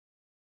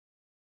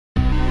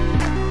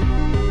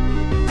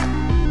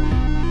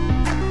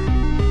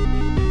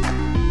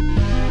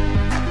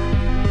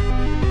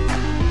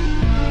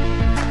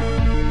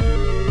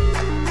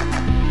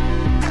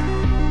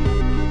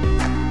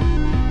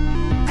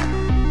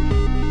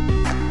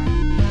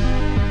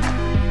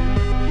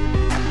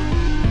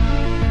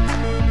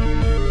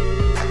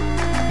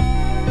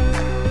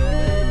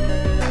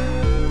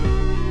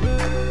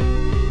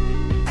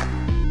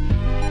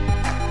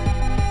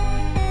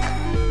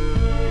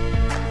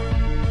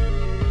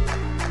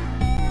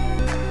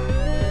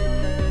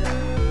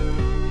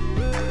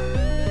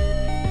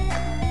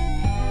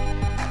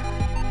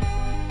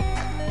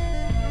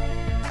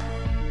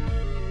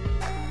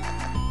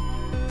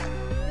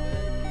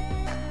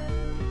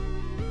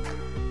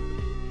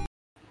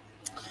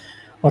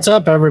What's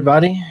up,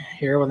 everybody?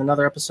 Here with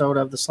another episode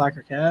of the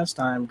Slackercast.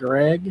 I'm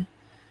Greg.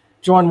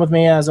 Joined with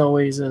me, as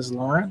always, is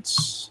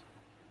Lawrence.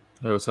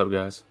 Hey, what's up,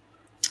 guys?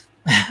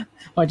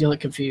 Why'd you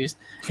look confused?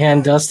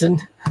 And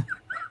Dustin.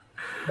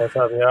 What's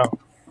up, yo?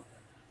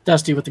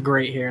 Dusty with the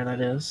great hair, that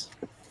is.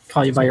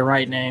 Call you by your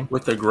right name.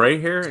 With the gray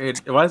hair?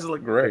 Why does it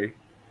look gray?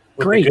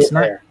 Great,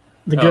 not hair.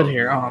 the good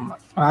hair.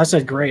 I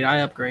said great.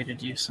 I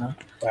upgraded you, so.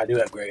 I do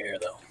have gray hair,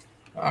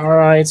 though. All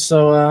right,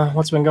 so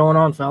what's been going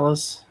on,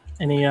 fellas?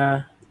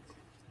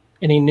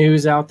 Any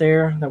news out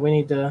there that we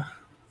need to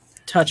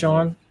touch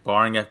on?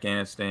 Barring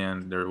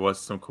Afghanistan, there was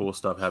some cool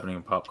stuff happening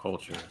in pop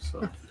culture.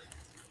 So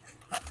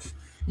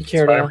You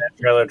care to? Spider-Man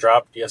trailer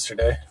dropped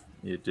yesterday.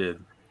 it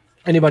did.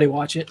 Anybody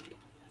watch it?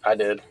 I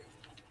did.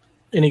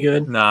 Any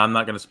good? Nah, I'm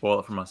not going to spoil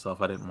it for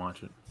myself. I didn't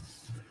watch it.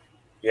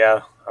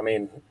 Yeah, I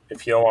mean,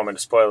 if you don't want me to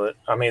spoil it,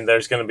 I mean,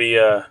 there's going to be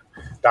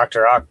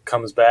Dr. Ock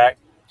comes back.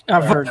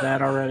 I've heard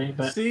that already,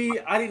 but See,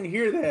 I didn't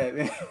hear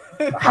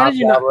that. how did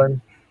you not?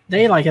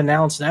 They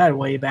announced that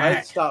way I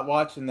back. stopped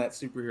watching that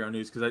superhero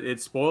news because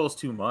it spoils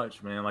too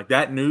much, man. Like,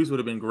 that news would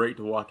have been great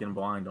to walk in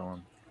blind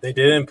on. They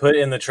didn't put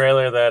in the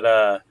trailer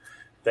that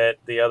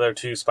the other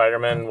two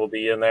Spider-Men will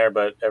be in there,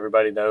 but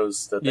everybody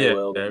knows that they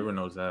will. Yeah, everyone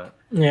knows that.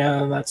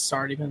 Yeah, that's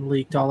already been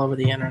leaked all over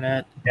the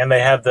internet. And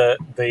they have the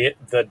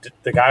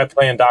guy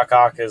playing Doc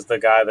Ock is the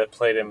guy that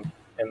played him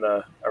in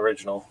the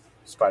original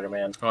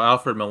Spider-Man. Oh,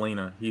 Alfred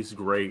Molina, he's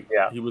great.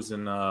 Yeah, he was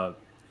in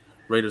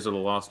Raiders of the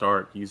Lost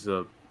Ark. He's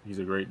a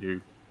great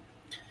dude.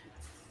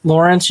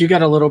 Lawrence, you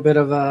got a little bit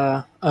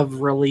of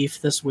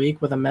relief this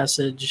week with a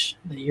message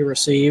that you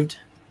received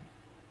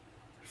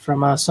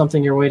from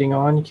something you're waiting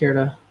on. You care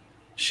to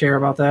share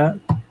about that?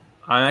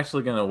 I'm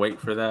actually going to wait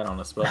for that on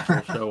a special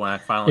show when I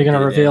finally You're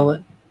going to reveal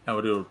it? I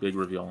will do a big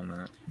reveal on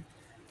that.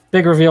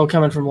 Big reveal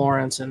coming from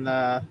Lawrence in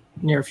the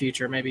near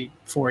future, maybe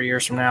 4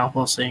 years from now.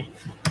 We'll see.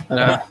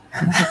 But,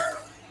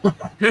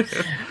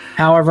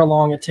 however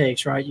long it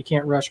takes, right? You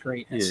can't rush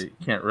greatness. Yeah,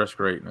 you can't rush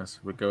greatness,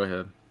 but go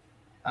ahead.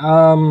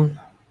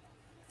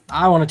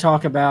 I want to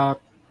talk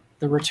about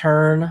the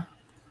return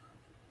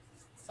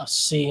of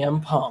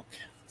CM Punk,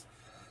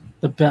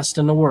 the best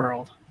in the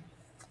world.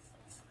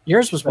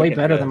 Yours was way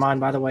better than mine,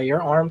 by the way.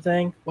 Your arm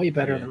thing, way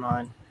better than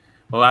mine.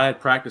 Well, I had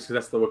practice because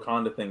that's the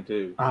Wakanda thing,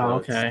 too. Oh,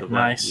 okay.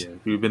 Nice. Yeah,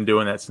 we've been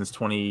doing that since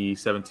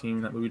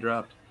 2017 that movie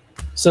dropped.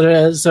 So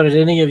did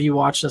any of you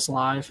watch this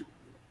live?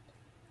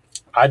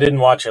 I didn't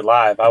watch it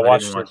live. I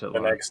watched it the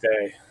next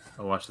day.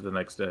 I watched it the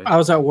next day. I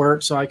was at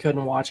work, so I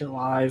couldn't watch it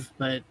live,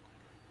 but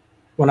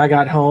when I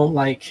got home,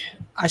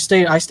 I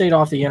stayed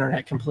off the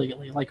internet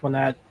completely.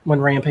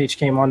 When Rampage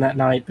came on that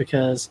night,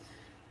 because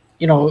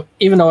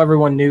even though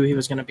everyone knew he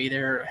was going to be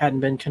there, it hadn't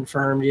been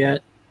confirmed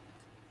yet.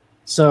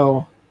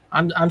 So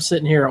I'm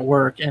sitting here at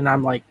work and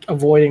I'm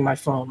avoiding my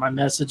phone. My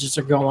messages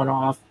are going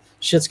off.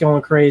 Shit's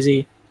going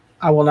crazy.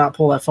 I will not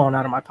pull that phone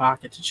out of my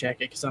pocket to check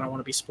it because I don't want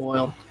to be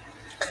spoiled.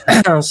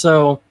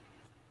 So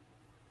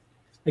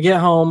I get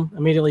home,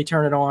 immediately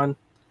turn it on,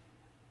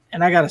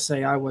 and I got to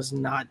say I was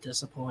not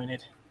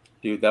disappointed.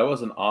 Dude, that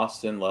was an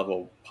Austin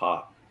level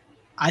pop.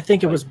 I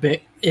think it was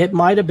big. It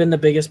might have been the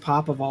biggest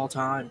pop of all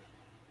time.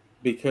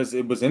 Because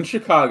it was in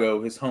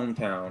Chicago, his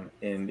hometown,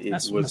 and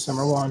That's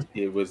number one.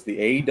 It was the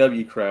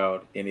AEW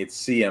crowd, and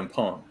it's CM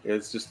Punk.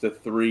 It's just the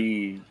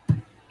three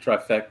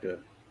trifecta.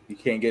 You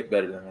can't get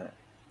better than that.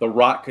 The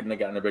Rock couldn't have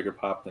gotten a bigger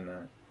pop than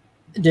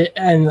that.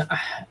 And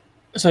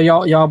so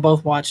y'all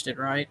both watched it,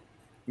 right?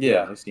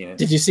 Yeah, I've seen it.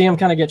 Did you see him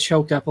kind of get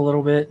choked up a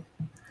little bit?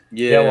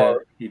 Yeah, well,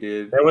 he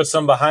did. There was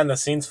some behind the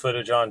scenes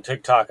footage on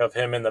TikTok of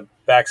him in the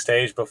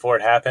backstage before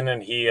it happened,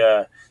 and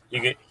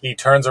he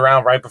turns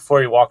around right before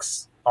he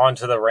walks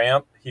onto the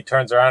ramp. He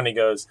turns around and he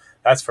goes,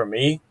 "That's for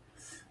me,"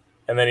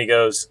 and then he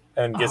goes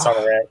and gets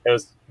on the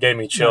ramp. Gave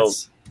me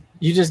chills.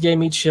 You just gave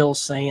me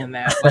chills saying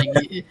that.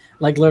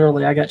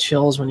 Literally, I got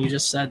chills when you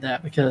just said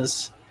that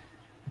because,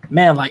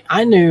 man,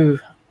 I knew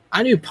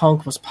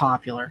Punk was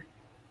popular,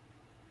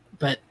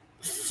 but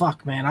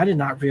fuck, man, I did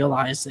not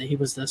realize that he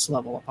was this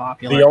level of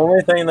popular. The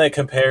only thing that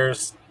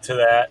compares to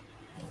that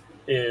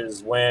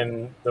is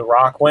when The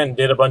Rock went and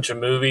did a bunch of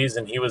movies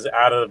and he was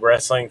out of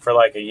wrestling for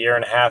a year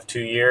and a half,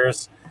 2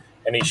 years,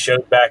 and he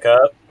showed back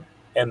up,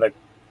 and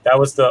that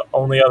was the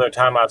only other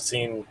time I've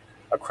seen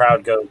a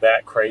crowd go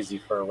that crazy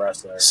for a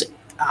wrestler.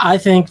 I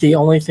think the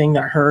only thing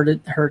that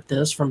hurt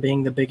this from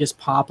being the biggest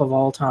pop of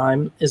all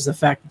time is the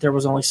fact that there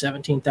was only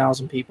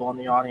 17,000 people in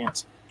the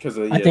audience. Because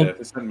I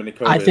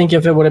think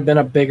if it would have been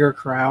a bigger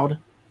crowd,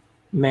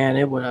 man,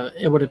 it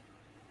would have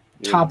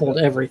toppled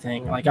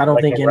everything. I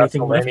don't think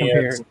anything would have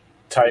compared.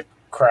 Type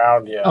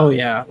crowd, yeah. Oh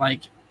yeah,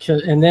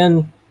 and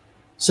then.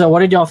 So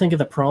what did y'all think of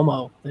the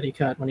promo that he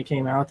cut when he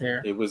came out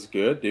there? It was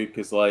good, dude,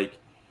 because,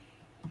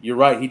 you're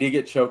right. He did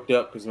get choked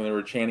up because when they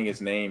were chanting his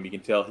name, you can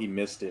tell he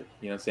missed it.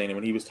 You know what I'm saying? And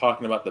when he was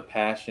talking about the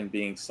passion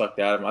being sucked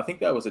out of him, I think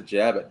that was a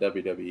jab at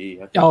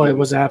WWE. It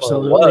was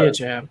absolutely a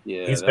jab.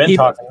 Yeah, he's been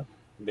talking.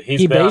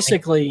 He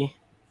basically...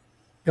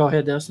 Go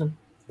ahead, Dustin.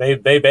 They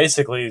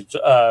basically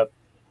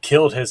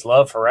killed his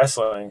love for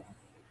wrestling.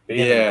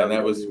 Yeah, and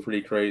that was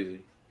pretty crazy.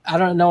 I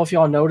don't know if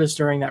y'all noticed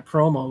during that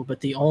promo,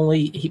 but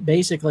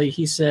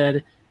he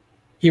said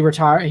he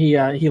retired.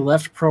 He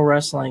left pro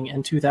wrestling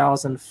in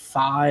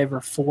 2005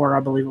 or four, I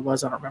believe it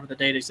was. I don't remember the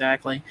date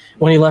exactly.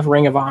 When he left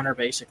Ring of Honor,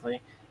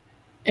 basically,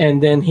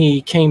 and then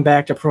he came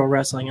back to pro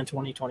wrestling in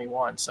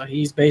 2021. So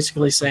he's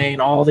basically saying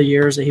all the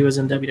years that he was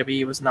in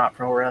WWE was not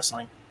pro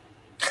wrestling.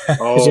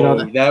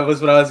 Oh, that was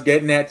what I was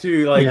getting at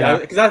too. Like, Yeah.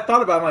 because I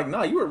thought about it, I'm like,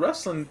 no, you were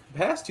wrestling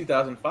past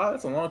 2005.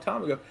 That's a long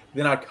time ago.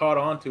 Then I caught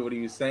on to what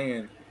he was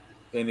saying,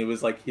 and it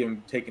was like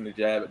him taking a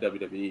jab at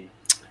WWE.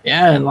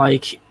 Yeah, and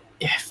like,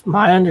 if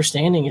my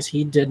understanding is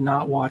he did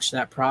not watch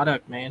that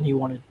product, man. He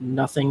wanted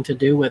nothing to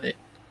do with it.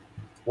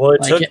 Well,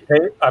 Like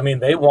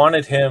they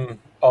wanted him.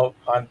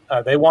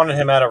 They wanted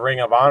him out of Ring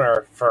of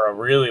Honor for a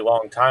really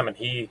long time, and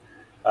he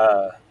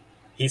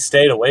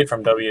stayed away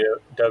from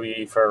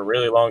WWE for a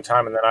really long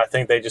time. And then I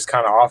think they just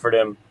kind of offered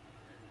him.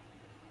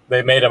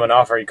 They made him an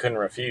offer he couldn't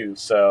refuse.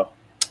 So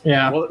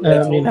yeah, Well,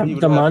 I mean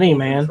the money,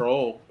 man.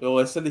 Control. Well,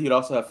 it said that he'd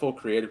also have full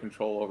creative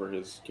control over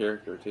his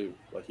character too.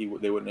 Like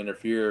they wouldn't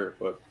interfere,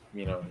 but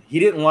he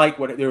didn't like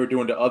what they were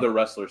doing to other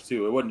wrestlers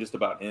too. It wasn't just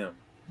about him.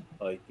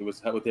 Like it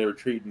was how they were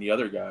treating the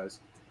other guys,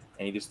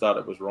 and he just thought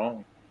it was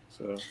wrong.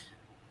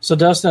 So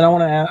Dustin, I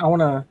want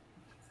to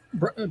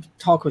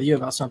talk with you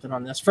about something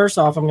on this. First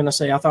off, I'm going to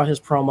say I thought his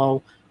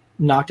promo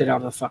knocked it out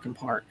of the fucking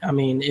park. I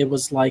mean, it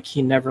was like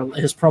his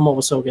promo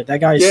was so good.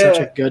 That guy is such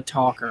a good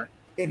talker.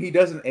 And he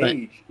doesn't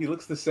age. He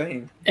looks the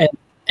same.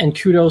 And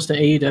kudos to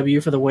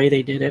AEW for the way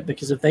they did it,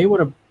 because if they would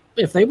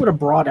have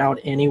brought out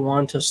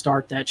anyone to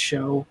start that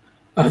show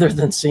other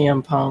than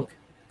CM Punk,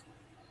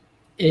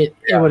 it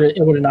would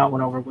have not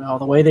went over well.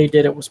 The way they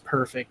did it was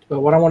perfect.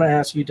 But what I want to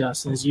ask you,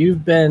 Dustin, is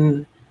you've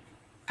been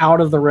out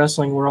of the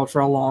wrestling world for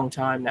a long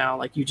time now.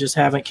 Like, you just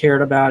haven't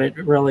cared about it,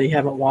 really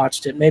haven't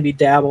watched it, maybe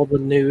dabbled with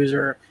news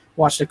or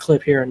watched a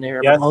clip here and there.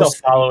 Yeah, I still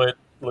follow it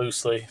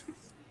loosely.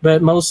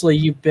 But mostly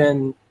you've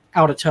been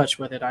out of touch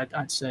with it,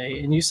 I'd say.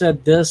 And you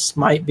said this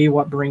might be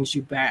what brings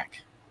you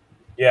back.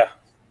 Yeah.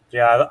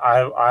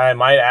 I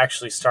might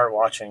actually start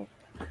watching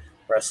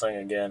wrestling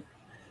again.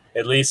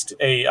 At least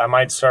I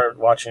might start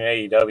watching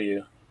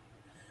AEW.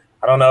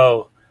 I don't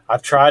know.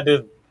 I've tried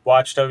to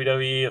watch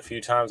WWE a few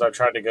times. I've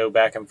tried to go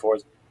back and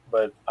forth,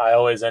 but I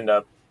always end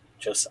up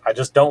I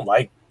just don't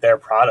like their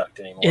product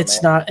anymore.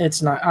 It's not.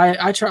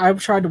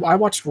 I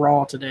watched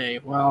Raw today.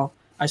 Well,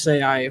 I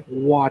say I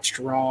watched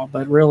Raw,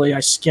 but really I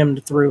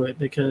skimmed through it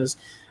because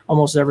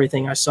almost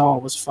everything I saw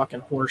was fucking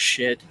horse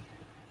shit.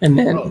 And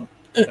then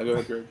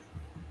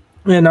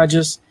and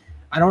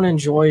I don't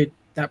enjoy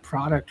that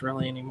product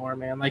really anymore,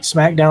 man. Like,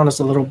 SmackDown is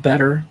a little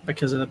better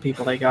because of the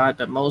people they got,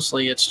 but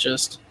mostly it's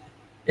just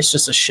a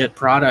shit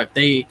product.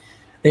 They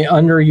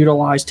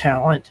underutilize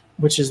talent,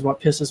 which is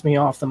what pisses me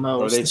off the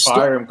most. Or they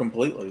fire him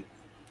completely.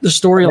 The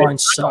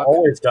storylines suck.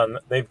 Always done.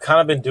 They've kind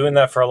of been doing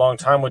that for a long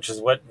time, which is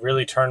what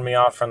really turned me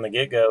off from the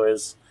get-go.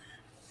 Is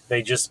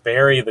they just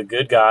bury the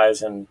good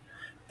guys, and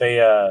they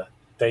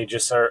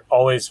just are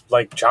always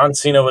like, John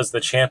Cena was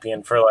the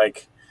champion for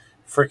like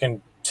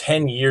freaking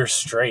 10 years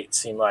straight.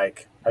 Seemed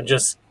like it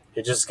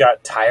just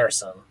got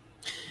tiresome.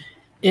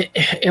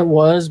 It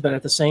was, but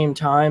at the same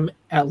time,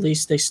 at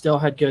least they still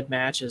had good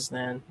matches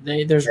then.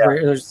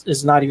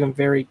 There's not even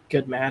very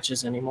good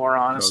matches anymore,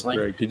 honestly.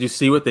 Oh, did you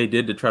see what they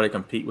did to try to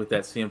compete with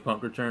that CM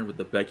Punk return, with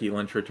the Becky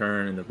Lynch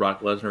return and the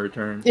Brock Lesnar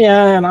return?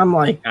 Yeah, and I'm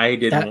like, I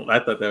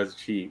thought that was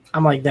cheap.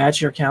 I'm like,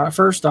 that's your count.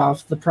 First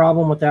off, the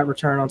problem with that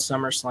return on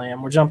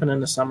SummerSlam, we're jumping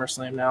into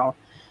SummerSlam now,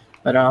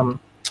 but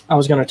I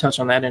was going to touch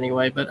on that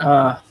anyway,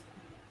 but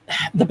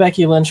the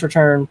Becky Lynch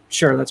return,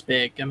 sure, that's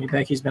big. I mean,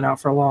 Becky's been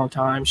out for a long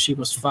time. She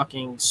was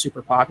fucking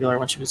super popular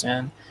when she was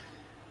in.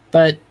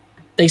 But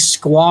they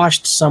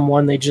squashed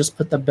someone they just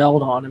put the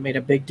belt on and made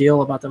a big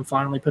deal about them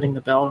finally putting the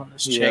belt on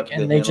this chick,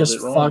 and they just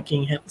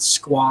fucking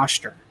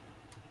squashed her.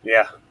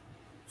 Yeah.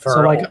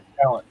 So like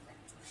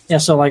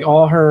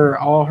all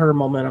her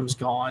momentum's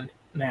gone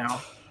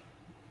now.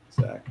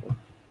 Exactly.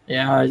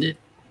 Yeah.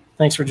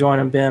 Thanks for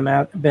joining,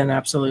 Ben. Ben,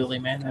 absolutely,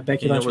 man. That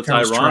Becky Lynch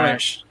return is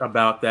trash.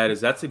 About that is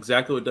that's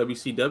exactly what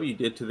WCW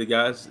did to the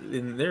guys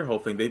in their whole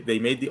thing. They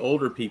made the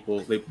older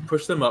people, they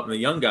pushed them up, and the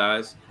young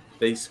guys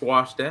they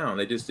squashed down.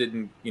 They just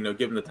didn't, give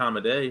them the time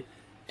of day.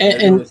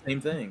 And the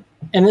same thing.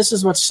 And this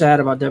is what's sad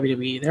about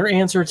WWE. Their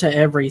answer to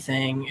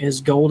everything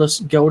is go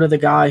to the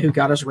guy who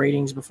got us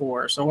ratings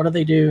before. So what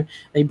do?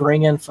 They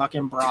bring in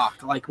fucking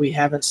Brock. Like, we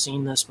haven't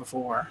seen this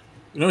before.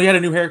 He had a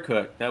new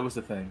haircut. That was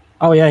the thing.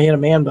 Oh yeah, he had a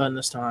man bun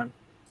this time.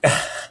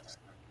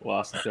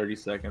 Lost in 30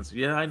 seconds.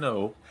 Yeah, I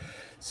know.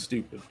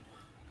 Stupid.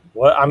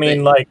 What I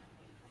mean, like,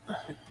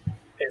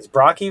 is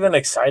Brock even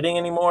exciting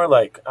anymore?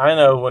 Like, I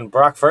know when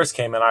Brock first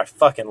came in, I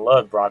fucking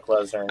loved Brock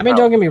Lesnar. I mean,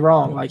 don't get me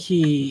wrong. Like,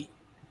 he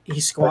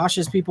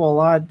squashes people a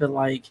lot, but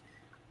like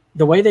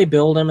the way they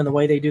build him and the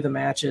way they do the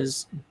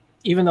matches,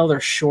 even though they're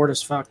short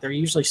as fuck, they're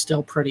usually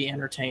still pretty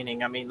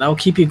entertaining. I mean, they'll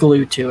keep you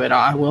glued to it.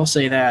 I will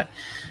say that,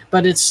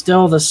 but it's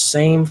still the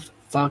same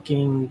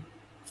fucking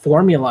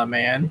formula,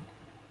 man.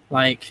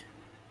 Like,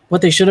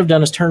 what they should have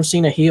done is turn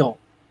Cena heel.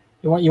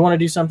 You want to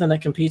do something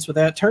that competes with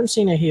that? Turn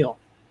Cena heel.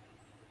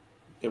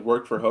 It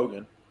worked for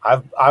Hogan.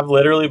 I've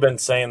literally been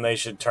saying they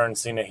should turn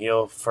Cena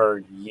heel for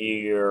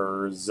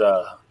years.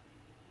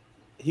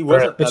 He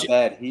wasn't But a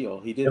bad heel.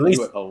 He did at do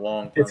least it a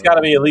long time it's got to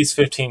ago. be at least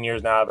 15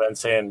 years now. I've been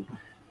saying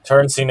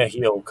turn Cena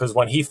heel because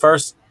when he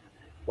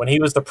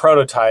was the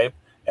prototype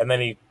and then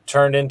he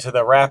turned into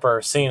the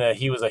rapper Cena,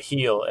 he was a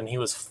heel and he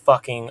was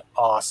fucking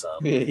awesome.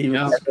 Yeah, he was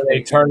Yeah. just And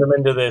they turned him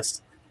into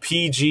this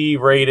PG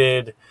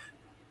rated,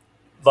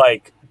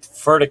 like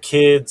for the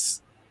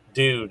kids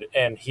dude,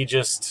 and he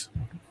just,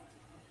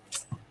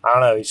 I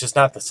don't know, he's just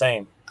not the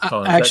same.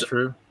 Oh, is Actually, that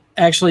true?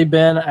 Actually,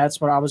 Ben, that's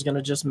what I was going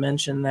to just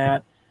mention.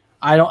 That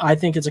I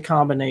think it's a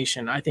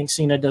combination. I think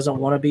Cena doesn't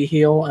want to be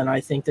heel, and I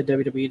think the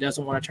WWE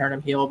doesn't want to turn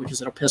him heel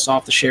because it'll piss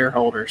off the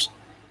shareholders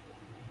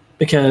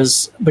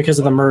because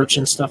of the merch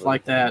and stuff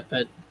like that.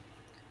 But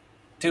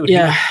Dude,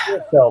 yeah, he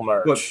can sell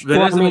merch. But that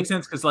Well, I doesn't mean- make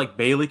sense because like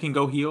Bailey can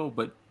go heel,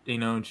 but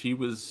and she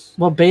was.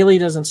 well, Bailey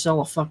doesn't sell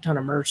a fuck ton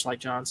of merch like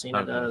John Cena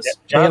Okay. does. Yeah,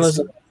 John Bayley's-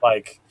 Cena,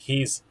 like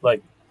he's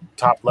like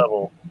top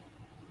level.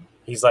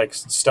 He's like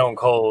Stone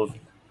Cold.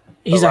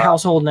 he's a Rock.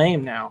 household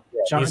name now.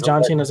 Yeah, John he's a John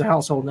legend. Cena's a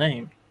household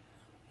name.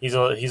 He's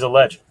a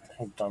legend.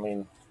 I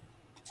mean,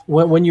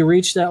 When you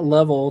reach that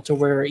level to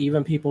where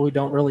even people who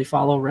don't really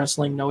follow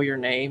wrestling know your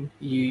name,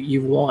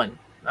 you've won.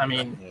 I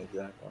mean, Yeah,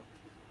 exactly.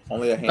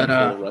 Only a handful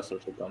of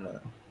wrestlers have done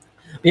that.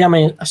 yeah, I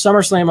mean,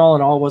 SummerSlam all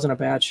in all wasn't a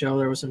bad show.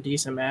 There were some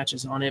decent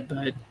matches on it,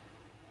 but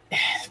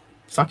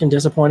fucking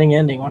disappointing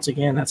ending. Once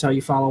again, that's how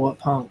you follow up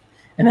Punk.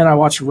 And then I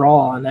watched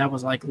Raw, and that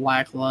was like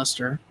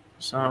lackluster.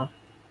 So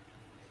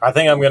I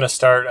think I'm gonna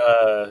start.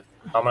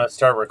 I'm gonna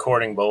start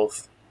recording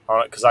both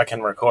on it because I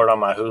can record on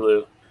my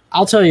Hulu.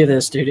 I'll tell you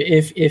this, dude.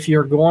 If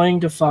you're going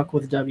to fuck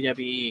with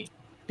WWE,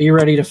 be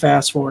ready to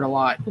fast forward a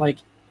lot. Like,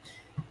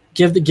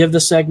 give the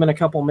segment a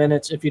couple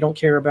minutes. If you don't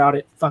care about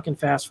it, fucking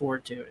fast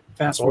forward to it.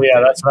 Fast Well, forward. yeah,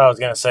 to that's what I was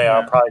gonna say. Yeah.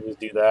 I'll probably just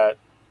do that.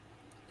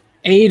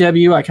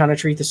 AEW, I kind of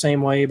treat the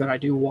same way, but I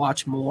do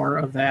watch more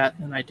of that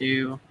than I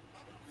do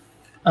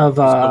of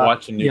You still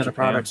watching New the other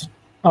Japan? products.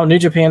 Oh, New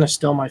Japan is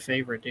still my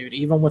favorite, dude.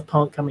 Even with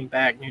Punk coming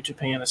back, New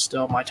Japan is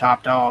still my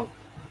top dog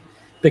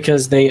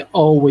because they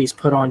always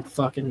put on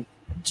fucking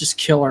just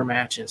killer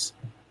matches.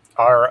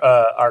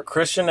 Are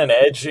Christian and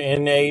Edge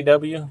in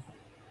AEW?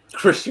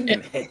 Christian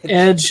and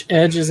Edge.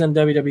 Edge is in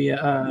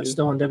WWE,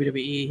 still in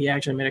WWE. He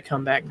actually made a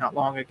comeback not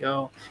long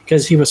ago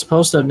because he was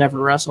supposed to never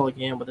wrestle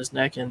again with his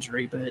neck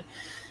injury, but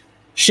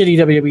shitty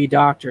WWE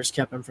doctors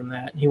kept him from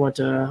that. He went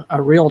to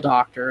a real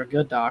doctor, a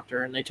good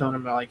doctor, and they told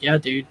him, like, yeah,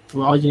 dude,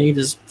 all you need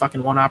is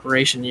fucking one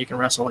operation and you can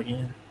wrestle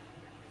again.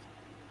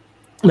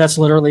 That's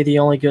literally the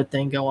only good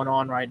thing going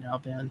on right now,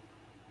 Ben.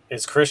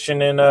 Is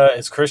Christian in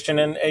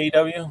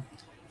AEW?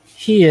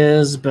 He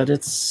is, but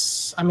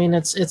it's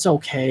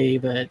okay,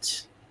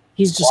 but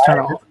he's just kind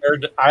of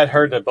I'd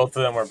heard that both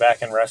of them were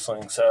back in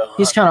wrestling, so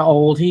he's kind of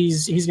old.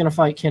 He's gonna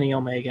fight Kenny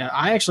Omega.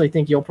 I actually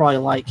think you'll probably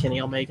like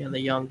Kenny Omega and the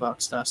Young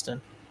Bucks, Dustin.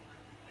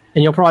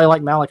 And you'll probably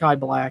like Malachi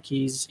Black.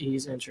 He's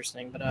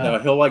interesting, but No,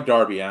 he'll like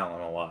Darby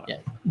Allin a lot. Yeah.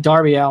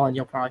 Darby Allin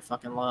you'll probably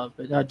fucking love,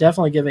 but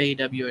definitely give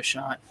AEW a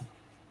shot.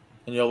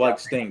 And you'll like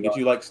Sting. Did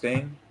you like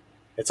Sting?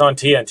 it's on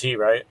TNT,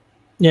 right?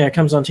 Yeah, it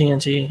comes on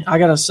TNT. I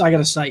got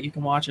a site you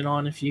can watch it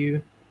on if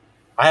you.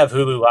 I have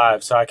Hulu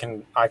Live, so I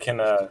can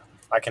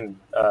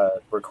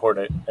record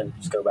it and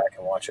just go back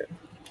and watch it.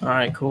 All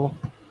right, cool.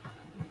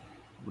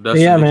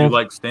 Dustin, yeah, did man. you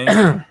like Sting?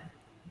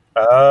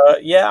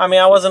 Yeah, I mean,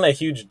 I wasn't a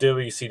huge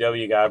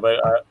WCW guy, but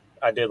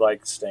I did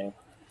like Sting.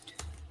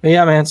 But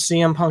yeah, man,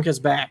 CM Punk is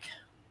back.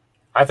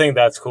 I think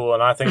that's cool,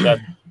 and I think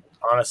that's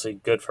honestly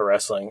good for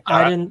wrestling.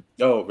 I didn't.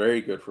 Oh,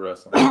 very good for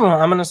wrestling.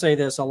 I'm gonna say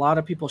this: a lot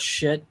of people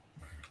shit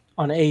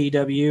on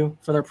AEW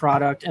for their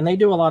product, and they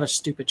do a lot of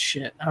stupid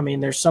shit. I mean,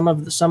 there's some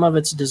of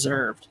it's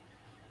deserved,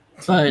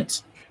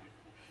 but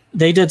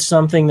they did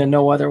something that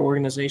no other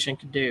organization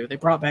could do. They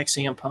brought back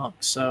CM Punk,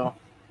 so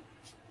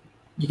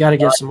you got to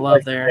give some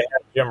love there. They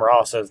have Jim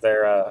Ross as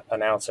their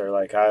announcer.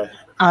 Like,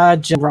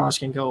 Jim Ross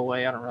can go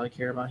away. I don't really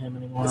care about him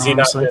anymore. is he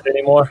not honestly. good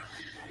anymore?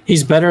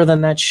 He's better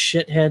than that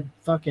shithead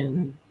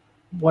fucking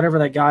whatever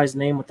that guy's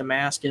name with the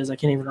mask is. I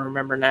can't even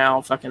remember now.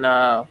 Fucking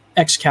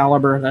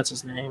Excalibur, that's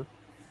his name.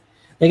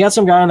 They got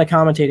some guy on the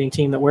commentating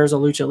team that wears a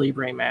lucha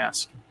libre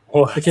mask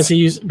What? because he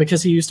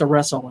used to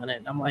wrestle in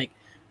it. I'm like,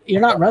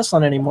 you're not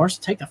wrestling anymore,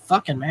 so take the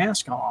fucking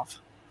mask off.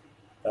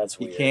 That's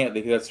You weird. can't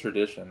because that's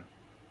tradition.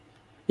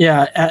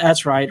 Yeah,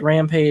 that's right.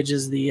 Rampage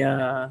is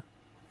the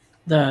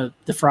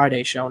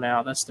Friday show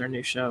now. That's their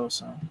new show.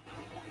 So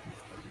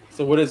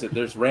what is it?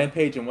 There's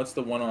Rampage, and what's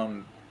the one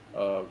on?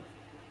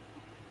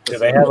 Do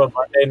they have a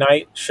Monday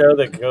night show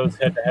that goes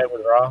head to head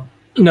with Raw?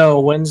 No,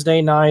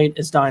 Wednesday night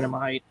is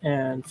Dynamite,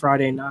 and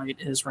Friday night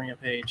is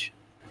Rampage.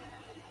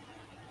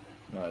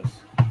 Nice.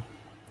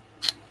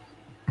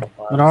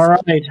 But all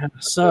right,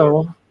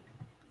 so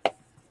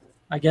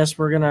I guess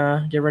we're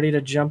gonna get ready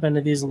to jump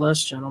into these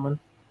lists, gentlemen.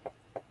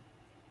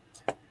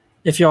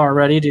 If y'all are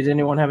ready, did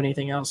anyone have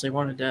anything else they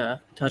wanted to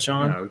touch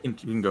on? No, you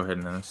can go ahead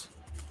and this.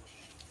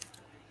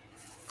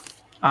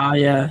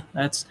 Yeah,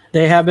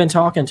 they have been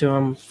talking to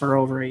him for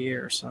over a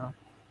year, so.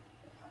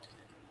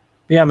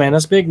 Yeah, man,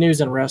 that's big news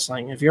in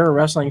wrestling. If you're a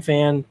wrestling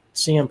fan,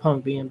 CM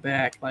Punk being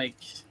back, like,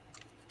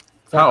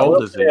 How I old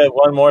will is say he?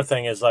 one more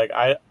thing is like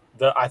I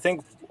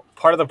think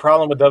part of the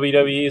problem with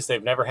WWE is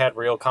they've never had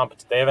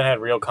they haven't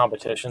had real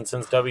competition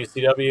since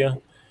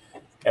WCW,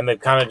 and they've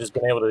kind of just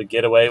been able to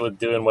get away with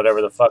doing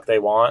whatever the fuck they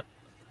want.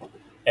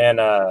 And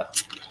I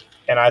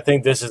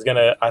think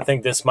I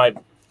think this might,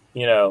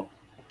 you know,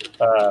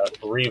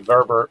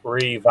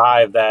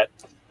 revive that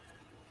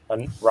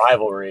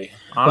rivalry.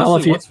 well, Honestly,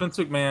 if you once Vince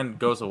McMahon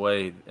goes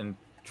away and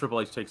Triple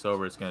H takes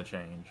over, it's going to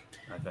change.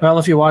 I think. well,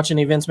 if you watch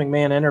any Vince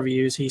McMahon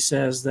interviews, he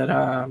says that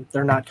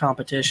they're not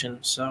competition.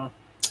 So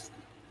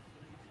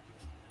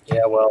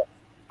Yeah, well,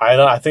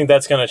 I think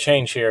that's going to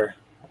change here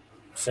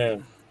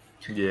soon.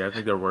 Yeah, I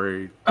think they're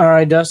worried. all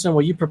right, Dustin,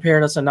 well, you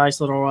prepared us a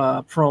nice little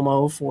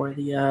promo for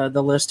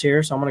the list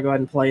here, so I'm gonna go ahead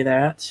and play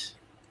that.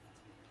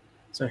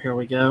 So here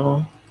we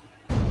go.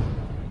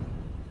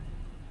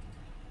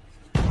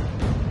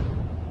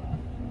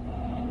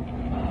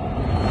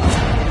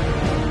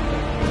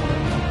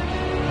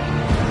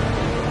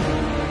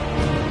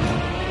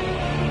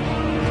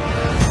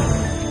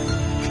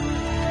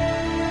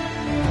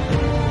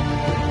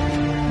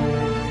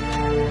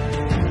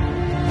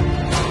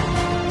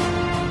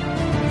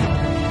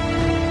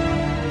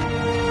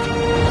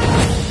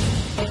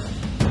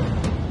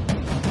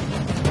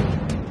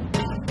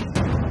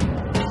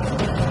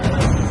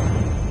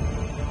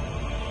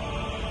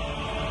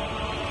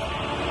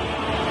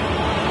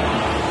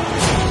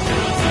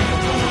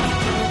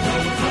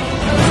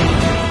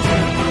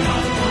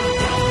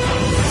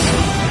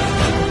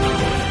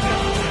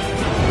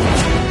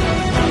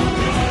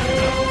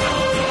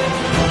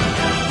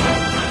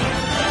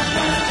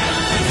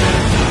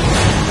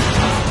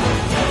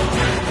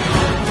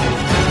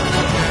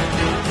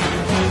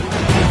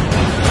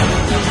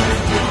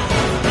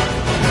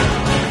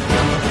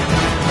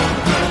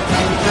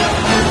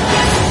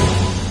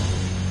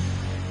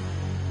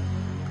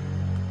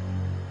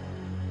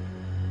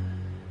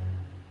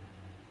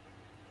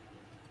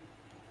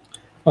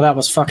 Well, that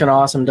was fucking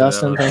awesome,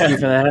 Dustin. Thank you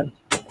for that.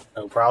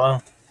 No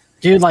problem.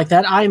 Dude, like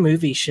that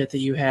iMovie shit that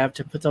you have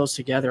to put those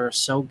together is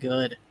so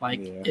good. Like,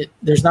 Yeah.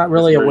 there's not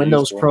really It's a very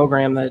Windows useful.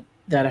 program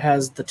that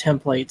has the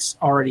templates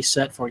already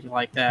set for you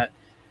like that.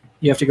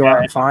 You have to go out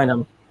and find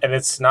them. And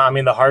it's not. I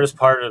mean, the hardest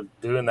part of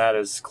doing that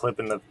is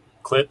clipping the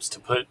clips to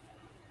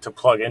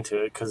plug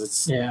into it, because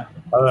it's. Yeah.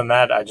 Other than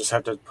that, I just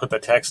have to put the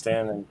text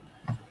in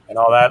and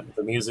all that.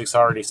 The music's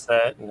already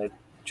set, and it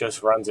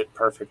just runs it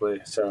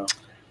perfectly. So.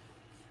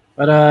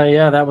 But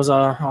yeah, that was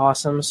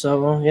awesome.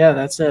 So yeah,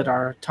 that's it.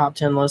 Our top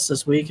 10 list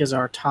this week is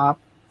our top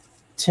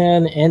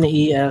 10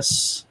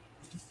 NES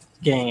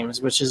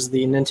games, which is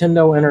the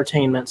Nintendo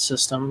Entertainment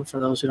System. For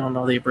those who don't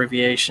know the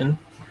abbreviation.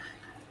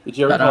 Did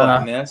you ever But,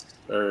 call it NES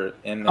or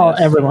NES? Oh,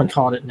 everyone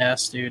called it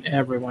NES, dude.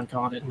 Everyone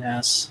called it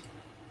NES.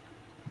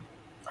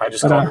 I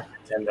just call it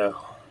Nintendo.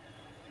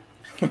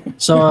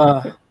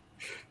 So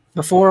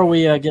before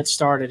we get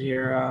started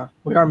here,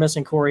 we are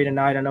missing Corey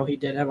tonight. I know he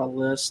did have a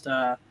list.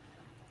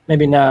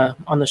 Maybe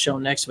on the show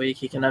next week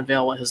he can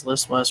unveil what his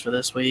list was for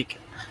this week.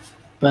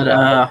 But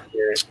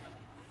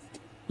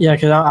yeah,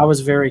 because I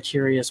was very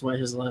curious what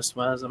his list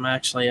was. I'm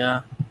actually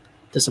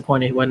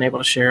disappointed he wasn't able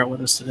to share it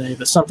with us today.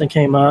 But something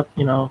came up.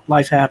 You know,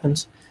 life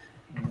happens.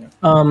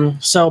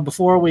 So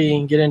before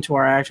we get into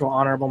our actual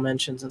honorable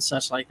mentions and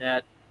such like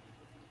that,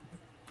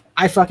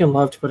 I fucking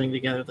loved putting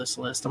together this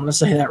list. I'm going to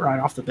say that right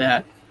off the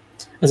bat.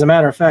 As a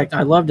matter of fact,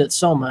 I loved it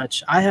so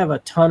much. I have a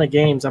ton of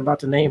games I'm about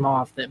to name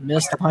off that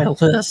missed my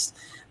list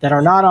that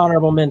are not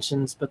honorable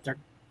mentions, but they're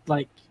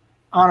like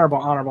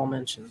honorable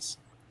mentions.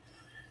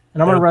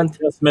 And I'm going to run.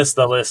 Just missed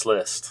the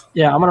list.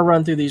 Yeah, I'm going to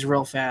run through these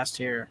real fast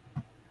here.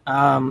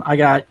 I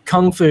got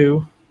Kung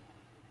Fu,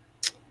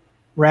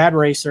 Rad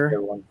Racer. Good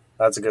one.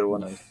 That's a good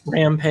one.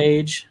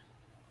 Rampage,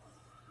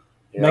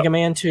 Yep. Mega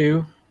Man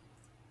 2,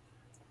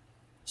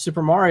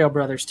 Super Mario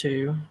Brothers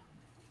 2,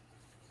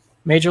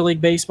 Major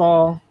League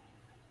Baseball,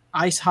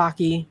 Ice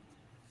Hockey,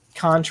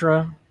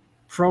 Contra,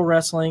 Pro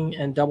Wrestling,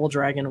 and Double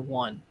Dragon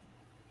 1.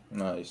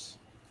 Nice.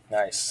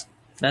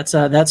 That's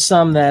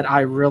some that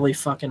I really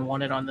fucking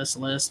wanted on this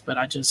list, but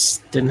I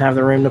just didn't have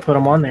the room to put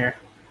them on there.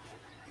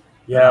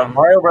 Yeah,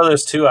 Mario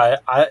Brothers 2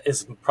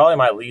 is probably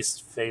my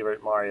least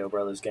favorite Mario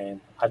Brothers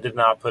game. I did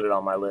not put it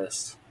on my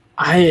list.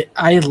 I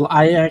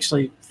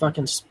actually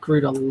fucking grew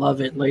to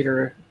love it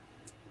later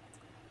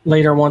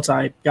once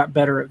I got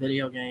better at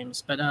video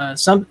games. But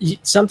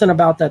something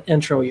about that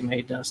intro you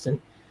made,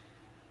 Dustin.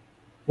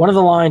 One of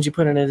the lines you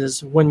put in it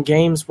is, when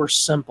games were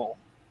simple.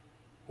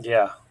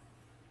 Yeah.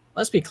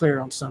 Let's be clear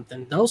on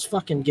something. Those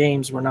fucking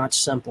games were not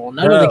simple.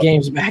 None of the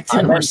games back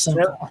then were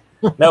simple.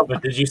 No,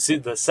 but did you see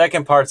the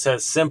second part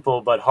says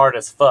simple but hard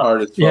as fuck?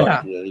 Hard as fuck.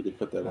 Yeah. Yeah, you did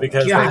put that in.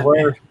 Because God,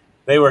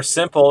 they were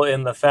simple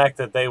in the fact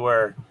that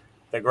the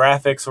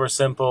graphics were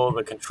simple,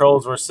 the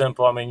controls were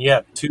simple. I mean, you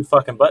have 2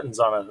 fucking buttons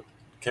on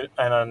a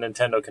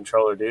Nintendo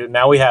controller, dude.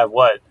 Now we have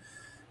what,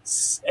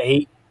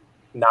 8,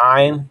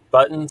 9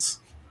 buttons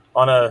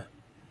on a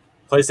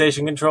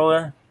PlayStation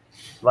controller?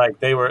 Like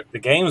the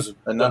games.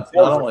 And not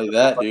themselves only were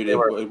that, like dude, they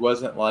were it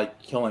wasn't like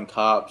killing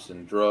cops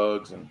and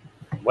drugs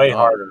way and all.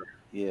 harder.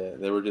 Yeah,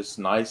 they were just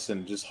nice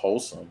and just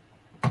wholesome.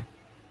 All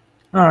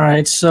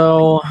right,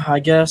 so I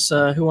guess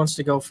who wants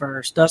to go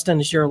first? Dustin,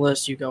 it's your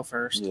list. You go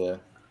first. Yeah.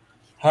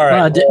 All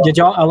right. Did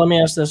y'all? Let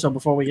me ask this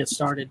before we get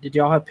started. Did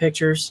y'all have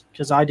pictures?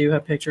 Because I do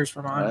have pictures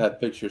for mine. I have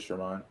pictures for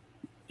mine.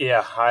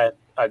 Yeah,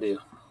 I do.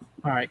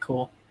 All right,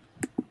 cool.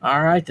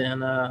 All right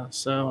then.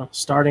 So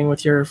starting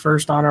with your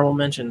first honorable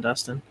mention,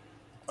 Dustin.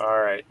 All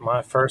right,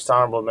 my first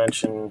honorable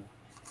mention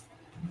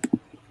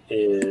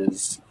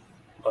is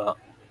Duck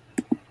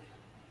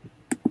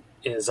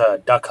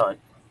Hunt,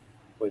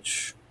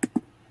 which,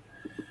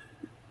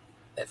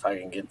 if I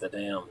can get the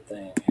damn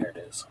thing, here it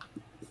is.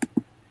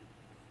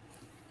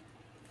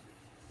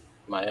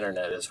 My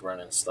internet is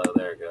running slow.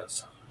 There it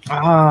goes.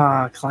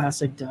 Ah,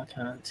 classic Duck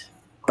Hunt.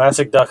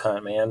 Classic Duck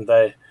Hunt, man.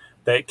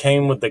 They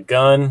came with the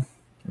gun.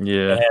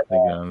 Yeah, And, the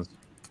guns.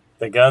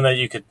 the gun that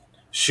you could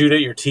shoot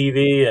at your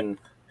TV, and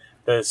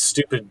the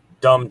stupid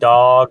dumb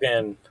dog,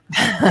 and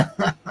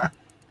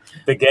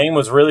the game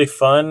was really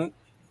fun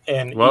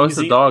and Why was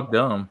easy. the dog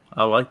dumb?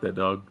 I like that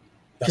dog.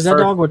 Because that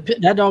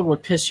dog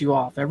would piss you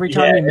off every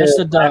time you missed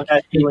a duck.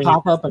 He'd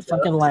pop up and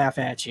fucking laugh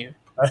at you.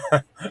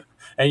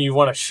 And you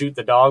want to shoot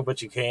the dog,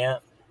 but you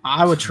can't.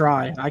 I would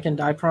try.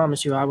 I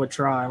promise you, I would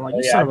try. I'm like,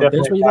 you Yeah, son of a bitch.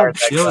 What you fired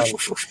like? that You know,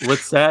 gun.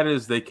 what's sad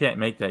is they can't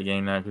make that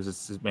game now because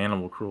it's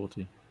animal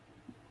cruelty.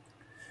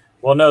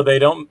 Well, no, they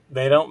don't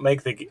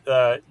make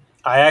the.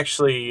 I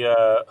actually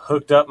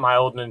hooked up my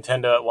old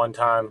Nintendo at one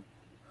time,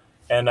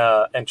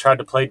 and tried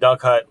to play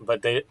Duck Hunt,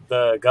 but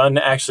the gun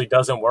actually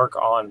doesn't work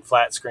on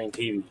flat screen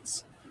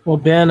TVs. Well,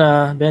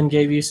 Ben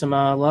gave you some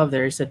love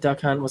there. He said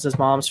Duck Hunt was his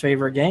mom's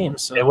favorite game.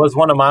 So It was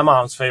one of my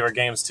mom's favorite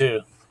games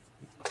too.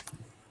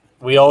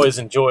 We always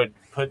enjoyed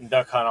putting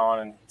Duck Hunt on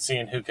and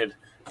seeing who could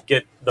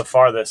get the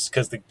farthest,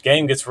 because the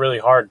game gets really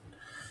hard.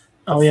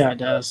 Oh yeah, it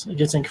does. It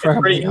gets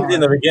incredibly It's pretty hard. easy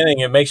in the beginning.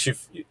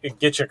 It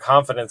gets your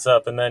confidence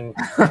up, and then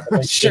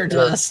It sure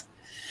does.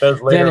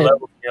 those later Then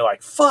levels, you're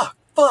like, fuck.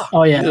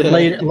 Oh yeah,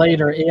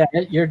 later. Yeah,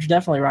 you're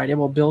definitely right. It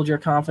will build your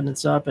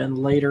confidence up, and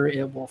later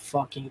it will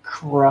fucking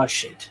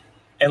crush it.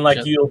 And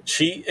like you'll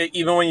cheat,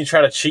 even when you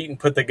try to cheat and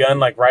put the gun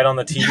like right on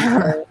the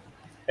TV,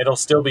 it'll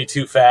still be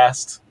too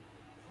fast.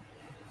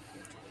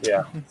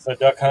 Yeah, so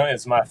Duck Hunt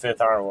is my fifth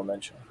honorable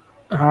mention.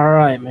 All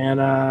right, man.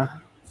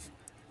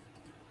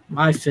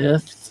 My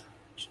fifth.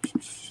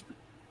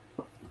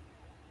 I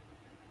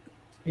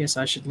guess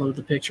I should load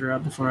the picture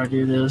up before I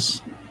do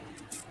this.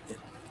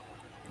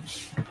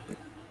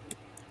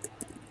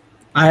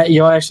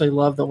 You'll actually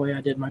love the way I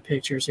did my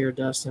pictures here,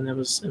 Dustin.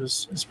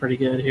 It's pretty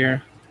good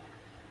here.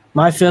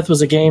 My fifth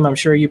was a game I'm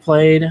sure you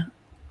played,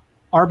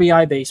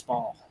 RBI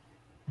Baseball.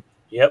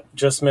 Yep,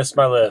 just missed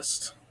my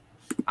list.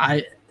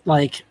 I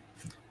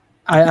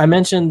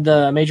mentioned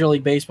the Major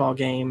League Baseball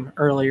game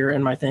earlier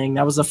in my thing.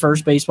 That was the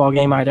first baseball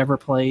game I'd ever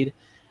played.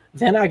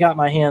 Then I got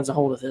my hands a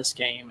hold of this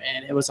game,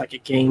 and it was like a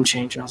game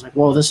changer. I was like,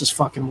 whoa, this is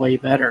fucking way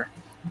better.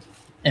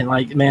 And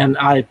like, man,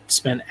 I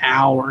spent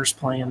hours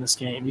playing this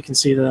game. You can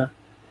see the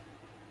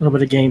little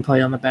bit of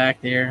gameplay on the back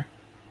there.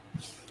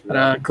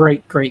 But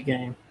great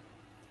game.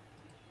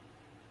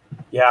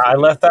 Yeah, I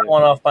left that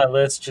one off my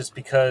list just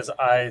because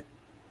I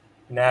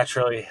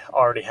naturally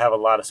already have a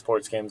lot of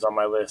sports games on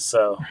my list,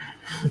 so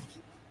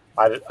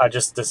I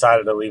just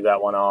decided to leave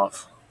that one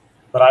off.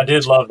 But I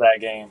did love that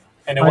game,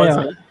 and it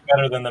was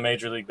better than the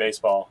Major League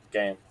Baseball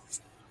game.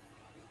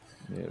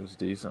 Yeah, it was a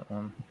decent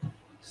one.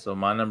 So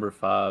my number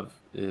 5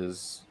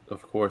 is,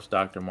 of course,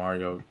 Dr.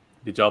 Mario.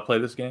 Did y'all play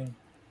this game?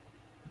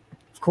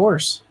 Of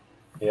course.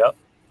 Yep.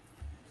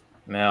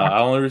 Now, the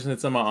only reason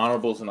it's on my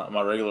honorables and not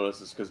my regular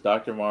list is because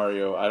Dr.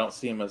 Mario, I don't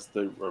see him as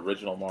the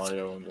original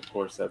Mario, and of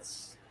course I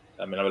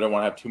don't want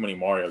to have too many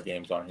Mario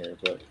games on here,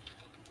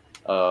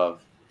 but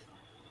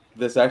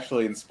this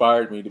actually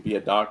inspired me to be a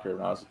doctor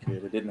when I was a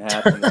kid. It didn't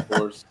happen, of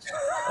course.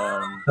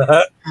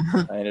 I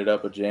ended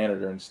up a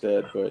janitor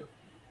instead, but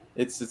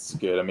it's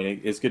good. I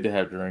mean, it's good to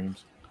have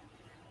dreams.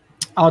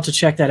 I'll have to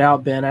check that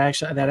out, Ben.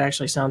 That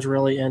actually sounds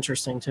really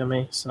interesting to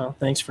me. So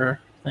thanks for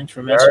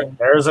mentioning.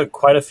 There's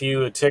quite a few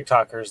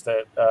TikTokers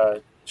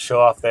that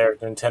show off their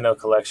Nintendo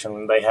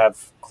collection. They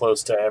have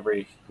close to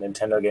every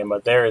Nintendo game,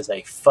 but there is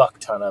a fuck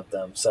ton of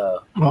them.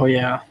 So. Oh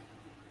yeah.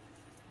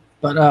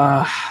 But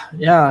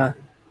yeah,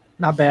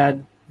 not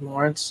bad,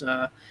 Lawrence.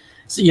 So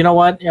you know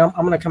what? I'm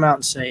going to come out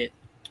and say it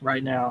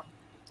right now.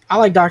 I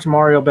like Dr.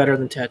 Mario better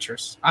than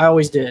Tetris. I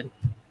always did.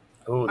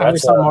 Ooh,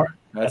 that's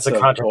a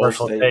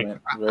controversial take.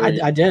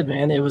 I did,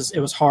 man. It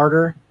was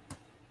harder.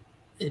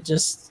 It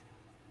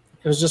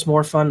was just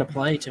more fun to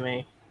play to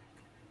me.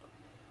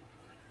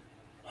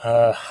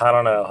 I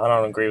don't know. I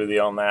don't agree with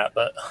you on that,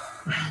 but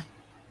a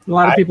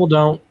lot of people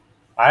don't.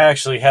 I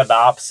actually had the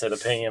opposite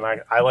opinion.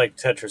 I like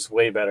Tetris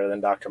way better than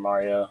Dr.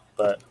 Mario,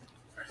 I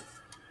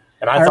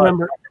thought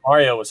Dr.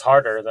 Mario was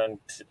harder than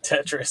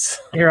Tetris.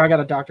 Here, I got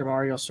a Dr.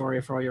 Mario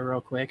story for you real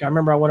quick. I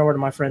remember I went over to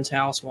my friend's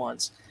house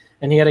once,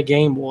 and he had a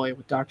Game Boy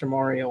with Dr.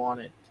 Mario on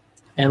it.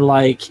 And,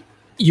 like,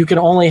 you could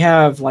only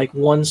have, like,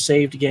 one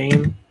saved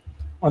game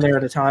on there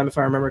at a time, if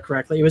I remember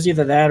correctly. It was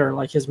either that or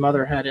like his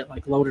mother had it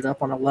like loaded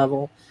up on a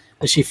level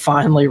that she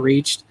finally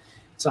reached.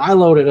 So I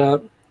loaded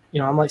up,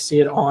 I'm like, see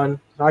it on.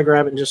 So I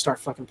grab it and just start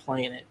fucking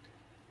playing it.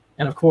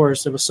 And of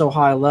course, it was so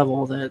high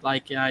level that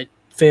like I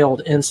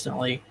failed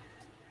instantly.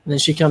 And then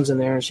she comes in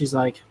there and she's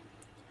like,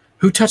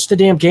 "Who touched the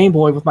damn Game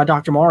Boy with my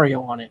Dr.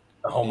 Mario on it?"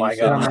 Oh And my you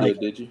said god! you like-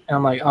 did you? And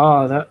I'm like,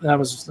 "Oh, that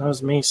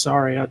was me.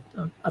 Sorry. I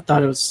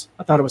thought it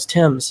was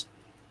Tim's."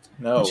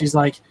 No. And she's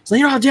like, "So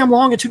you know how damn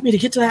long it took me to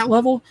get to that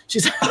level?"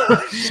 She's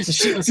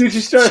she was, Dude,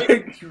 you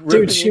started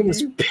ripping she into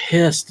was you?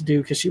 pissed,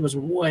 dude, because she was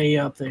way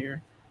up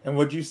there. And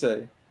what'd you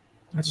say?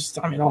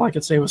 All I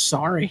could say was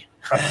sorry.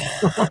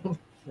 That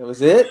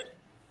was it?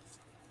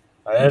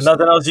 There's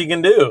nothing else you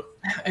can do. You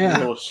Yeah.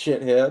 little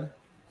shithead.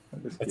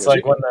 I'm just It's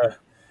kidding.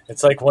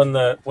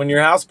 like when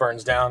your house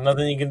burns down,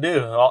 nothing you can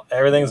do.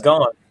 Everything's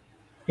gone.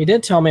 He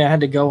did tell me I had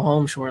to go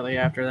home shortly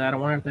after that. I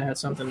wonder if that had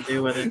something to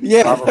do with it.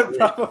 Yeah, Probably.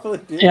 that probably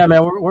did. Yeah,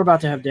 man, we're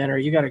about to have dinner.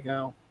 You got to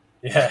go.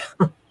 Yeah.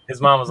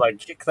 His mom was like,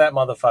 "Kick that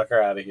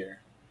motherfucker out of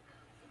here."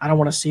 I don't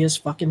want to see his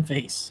fucking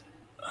face.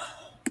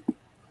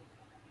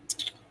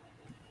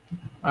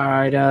 All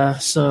right,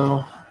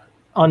 so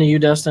on to you,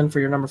 Dustin, for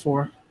your number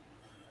 4.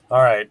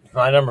 All right,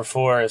 my number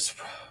 4 is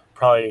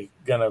probably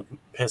gonna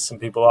piss some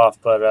people off,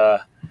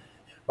 but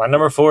my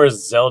number 4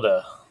 is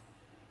Zelda,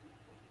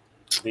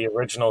 the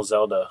original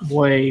Zelda.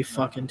 Way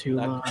fucking too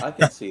low. I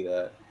can see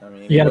that. I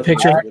mean, You got a it wasn't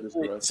picture? as good as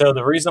the rest. So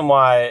the reason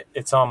why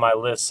it's on my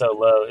list so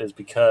low is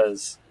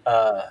because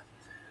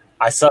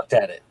I sucked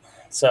at it.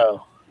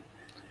 So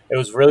it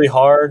was really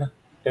hard.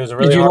 It was a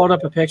really Did you hard. load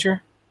up a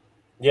picture?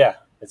 Yeah,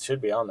 it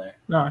should be on there.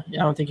 No, I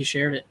don't think you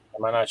shared it.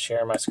 Am I not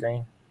sharing my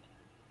screen?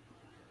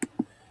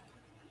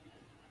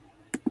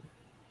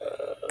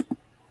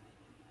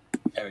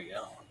 There we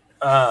go.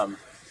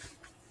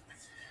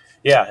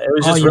 Yeah, it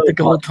was Oh, just you have really the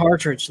gold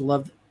cartridge.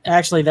 Love.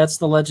 Actually, that's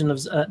the Legend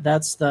of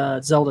that's the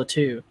Zelda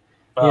 2,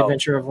 The Oh,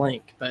 Adventure of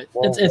Link. But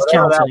well, it's whatever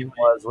counts that anyway.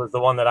 was the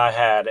one that I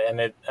had,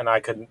 and I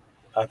couldn't.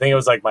 I think it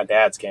was like my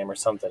dad's game or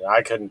something.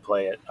 I couldn't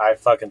play it. I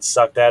fucking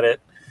sucked at it.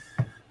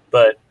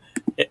 But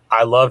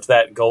I loved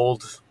that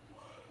gold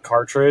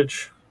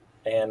cartridge,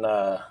 and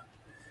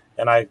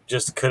I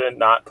just couldn't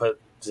not put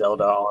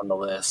Zelda on the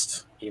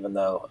list, even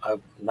though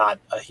I'm not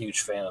a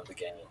huge fan of the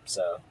game.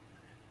 So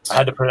I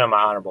had to put it in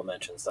my honorable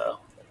mentions, though.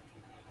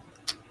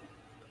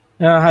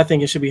 I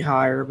think it should be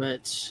higher,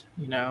 but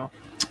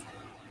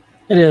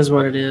it is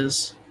what it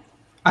is.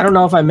 I don't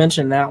know if I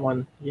mentioned that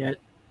one yet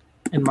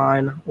in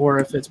mine, or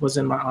if it was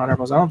in my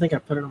honorables. I don't think I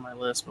put it on my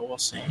list, but we'll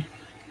see.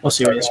 We'll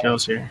see where this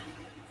goes here.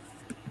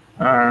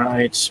 All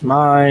right,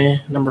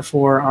 my number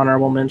 4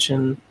 honorable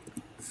mention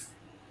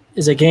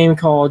is a game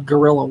called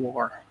Guerrilla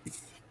War.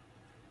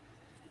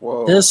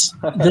 Whoa.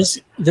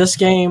 This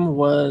game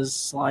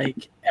was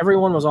like,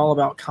 everyone was all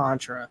about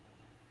Contra,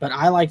 but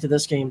I liked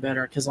this game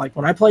better because like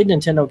when I played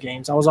Nintendo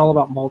games, I was all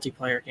about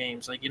multiplayer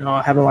games. Like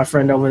having my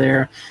friend over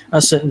there,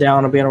 us sitting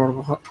down and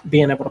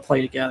being able to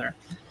play together.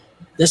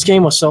 This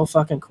game was so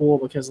fucking cool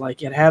because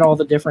like it had all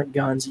the different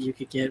guns that you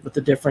could get with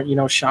the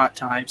different shot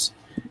types.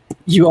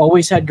 You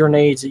always had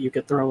grenades that you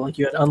could throw. Like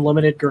you had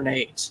unlimited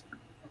grenades.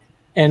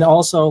 And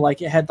also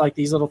like it had like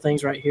these little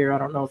things right here. I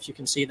don't know if you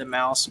can see the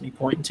mouse, me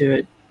pointing to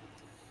it.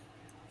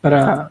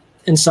 But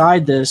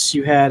inside this,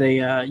 you had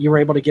you were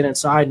able to get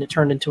inside and it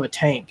turned into a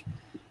tank.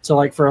 So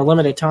like for a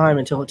limited time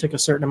until it took a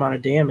certain amount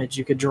of damage,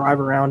 you could drive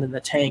around in the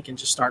tank and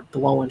just start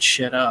blowing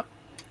shit up.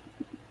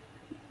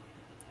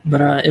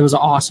 But it was an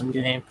awesome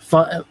game.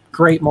 Fun,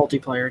 great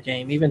multiplayer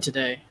game, even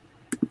today.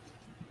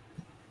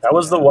 That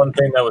was the one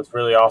thing that was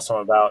really awesome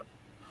about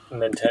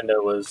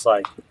Nintendo was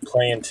like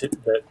playing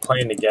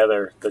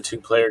together the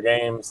 2-player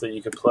games that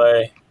you could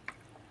play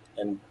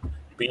and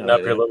beating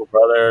up your little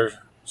brother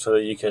so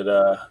that you could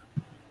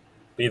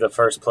be the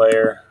first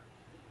player.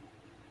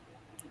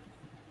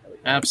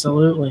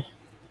 Absolutely.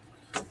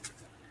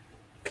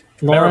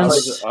 Never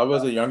Lawrence, I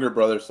was a younger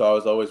brother, so I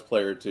was always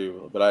player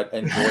 2, but I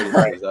enjoyed it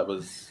because that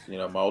was,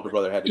 my older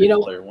brother had to be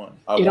player 1.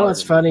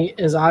 What's funny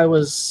is I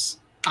was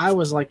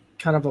like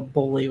kind of a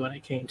bully when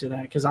it came to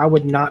that because I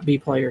would not be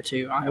player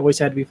 2. I always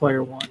had to be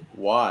player 1.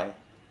 Why?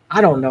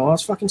 I don't know. I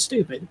was fucking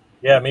stupid.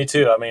 Yeah, me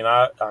too. I mean,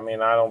 I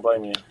don't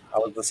blame you. I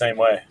was the same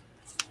way.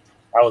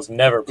 I was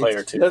never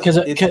player 2.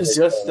 It's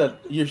just that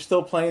you're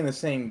still playing the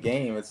same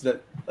game. It's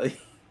that like,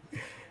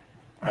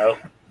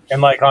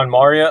 and like on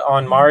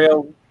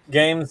Mario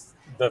games,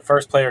 the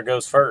first player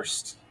goes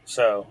first.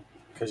 So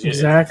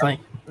Exactly.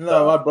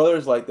 No, my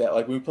brother's like that.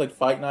 Like when we played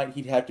Fight Night,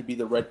 he'd have to be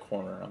the red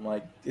corner. I'm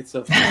like, it's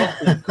a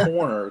fucking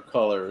corner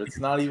color. It's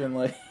not even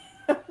like.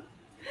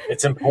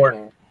 It's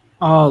important.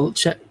 Oh,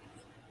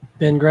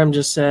 Ben Grimm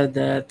just said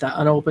that the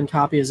unopened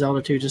copy of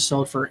Zelda 2 just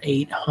sold for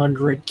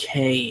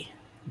 $800K.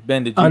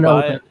 Ben, did you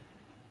buy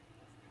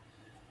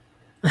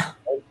it?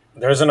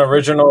 There's an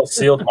original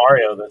sealed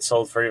Mario that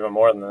sold for even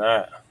more than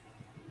that.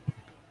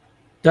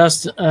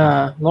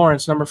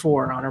 Lawrence, number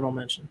 4, honorable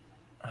mention.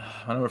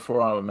 My number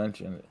 4 honorable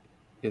mention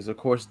is, of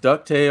course,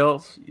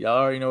 DuckTales. Y'all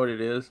already know what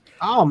it is.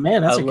 Oh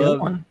man, that's a good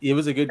one. It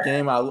was a good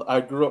game.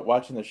 I grew up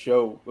watching the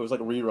show. It was like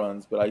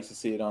reruns, but I used to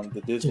see it on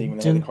the Disney when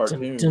they had the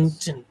cartoons.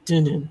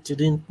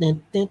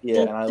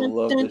 Yeah, and I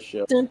love this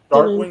show.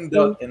 Darkwing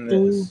Duck in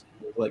this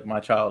was like my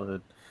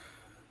childhood.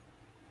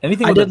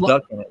 Anything with a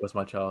duck in it was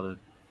my childhood.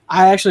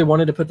 I actually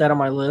wanted to put that on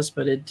my list,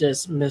 but it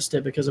just missed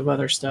it because of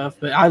other stuff.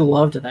 But I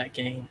loved that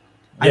game.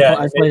 Yeah,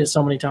 I played it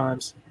so many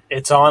times.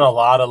 It's on a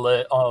lot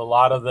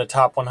of the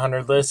top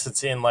 100 lists.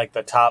 It's in like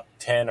the top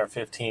 10 or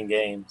 15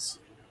 games.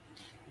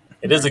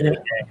 It is a good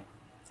game.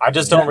 I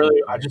just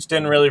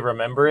didn't really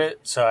remember it,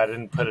 so I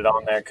didn't put it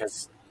on there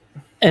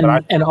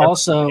And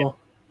also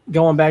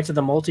going back to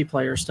the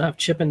multiplayer stuff,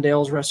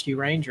 Chippendale's Rescue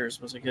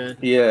Rangers was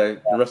the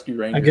Rescue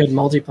Rangers, a good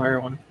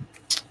multiplayer one.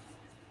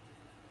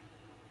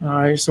 All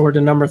right, so we're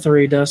to number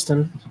 3,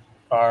 Dustin.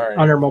 All right,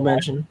 honorable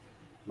mention.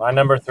 My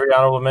number 3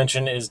 honorable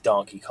mention is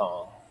Donkey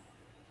Kong.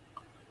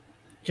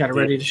 Got it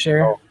ready to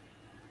share?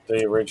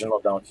 The original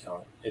Donkey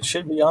Kong. It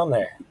should be on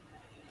there.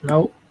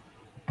 Nope.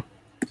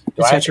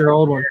 It's at your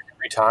old one.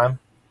 Every time?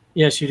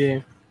 Yes, you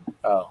do.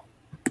 Oh.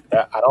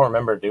 I don't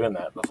remember doing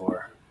that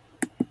before.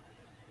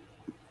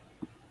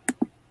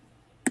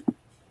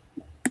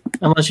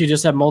 Unless you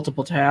just have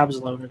multiple tabs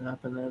loaded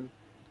up and then...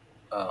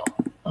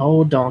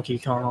 Oh, Donkey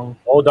Kong.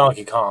 Old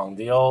Donkey Kong.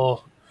 The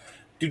old...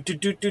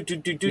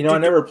 I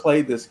never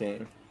played this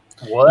game.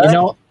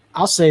 What?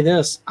 I'll say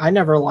this. I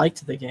never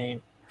liked the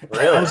game.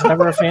 Really? I was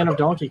never a fan of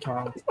Donkey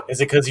Kong.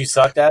 Is it because you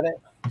sucked at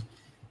it?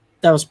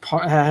 That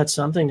had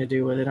something to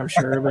do with it, I'm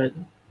sure, but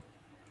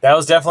that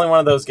was definitely one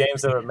of those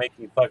games that would make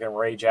you fucking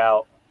rage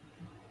out.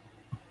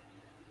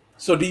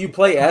 So, do you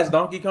play as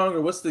Donkey Kong,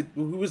 or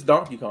who is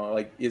Donkey Kong?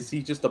 Like, is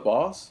he just a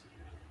boss?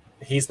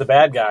 He's the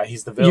bad guy.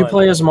 He's the villain. You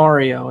play as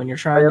Mario, and you're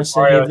trying to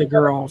save the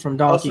girl from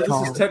Donkey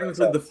Kong. This is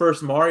technically the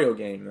first Mario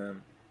game,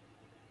 then.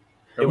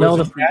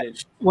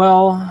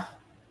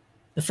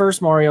 The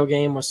first Mario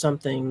game was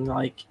something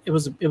like it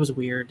was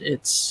weird.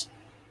 It's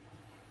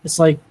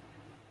like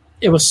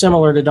it was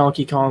similar to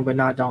Donkey Kong, but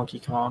not Donkey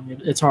Kong.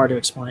 It's hard to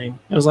explain.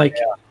 It was like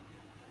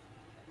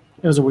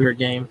it was a weird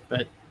game,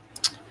 but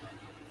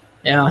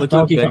yeah, look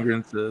Donkey what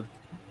Bengren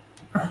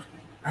said.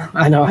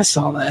 I know, I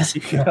saw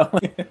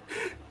that.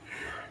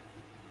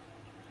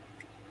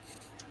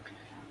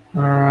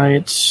 All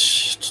right.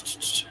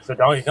 So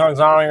Donkey Kong's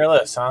not on your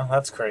list, huh?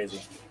 That's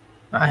crazy.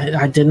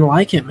 I didn't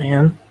like it,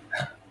 man.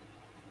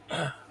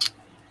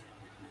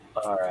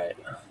 All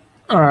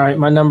right.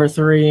 My number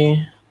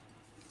 3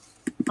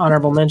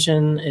 honorable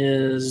mention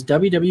is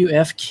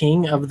WWF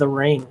King of the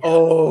Ring.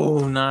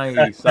 Oh,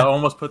 nice! I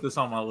almost put this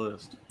on my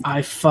list.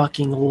 I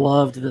fucking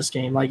loved this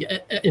game. Like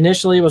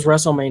initially, it was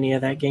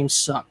WrestleMania. That game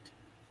sucked.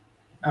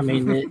 I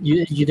mean,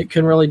 you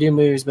couldn't really do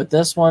moves, but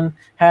this one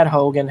had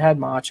Hogan, had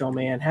Macho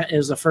Man. It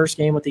was the first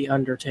game with the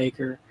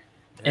Undertaker,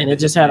 and it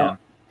just had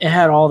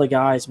all the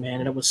guys, man,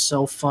 and it was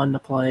so fun to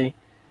play.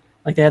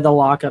 Like they had the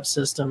lockup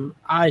system.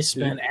 I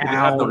spent hours. Did it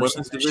have the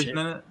women's division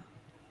in it?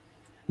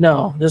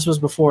 No, this was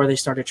before they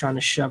started trying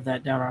to shove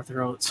that down our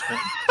throats.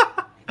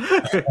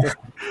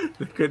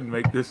 They couldn't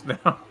make this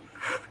now.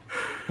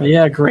 But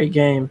yeah, great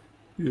game.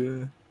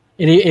 Yeah.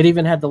 It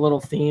even had the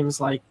little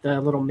themes, like the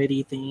little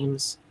MIDI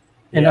themes,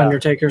 and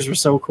Undertakers were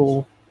so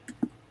cool.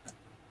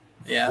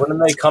 Yeah.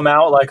 Wouldn't they come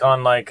out like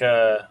on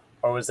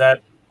or was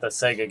that the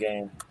Sega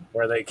game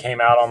where they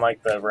came out on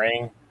like the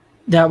ring?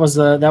 That was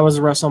a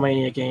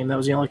WrestleMania game. That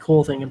was the only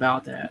cool thing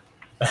about that.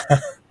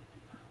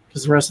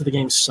 Because the rest of the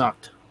game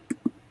sucked.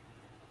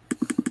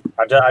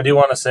 I do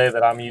want to say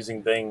that I'm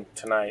using Bing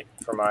tonight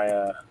for my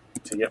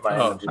to get my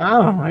energy.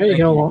 Oh, there you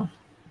go.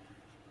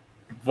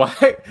 Why?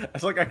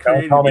 It's like I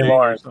created. Don't call me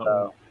Lawrence,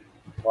 though.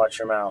 Watch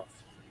your mouth.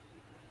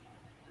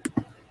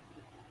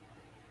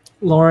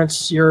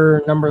 Lawrence,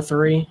 you're number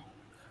 3.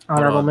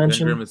 Honorable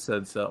mention. Ben Grimmett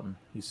said something.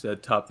 He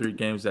said top 3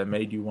 games that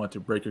made you want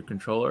to break your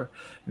controller: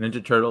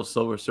 Ninja Turtles,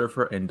 Silver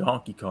Surfer, and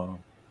Donkey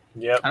Kong.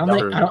 Yep. I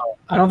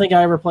don't think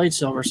I ever played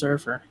Silver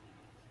Surfer.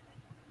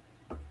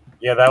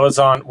 Yeah, that was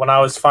on when I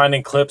was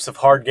finding clips of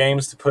hard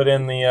games to put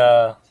in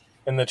the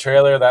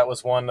trailer. That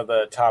was one of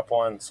the top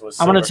ones.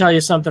 I'm going to tell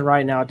you something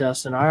right now,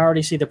 Dustin. I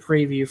already see the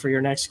preview for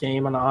your next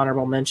game on the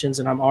honorable mentions,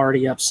 and I'm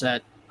already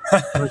upset.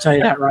 I'm going to tell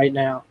you that right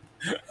now.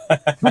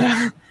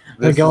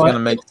 This is going to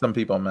make some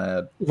people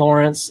mad.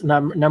 Lawrence,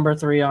 number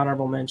 3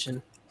 honorable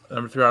mention.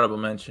 Number 3 honorable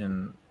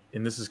mention,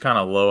 and this is kind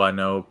of low, I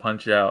know.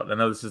 Punch Out. I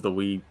know this is the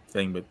Wii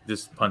thing, but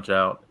this Punch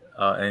Out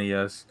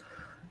NES.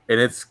 And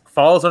it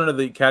falls under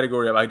the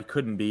category of I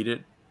couldn't beat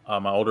it.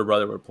 My older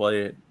brother would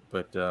play it,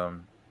 but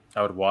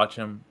I would watch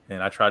him,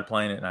 and I tried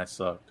playing it, and I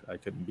sucked. I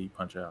couldn't beat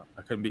Punch Out.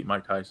 I couldn't beat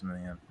Mike Tyson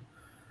in the end.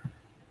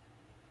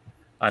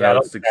 I know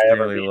it's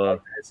extremely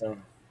low.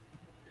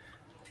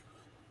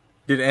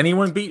 Did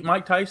anyone beat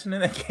Mike Tyson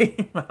in that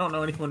game? I don't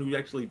know anyone who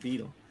actually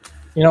beat him.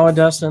 You know what,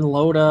 Dustin?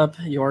 Load up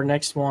your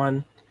next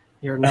one.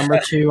 Your number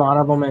 2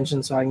 honorable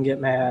mention so I can get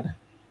mad.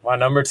 My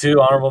number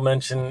 2 honorable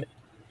mention,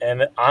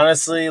 and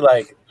honestly,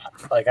 like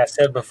I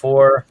said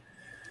before,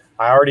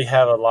 I already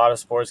have a lot of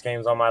sports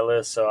games on my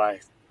list, so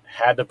I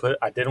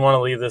didn't want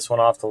to leave this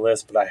one off the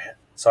list, but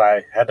so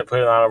I had to put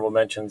it in honorable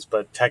mentions.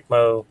 But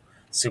Tecmo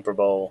Super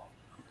Bowl.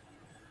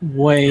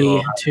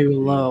 Way too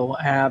low.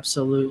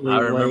 Absolutely I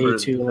way remember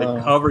too the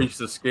low. cover used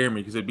to scare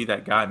me because it'd be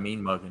that guy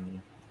mean mugging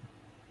you.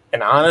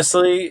 And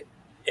honestly,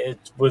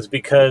 it was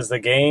because the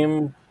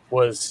game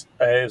was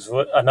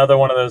another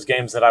one of those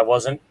games that I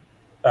wasn't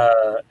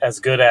as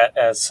good at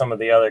as some of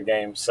the other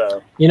games.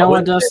 So You know I what,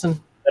 wouldn't say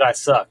Dustin? that I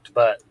sucked,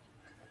 but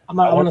I'm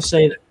gonna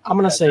say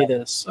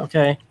this.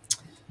 Okay,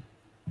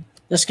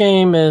 this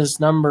game is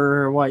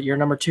number what? Your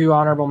number 2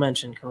 honorable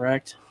mention,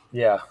 correct?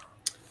 yeah,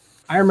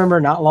 I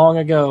remember not long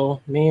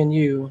ago, me and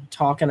you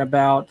talking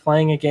about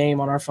playing a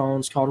game on our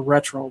phones called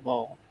Retro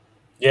Bowl.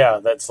 yeah,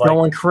 that's like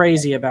Going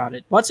crazy about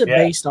it. What's it Yeah.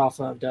 based off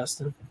of,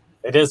 Dustin?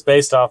 it is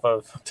based off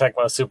of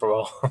Tecmo Super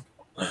Bowl.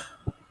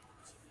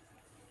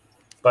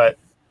 But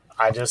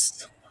I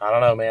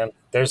don't know, man.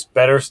 There's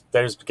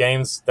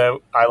games that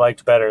I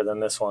liked better than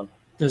this one.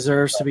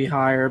 Deserves to be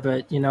higher,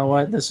 but you know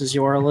what? This is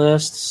your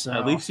list, so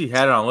At least he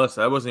had it on the list.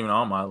 That wasn't even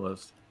on my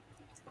list.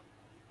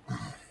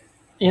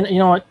 you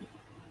know what?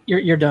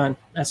 You're done.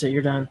 That's it.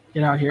 You're done.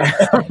 Get out here.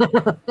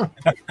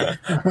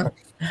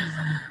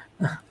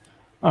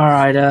 All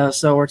right.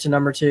 So we're to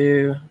number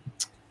 2.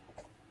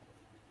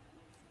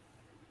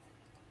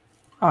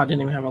 Oh, I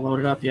didn't even have it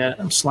loaded up yet.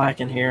 I'm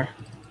slacking here.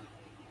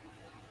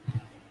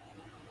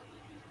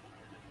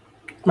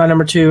 My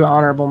number 2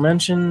 honorable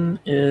mention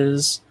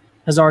has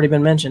already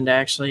been mentioned.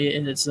 Actually,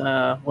 it's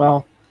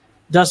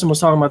Dustin was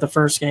talking about the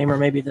first game, or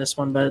maybe this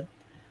one, but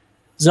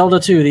Zelda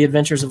 2: The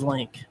Adventures of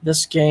Link.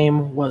 This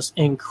game was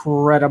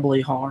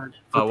incredibly hard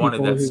for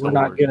people who were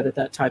not good at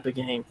that type of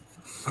game.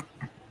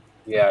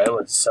 Yeah, it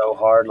was so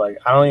hard. Like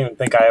I don't even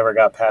think I ever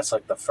got past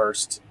like the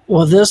first.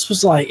 Well, this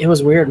was like, it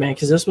was weird, man,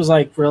 because this was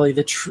like really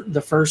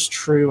the first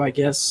true, I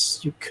guess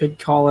you could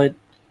call it,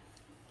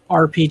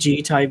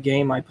 RPG type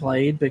game I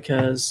played,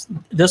 because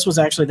this was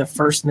actually the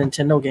first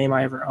Nintendo game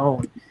I ever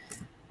owned.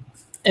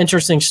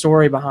 Interesting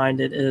story behind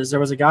it is there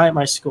was a guy at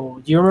my school.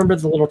 Do you remember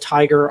the little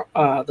Tiger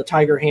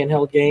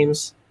handheld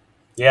games?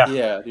 Yeah,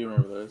 Yeah, I do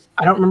remember those.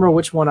 I don't remember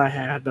which one I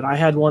had, but I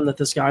had one that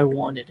this guy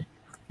wanted,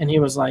 and he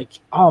was like,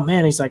 "Oh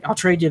man," he's like, "I'll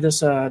trade you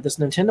this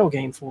Nintendo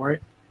game for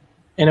it,"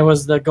 and it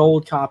was the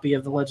gold copy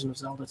of The Legend of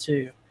Zelda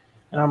 2.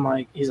 And I'm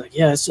like, he's like,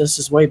 "Yeah, this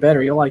is way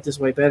better. You'll like this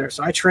way better."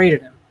 So I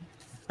traded him.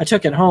 I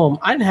took it home.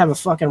 I didn't have a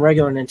fucking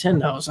regular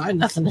Nintendo, so I had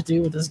nothing to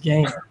do with this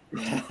game.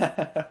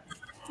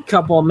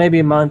 Maybe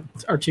a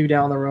month or 2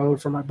 down the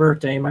road for my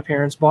birthday, my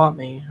parents bought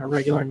me a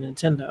regular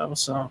Nintendo,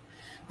 so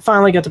I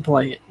finally got to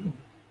play it.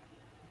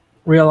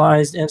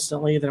 Realized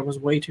instantly that it was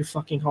way too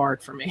fucking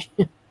hard for me.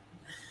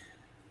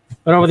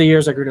 But over the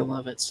years, I grew to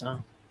love it.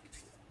 So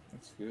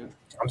That's good.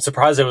 I'm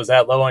surprised it was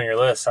that low on your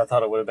list. I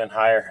thought it would have been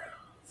higher.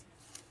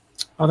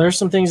 oh, there's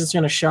some things that's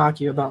going to shock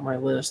you about my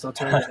list. I'll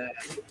tell you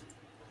that.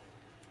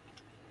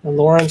 And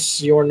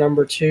Lawrence, your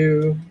number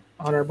 2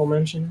 honorable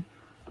mention.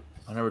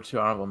 My number 2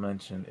 honorable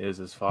mention is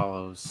as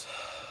follows.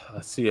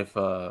 Let's see if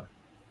y'all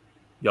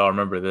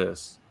remember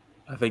this.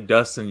 I think,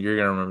 Dustin, you're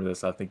going to remember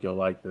this. I think you'll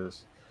like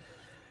this.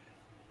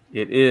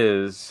 It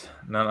is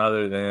none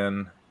other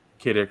than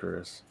Kid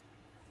Icarus.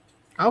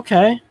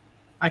 Okay,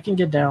 I can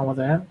get down with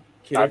that.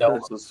 Kid I don't.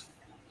 Icarus was.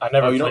 I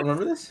never. Oh, you played- don't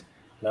remember this?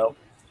 Nope.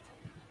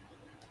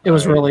 It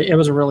was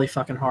a really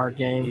fucking hard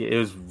game. It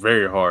was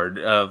very hard.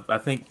 I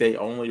think they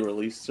only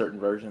released certain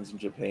versions in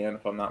Japan,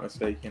 if I'm not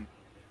mistaken.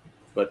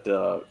 But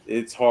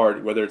it's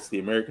hard, whether it's the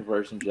American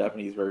version,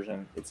 Japanese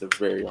version. It's a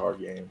very hard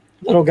game.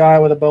 Little guy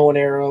with a bow and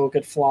arrow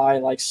could fly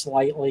like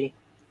slightly.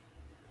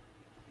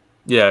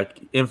 Yeah,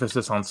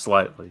 emphasis on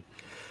slightly.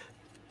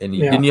 And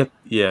Yeah. didn't you?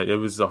 Yeah, it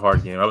was a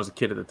hard game. I was a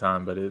kid at the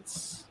time, but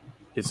it's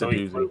So a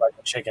you doozy. flew like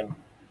a chicken.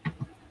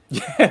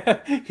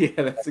 Yeah,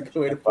 that's a good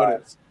way to put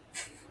it.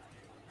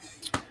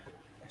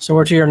 So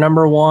we're to your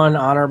number 1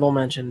 honorable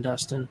mention,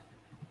 Dustin.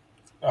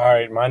 All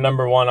right, my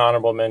number 1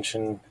 honorable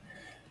mention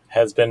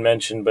has been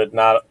mentioned, but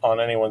not on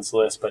anyone's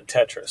list. But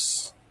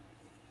Tetris,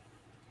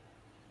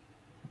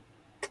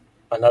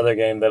 another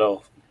game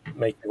that'll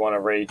make you want to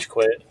rage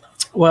quit.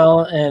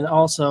 Well, and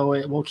also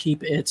it will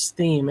keep its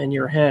theme in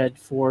your head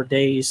for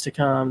days to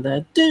come.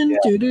 That dun, Yeah.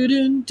 dun, dun,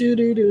 dun, dun,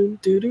 dun, dun,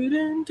 dun,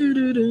 dun, dun,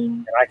 dun, dun.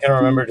 And I can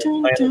remember just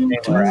playing the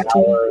game for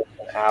hours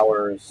and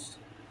hours.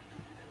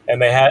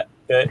 And they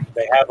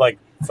have like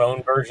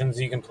phone versions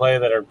you can play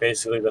that are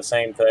basically the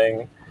same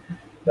thing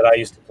that I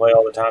used to play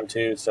all the time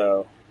too.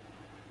 So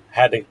I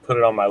had to put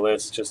it on my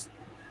list. It's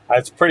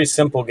a pretty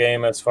simple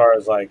game as far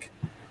as like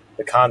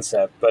the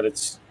concept, but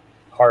it's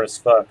hard as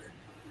fuck.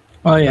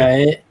 Oh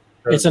yeah,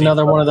 it's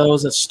another one of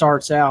those that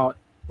starts out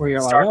where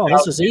you're like, Starts "Oh,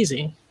 this out- is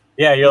easy."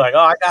 Yeah, you're like, oh,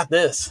 I got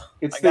this.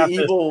 It's I got the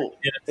this. evil.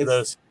 Get into It's,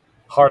 those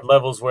hard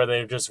levels where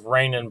they're just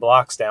raining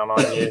blocks down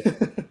on you.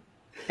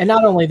 And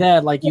not only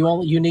that, like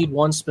you need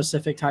one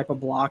specific type of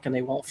block, and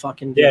they won't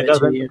fucking give Yeah, it it to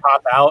doesn't you.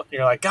 pop out.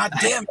 You're like, God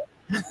damn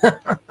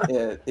it.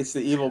 yeah, it's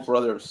the evil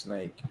brother of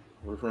Snake.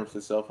 Referring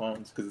to cell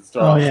phones because it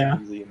Oh, starts yeah.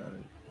 easy and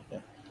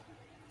then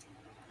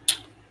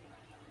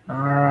All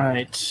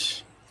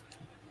right,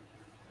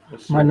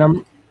 it's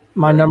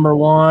my number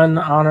 1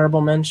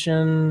 honorable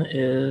mention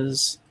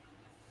is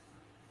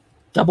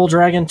Double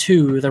Dragon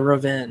 2: The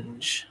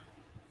Revenge.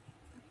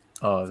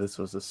 Oh, this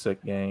was a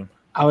sick game.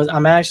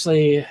 I'm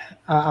actually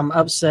I'm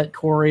upset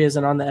Corey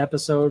isn't on the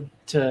episode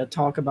to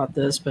talk about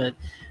this, but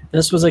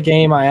this was a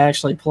game I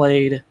actually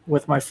played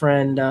with my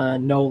friend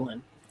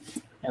Nolan,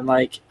 and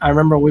like I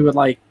remember we would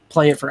like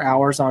play it for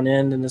hours on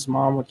end, and his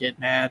mom would get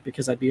mad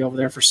because I'd be over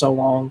there for so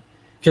long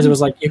because it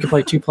was like you could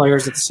play 2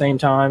 players at the same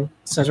time.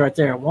 It says right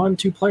there,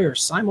 2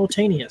 players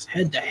simultaneous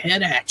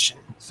head-to-head action.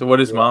 So what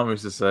his mom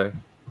used to say?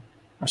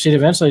 She'd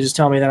eventually just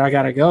tell me that I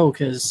gotta go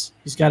because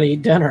he's got to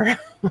eat dinner.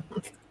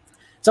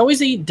 It's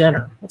always eat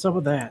dinner. What's up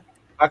with that?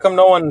 How come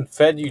no one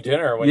fed you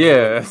dinner?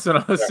 Yeah, that's what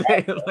I was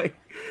saying. Like,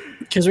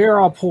 because we were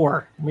all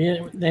poor. They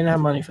didn't have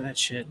money for that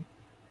shit.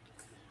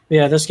 But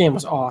yeah, this game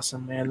was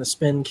awesome, man. The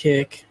spin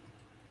kick,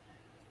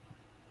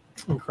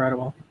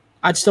 incredible.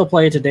 I'd still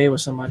play it today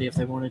with somebody if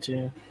they wanted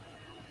to.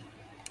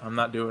 I'm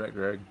not doing it,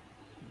 Greg.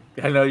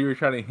 I know you were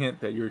trying to hint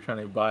that you were trying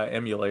to buy an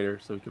emulator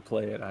so we could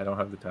play it. I don't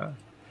have the time.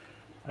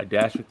 I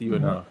dash with you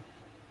enough.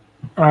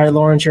 All right,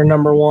 Lawrence, your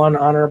number 1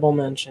 honorable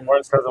mention.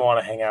 Lawrence doesn't want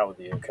to hang out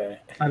with you, okay?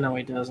 I know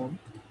he doesn't.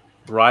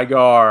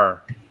 Rygar.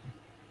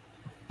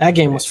 That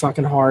game was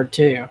fucking hard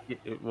too.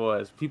 It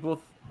was.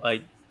 People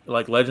like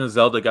Legend of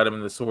Zelda got him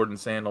in the sword and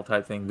sandal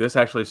type thing. This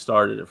actually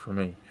started it for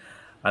me.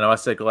 I know I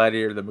said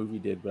Gladiator the movie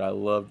did, but I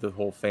loved the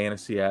whole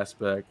fantasy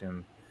aspect,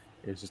 and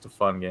it was just a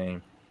fun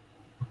game.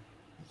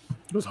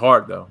 It was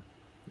hard though.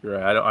 You're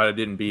right. I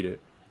didn't beat it.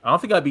 I don't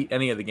think I beat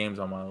any of the games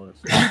on my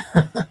list.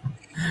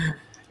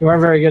 You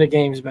weren't very good at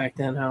games back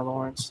then, huh,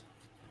 Lawrence?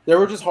 They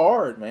were just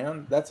hard,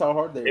 man. That's how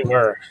hard They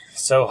were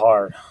so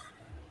hard,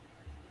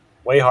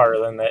 way harder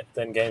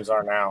than games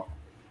are now.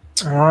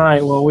 All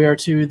right. Well, we are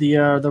to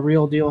the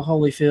real deal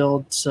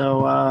Holyfield.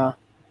 So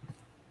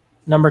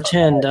number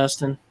 10,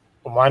 Dustin.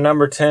 Well, my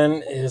number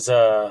 10 is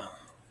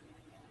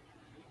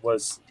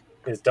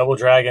Double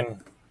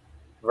Dragon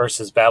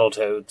versus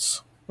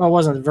Battletoads. Well, it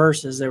wasn't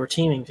versus; they were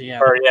teaming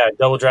together. Or yeah,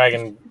 Double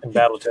Dragon and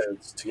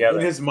Battletoads together.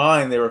 In his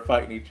mind, they were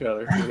fighting each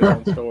other for their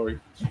own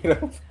story. You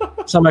know?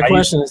 So my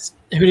question is,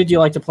 who did you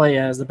like to play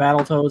as, the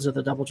Battletoads or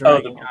the Double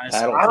Dragon guys?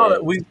 I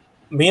don't know.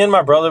 Me and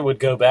my brother would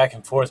go back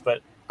and forth,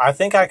 but I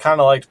think I kind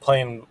of liked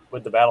playing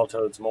with the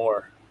Battletoads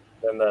more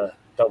than the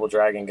Double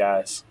Dragon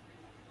guys.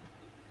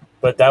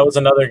 But that was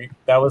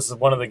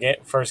one of the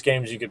first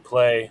games you could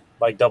play,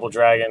 like Double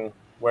Dragon,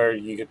 where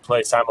you could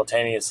play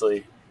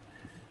simultaneously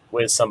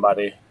with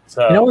somebody.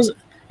 So you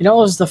know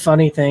what was the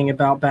funny thing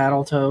about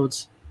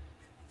Battletoads?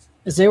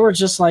 Is they were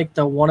just like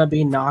the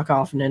wannabe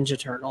knockoff Ninja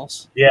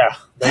Turtles. Yeah,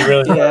 they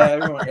really were.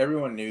 Yeah,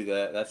 everyone knew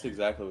that. That's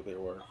exactly what they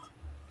were.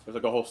 There's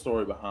like a whole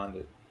story behind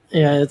it.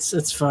 Yeah,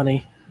 it's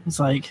funny. It's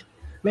like,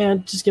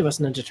 man, just give us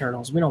Ninja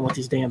Turtles. We don't want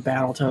these damn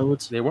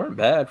Battletoads. They weren't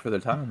bad for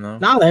their time though.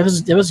 No, it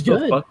was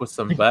good. Fuck with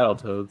some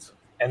Battletoads.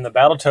 And the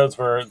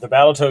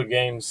Battletoad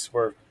games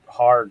were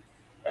hard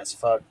as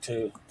fuck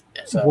too.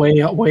 So.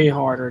 Way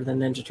harder than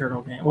Ninja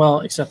Turtle game.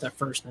 Well, except that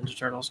first Ninja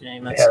Turtles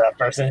game. That's that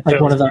first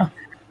like one of the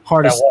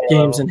hardest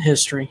games in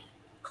history.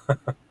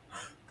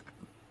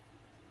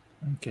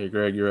 Okay,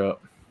 Greg, you're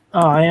up.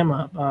 Oh, I am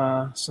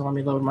up. So let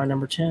me load my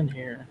number 10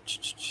 here.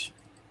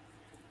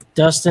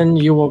 Dustin,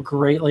 you will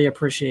greatly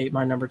appreciate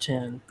my number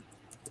 10.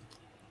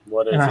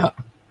 What is it?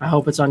 I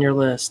hope it's on your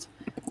list.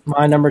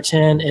 My number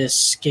 10 is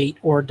Skate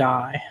or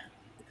Die.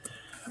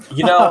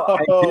 You know,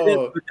 I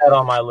didn't put that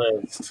on my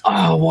list.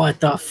 Oh, what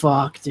the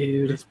fuck,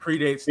 dude? This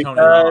predates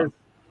Tony Hawk.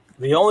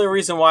 The only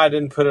reason why I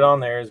didn't put it on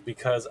there is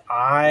because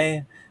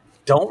I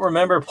don't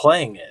remember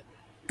playing it.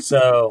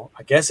 So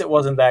I guess it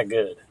wasn't that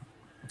good.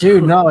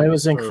 Dude, no, it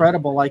was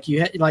incredible. Like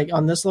you had, like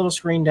on this little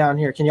screen down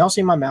here. Can y'all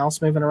see my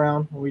mouse moving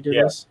around when we do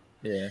this?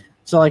 Yeah.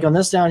 So like on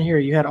this down here,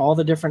 you had all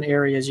the different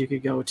areas you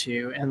could go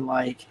to, and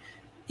like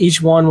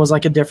each one was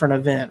like a different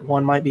event.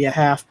 One might be a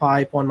half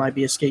pipe, one might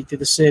be a skate through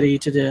the city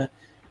to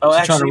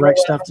try to wreck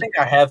stuff. I think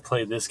I have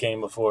played this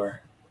game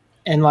before.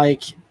 And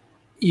like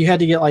you had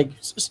to get like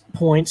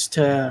points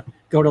to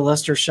go to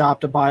Lester's shop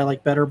to buy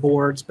like better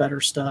boards,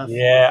 better stuff.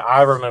 Yeah,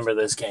 I remember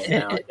this game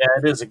now. Yeah,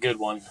 it is a good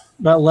one.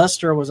 But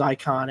Lester was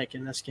iconic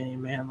in this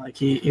game, man. Like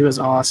he was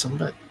awesome.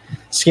 But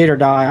Skate or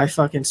Die, I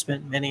fucking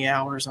spent many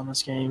hours on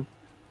this game.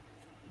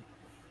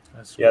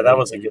 That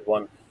was a good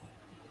one.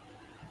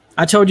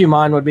 I told you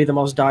mine would be the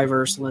most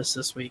diverse list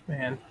this week,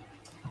 man.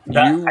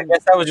 I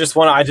guess that was just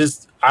one.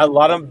 A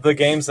lot of the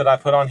games that I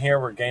put on here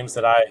were games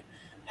that I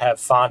have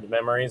fond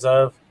memories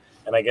of,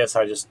 and I guess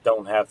I just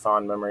don't have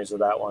fond memories of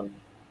that one.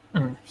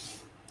 Understand.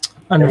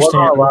 It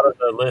wasn't a lot of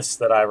the lists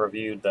that I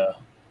reviewed, though.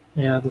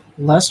 Yeah,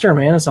 Lester,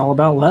 man, it's all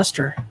about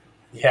Lester.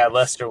 Yeah,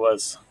 Lester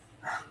was.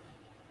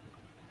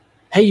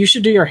 Hey, you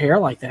should do your hair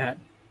like that.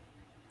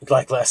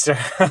 Like Lester.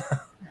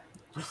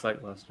 Just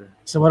like Lester.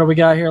 So what do we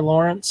got here,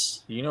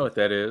 Lawrence? You know what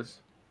that is?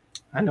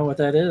 I know what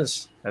that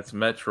is. That's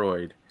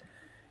Metroid.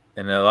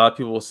 And a lot of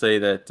people will say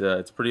that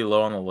it's pretty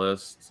low on the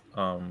list.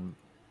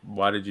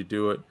 Why did you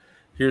do it?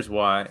 Here's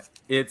why.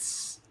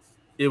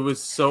 It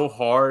was so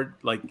hard,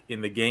 like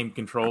in the game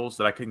controls,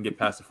 that I couldn't get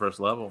past the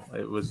first level.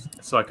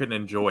 So I couldn't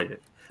enjoy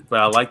it. But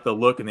I like the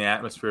look and the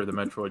atmosphere of the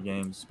Metroid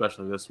games,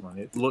 especially this one.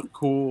 It looked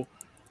cool.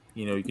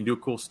 you can do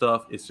cool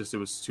stuff. It's just it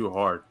was too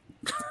hard.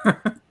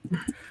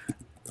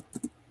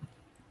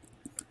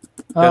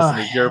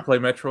 Destiny, did you ever play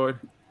Metroid?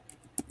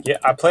 Yeah,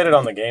 I played it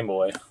on the Game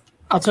Boy.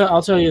 I'll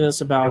tell you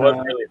this about It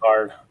was really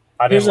hard.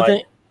 I didn't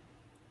like.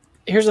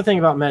 Here's the thing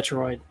about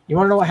Metroid. You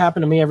want to know what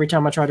happened to me every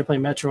time I tried to play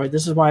Metroid?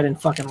 This is why I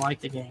didn't fucking like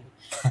the game.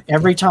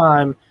 Every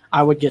time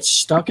I would get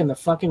stuck in the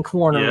fucking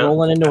corner,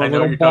 rolling into a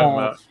little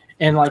ball,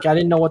 and like I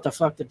didn't know what the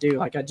fuck to do.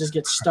 Like I just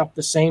get stuck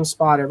the same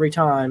spot every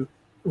time,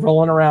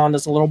 rolling around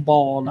as a little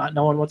ball, not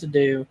knowing what to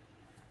do.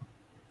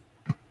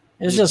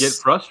 It's just get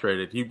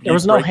frustrated. There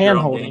was no hand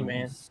holding,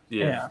 man.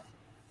 Yeah.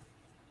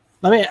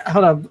 Let me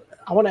hold up.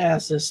 I want to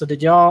ask this. So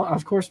did y'all,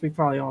 of course we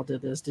probably all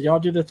did this. Did y'all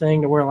do the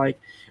thing to where like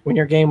when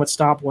your game would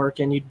stop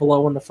working, you'd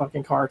blow in the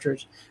fucking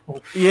cartridge?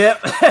 Yeah.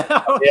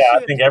 Yeah,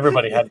 I think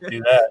everybody had to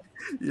do that.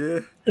 Yeah.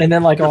 And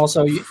then like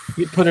also you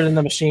put it in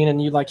the machine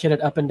and you like hit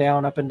it up and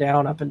down, up and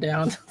down, up and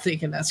down,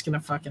 thinking that's going to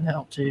fucking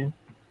help too.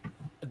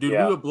 Dude,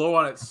 we would blow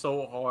on it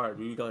so hard.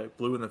 We like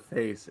blew in the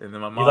face and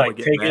then my mom would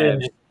get take mad. it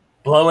and just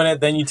blow in it,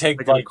 then you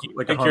take like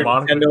pick your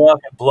Nintendo up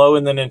and blow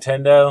in the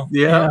Nintendo.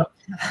 Yeah.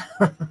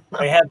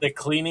 They had the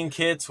cleaning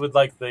kits with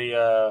like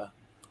the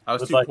I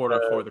was too poor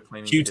for the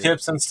cleaning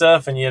Q-tips and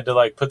stuff, and you had to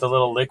like put the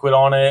little liquid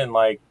on it and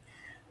like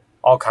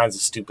all kinds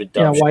of stupid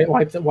dumb shit.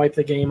 wipe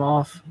the game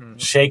off. Mm-hmm.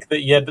 Shake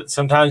the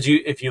sometimes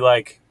if you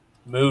like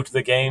moved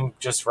the game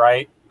just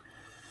right,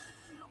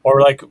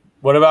 or like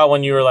what about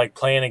when you were like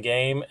playing a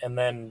game and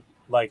then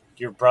like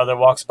your brother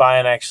walks by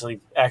and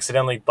actually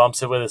accidentally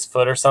bumps it with his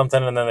foot or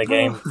something, and then the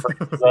game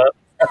freezes up.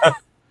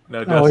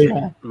 No,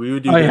 Dustin, we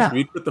would do this. Yeah.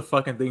 We'd put the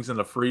fucking things in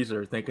the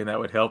freezer thinking that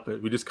would help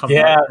it. We just come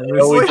back.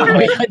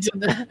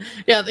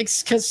 Yeah,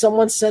 because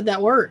someone said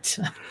that worked.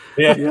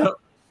 Yeah.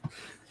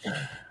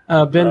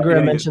 Ben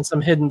Grimm mentioned some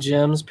hidden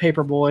gems.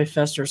 Paperboy,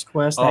 Fester's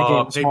Quest. That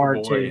game was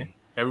hard too.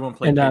 Everyone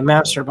played and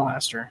Master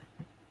Blaster.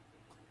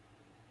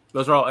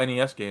 Those are all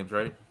NES games,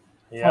 right?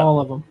 Yeah.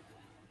 All of them.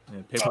 Yeah,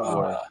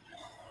 Paperboy.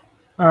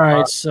 All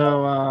right,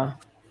 so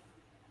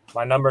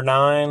my number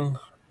 9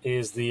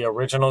 is the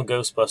original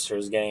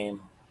Ghostbusters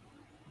game.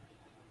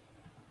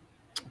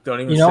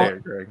 Don't even say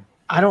it, Greg.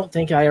 I don't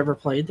think I ever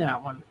played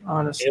that one,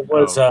 honestly.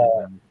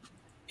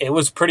 It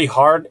was pretty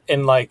hard,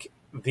 and like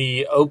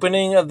the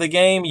opening of the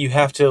game, you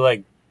have to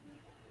like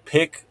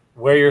pick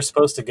where you're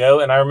supposed to go.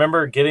 And I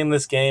remember getting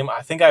this game.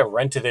 I think I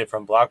rented it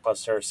from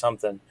Blockbuster or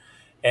something,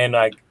 and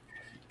I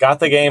got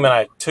the game and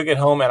I took it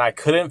home, and I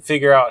couldn't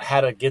figure out how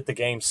to get the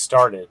game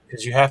started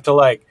because you have to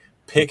like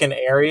pick an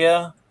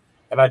area,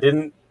 and I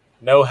didn't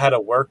know how to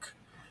work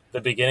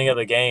the beginning of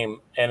the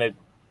game, and it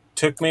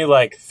took me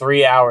like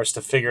 3 hours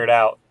to figure it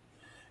out.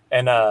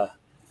 And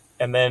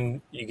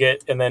then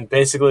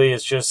basically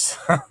it's just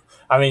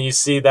I mean, you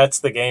see that's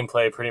the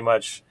gameplay pretty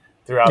much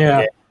throughout the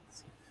game.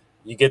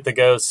 You get the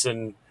ghosts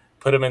and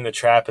put them in the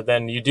trap, and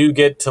then you do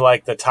get to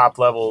like the top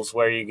levels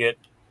where you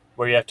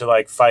have to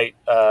like fight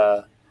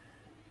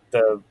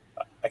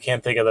I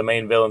can't think of the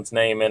main villain's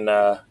name in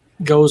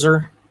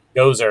Gozer.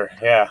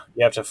 Yeah.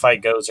 You have to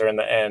fight Gozer in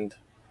the end.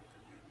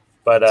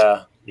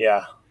 But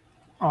yeah.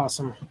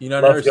 Awesome. I've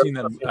never seen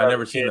them. I've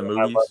never seen the movies.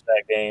 I love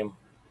that game.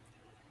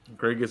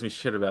 Greg gives me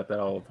shit about that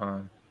all the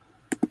time.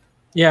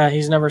 Yeah,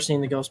 he's never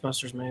seen the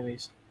Ghostbusters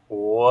movies.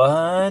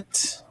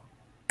 What?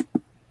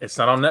 It's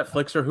not on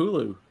Netflix or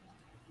Hulu.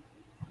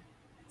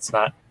 It's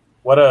not.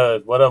 What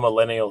a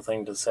millennial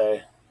thing to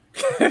say.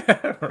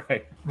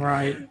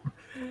 Right.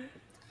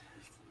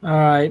 All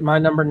right, my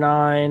number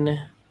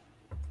 9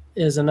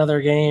 is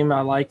another game I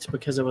liked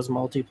because it was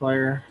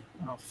multiplayer.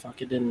 Oh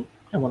fuck! It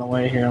went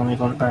away here. Let me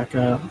load it back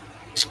up.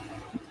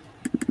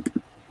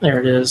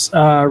 There it is.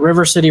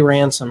 River City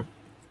Ransom.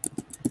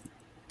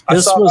 I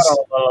saw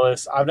that on the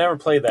list. I've never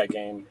played that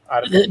game.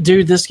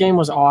 Dude, this game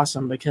was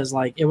awesome because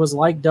like it was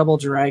like Double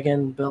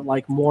Dragon, but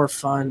like more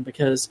fun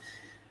because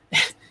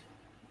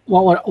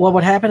what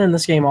would happen in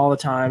this game all the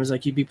time is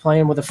like you'd be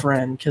playing with a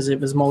friend because it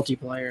was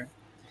multiplayer.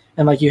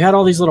 And like you had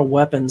all these little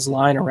weapons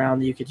lying around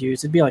that you could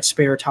use. It'd be like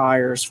spare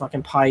tires,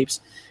 fucking pipes,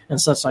 and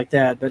such like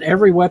that. But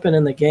every weapon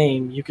in the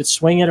game, you could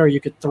swing it or you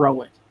could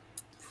throw it.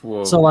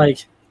 Whoa. So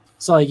like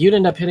you'd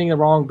end up hitting the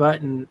wrong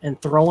button and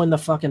throwing the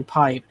fucking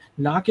pipe,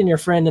 knocking your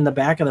friend in the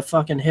back of the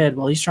fucking head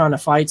while he's trying to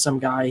fight some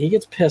guy. He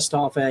gets pissed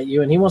off at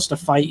you and he wants to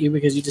fight you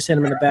because you just hit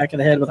him in the back of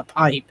the head with a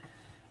pipe.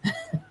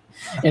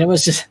 And it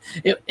was just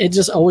it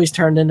just always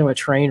turned into a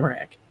train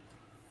wreck.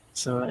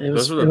 So it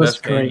was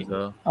great. Games,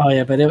 though. Oh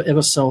yeah, but it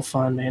was so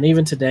fun, man.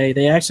 Even today,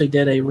 they actually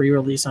did a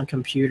re-release on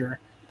computer.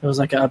 It was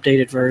like an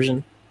updated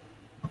version.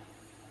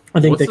 I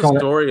think what's the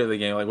story of the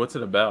game? Like, what's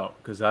it about?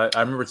 Because I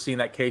remember seeing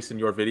that case in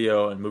your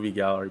video and movie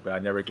gallery, but I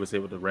never was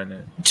able to rent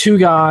it. 2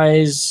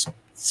 guys,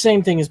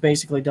 same thing as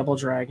basically Double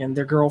Dragon.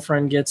 Their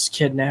girlfriend gets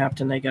kidnapped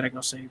and they gotta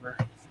go save her.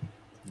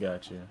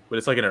 Gotcha. But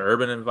it's like in an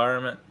urban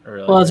environment, or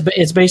like... Well,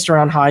 it's based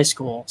around high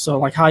school, so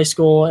like high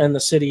school and the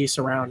city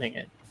surrounding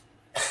it.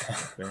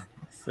 Okay.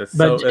 That's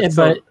so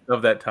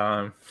of that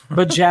time.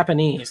 But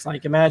Japanese,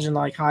 like imagine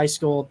like high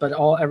school, but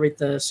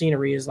the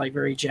scenery is like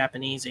very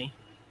Japanesey.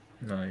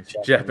 Nice.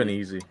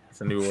 Japanesey. It's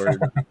a new word.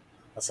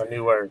 That's a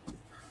new word.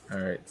 All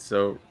right.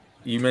 So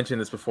You mentioned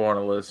this before on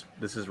a list.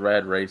 This is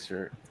Rad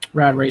Racer.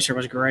 Rad Racer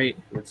was great.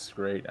 It's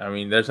great. I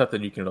mean, there's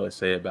nothing you can really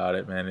say about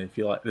it, man. I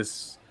feel like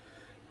this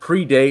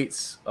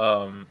predates,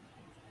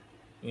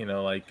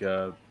 like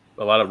a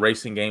lot of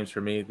racing games for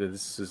me.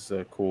 This is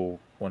a cool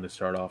one to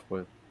start off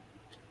with.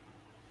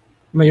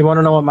 I mean, you want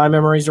to know what my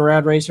memories of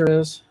Rad Racer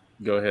is?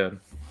 Go ahead.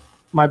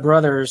 My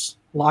brothers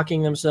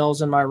locking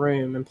themselves in my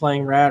room and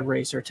playing Rad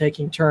Racer,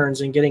 taking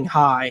turns and getting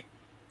high.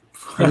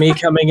 And me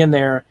coming in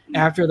there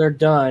after they're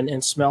done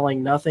and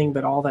smelling nothing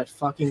but all that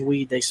fucking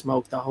weed they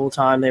smoked the whole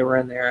time they were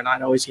in there. And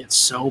I'd always get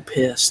so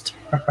pissed.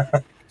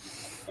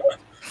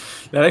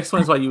 That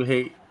explains why you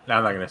hate. No,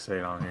 I'm not going to say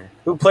it on here.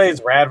 Who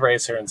plays Rad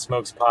Racer and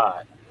smokes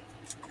pot?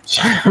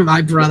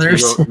 My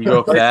brothers. You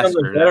go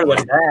faster. Better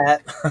than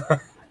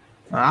that.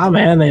 Ah,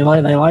 man, they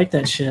like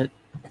that shit.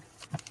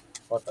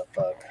 What the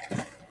fuck?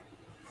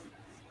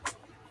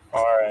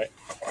 All right.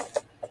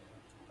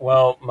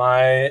 Well,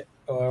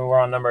 we're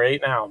on number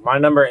 8 now. My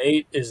number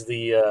 8 is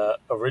the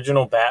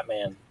original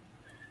Batman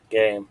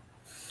game.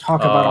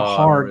 Talk about a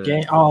hard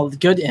game. Oh,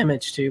 good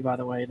image too, by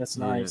the way. That's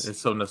nice. It's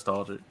so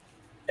nostalgic.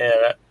 And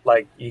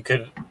like you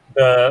could,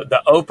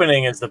 the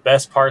opening is the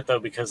best part though,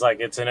 because like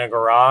it's in a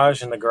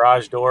garage and the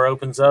garage door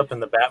opens up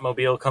and the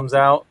Batmobile comes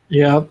out.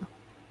 Yep.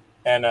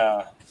 And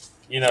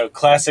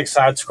classic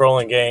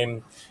side-scrolling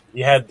game.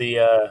 You had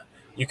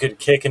you could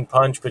kick and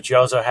punch, but you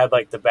also had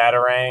like the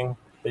Batarang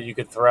that you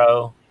could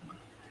throw.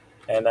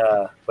 And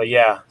but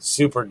yeah,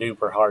 super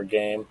duper hard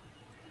game.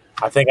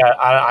 I think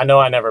I know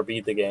I never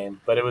beat the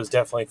game, but it was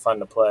definitely fun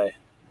to play.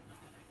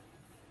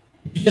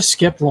 You just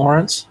skipped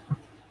Lawrence.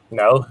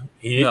 No,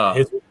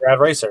 his was Rad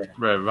Racer.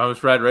 Right, I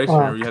was Rad Racer.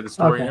 Oh, you had the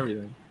story okay. and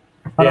everything.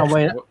 Hold on,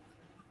 wait.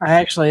 I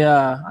actually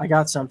I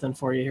got something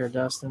for you here,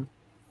 Dustin.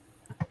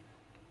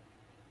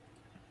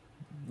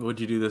 What'd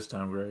you do this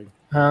time, Greg?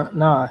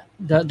 No,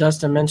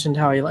 Dustin mentioned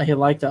how he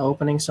liked the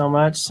opening so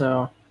much,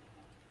 so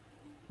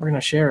we're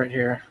gonna share it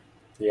here.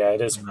 Yeah,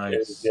 it is. Nice. It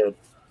is good.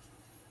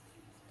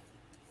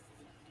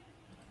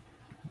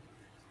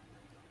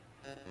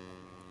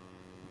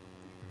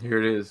 Here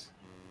it is.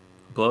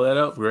 Blow that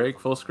up, Greg.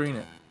 Full screen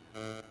it.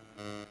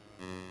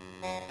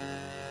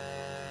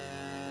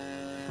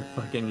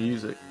 Fucking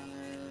music.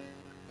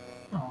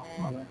 Oh,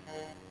 my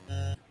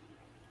bad.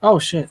 Oh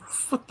shit!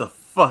 What the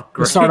fuck,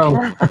 Greg? Let's start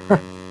over.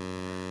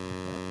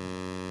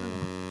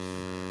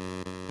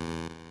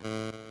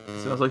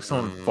 Sounds like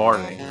someone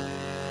farting.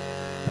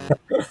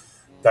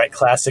 That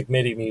classic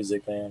MIDI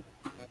music, man.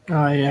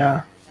 Oh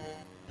yeah.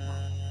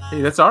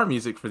 Hey, that's our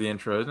music for the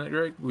intro, isn't it,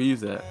 Greg? We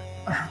use that.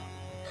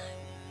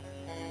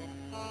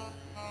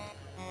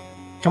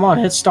 Come on,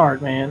 hit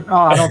start, man. Oh,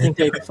 I don't think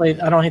they played.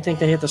 I don't think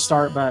they hit the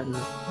start button.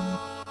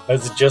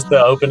 Is it just the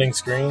opening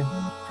screen?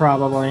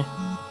 Probably.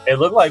 It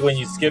looked like when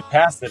you skip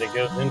past it, it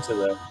goes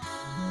into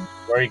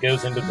where he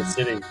goes into the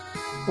city.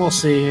 We'll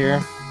see here.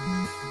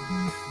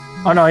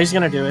 Oh no, he's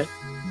gonna do it.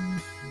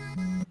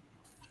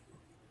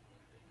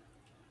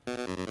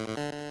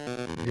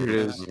 Here it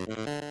is.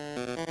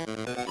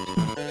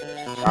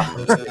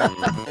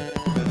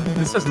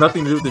 This has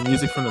nothing to do with the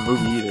music from the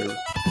movie either.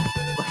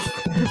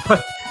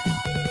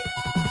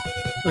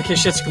 Look, his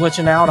shit's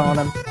glitching out on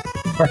him.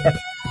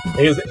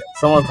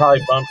 Someone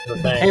probably bumped the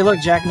thing. Hey, look,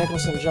 Jack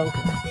Nicholson Joker.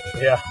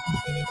 Yeah.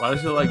 Why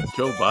does it look like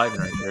Joe Biden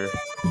right there?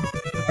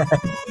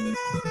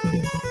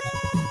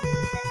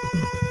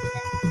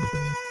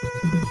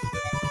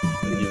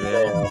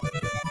 Yeah.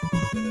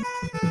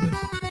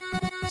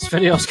 This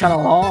video's kind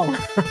of long.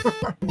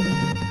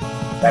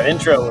 That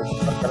intro was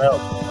something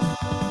else.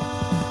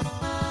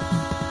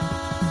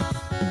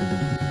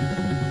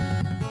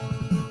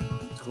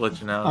 It's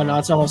glitching out. Oh no,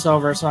 it's almost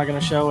over. It's not going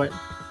to show it.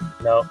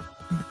 No.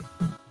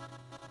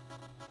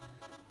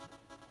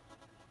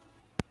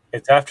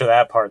 It's after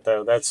that part,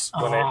 though. That's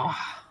when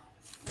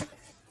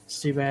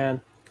it's too bad.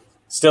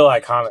 Still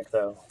iconic,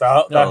 though.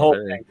 That whole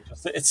really. thing.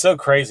 It's so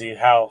crazy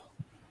how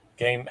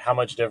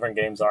much different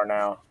games are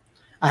now.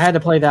 I had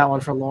to play that one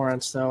for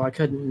Lawrence, though. I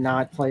couldn't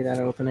not play that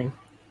opening.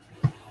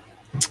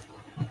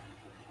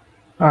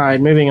 All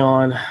right, moving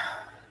on.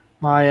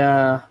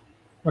 My,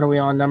 what are we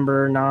on?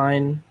 Number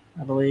 9,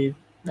 I believe,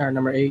 or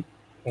number 8.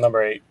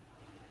 Number 8.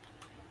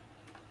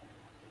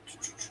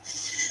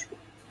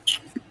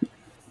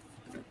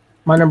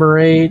 My number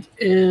 8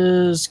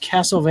 is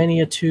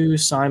Castlevania 2: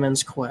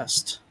 Simon's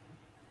Quest.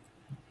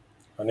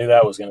 I knew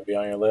that was going to be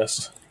on your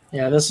list.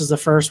 Yeah, this is the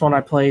first one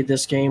I played.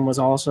 This game was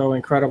also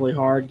incredibly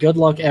hard. Good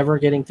luck ever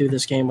getting through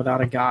this game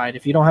without a guide.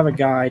 If you don't have a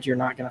guide, you're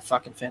not going to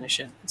fucking finish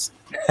it. It's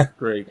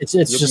Great. It's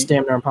just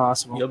damn near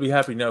impossible. You'll be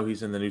happy to know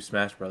he's in the new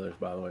Smash Brothers,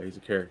 by the way. He's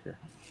a character.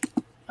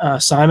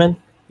 Simon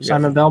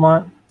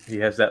Belmont. He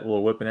has that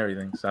little whip and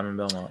everything. Simon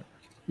Belmont.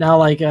 Now,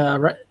 like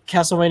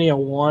Castlevania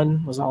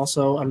 1 was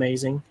also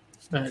amazing,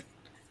 but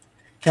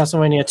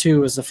Castlevania 2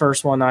 was the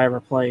first one I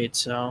ever played,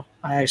 so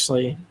I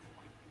actually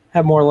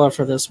have more love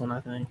for this one,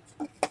 I think.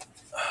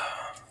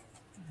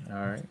 All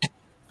right.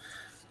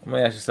 I'm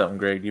going to ask you something,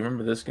 Greg. Do you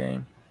remember this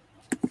game?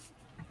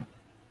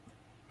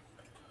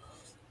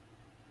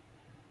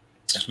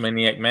 It's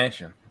Maniac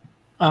Mansion.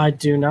 I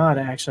do not,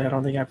 actually. I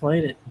don't think I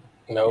played it.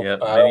 Nope. Yeah,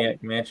 I Maniac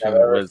I've Mansion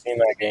never was seen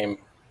that game.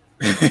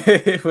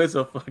 it was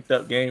a fucked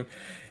up game,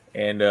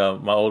 and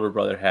my older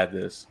brother had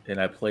this, and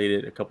I played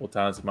it a couple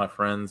times with my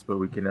friends, but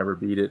we could never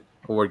beat it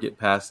or get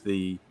past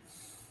the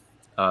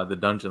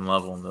dungeon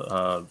level in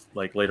the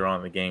like later on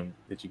in the game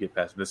that you get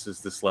past.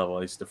 This level.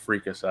 It used to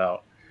freak us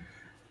out,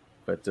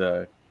 but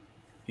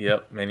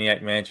yep,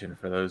 Maniac Mansion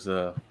for those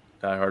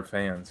diehard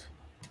fans,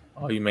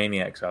 all you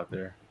maniacs out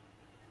there.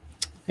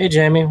 Hey,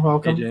 Jamie, Hey,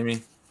 welcome.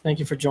 Jamie. Thank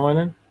you for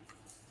joining.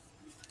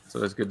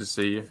 So it's good to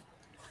see you.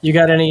 You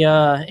got any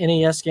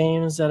NES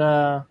games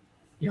that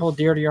you hold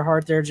dear to your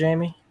heart there,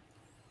 Jamie?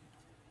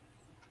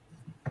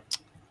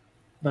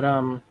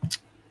 But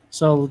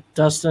so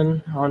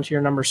Dustin, on to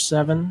your number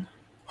 7.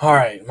 All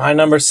right, my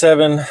number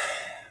 7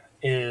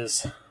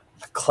 is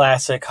a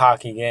classic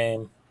hockey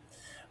game,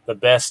 the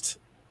best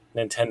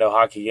Nintendo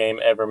hockey game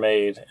ever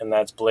made, and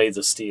that's Blades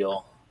of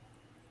Steel.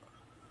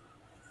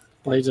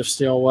 Blades of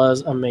Steel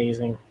was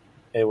amazing.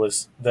 It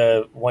was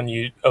when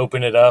you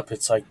open it up,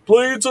 it's like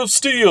Blades of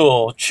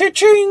Steel,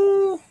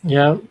 cha-ching!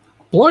 Yeah,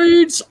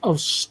 Blades of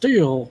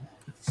Steel.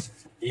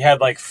 You had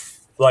like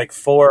 4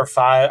 or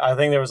 5. I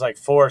think there was like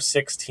 4 or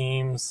 6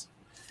 teams.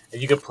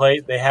 You could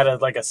play. They had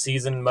like a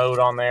season mode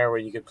on there where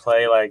you could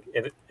play like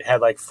it had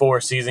like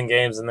 4 season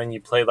games, and then you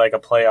played like a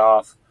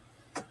playoff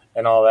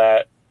and all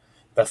that.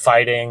 The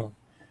fighting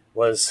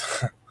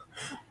was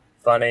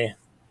funny.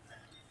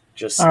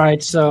 Just All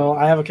right, so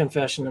I have a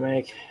confession to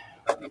make.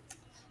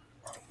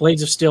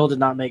 Blades of Steel did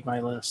not make my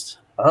list.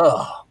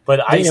 but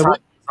It Ice wa-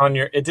 on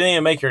your. It didn't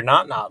even make your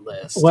not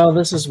list. Well,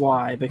 this is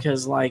why,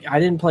 because like I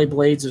didn't play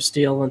Blades of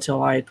Steel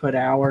until I had put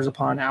hours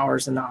upon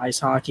hours into ice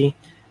hockey.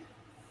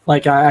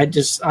 Like I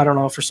don't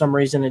know, for some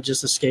reason it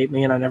just escaped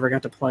me and I never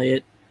got to play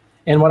it.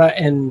 And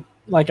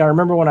I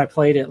remember when I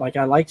played it, like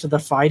I liked the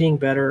fighting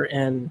better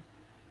in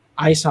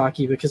ice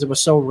hockey because it was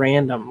so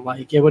random.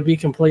 Like it would be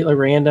completely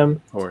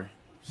random. Or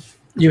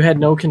You had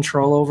no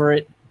control over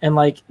it. And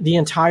like the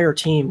entire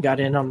team got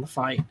in on the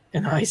fight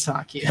in ice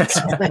hockey.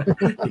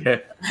 yeah,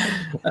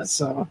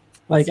 So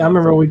like I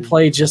remember we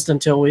played just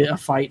until a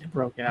fight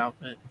broke out.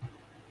 But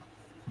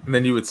and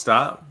then you would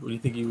stop. What do you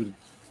think you would?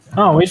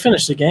 oh, we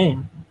finished the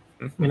game.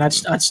 I mean, I'd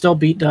still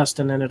beat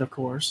Dustin in it, of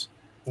course.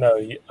 No,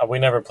 we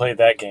never played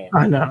that game.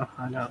 I know,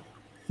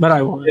 but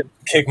I would.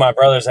 Kick my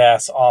brother's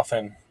ass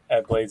often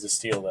at Blades of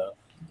Steel, though.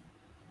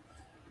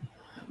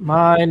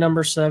 My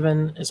number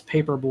 7 is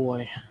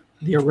Paperboy,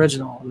 the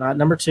original, not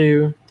number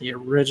 2, the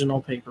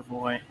original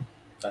Paperboy.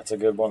 That's a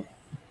good one.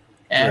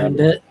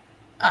 And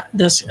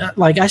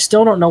I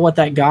still don't know what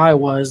that guy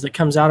was that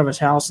comes out of his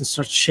house and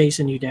starts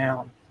chasing you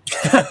down.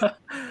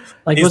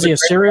 Like, was he a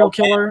serial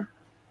killer?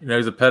 You know,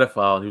 he's a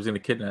pedophile. He was going to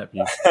kidnap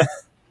you.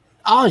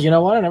 Oh, you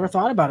know what? I never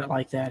thought about it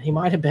like that. He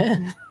might have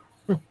been.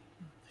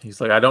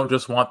 He's like, I don't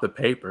just want the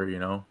paper, you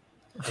know.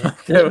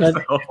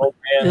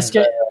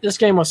 This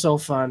game was so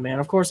fun, man.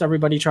 Of course,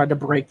 everybody tried to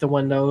break the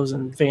windows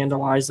and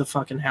vandalize the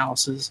fucking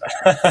houses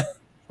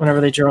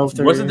whenever they drove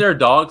through. Wasn't there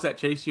dogs that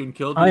chased you and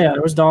killed you? Oh, yeah,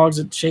 there was dogs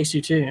that chased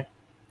you, too.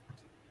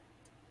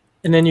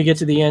 And then you get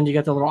to the end, you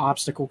got the little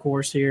obstacle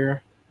course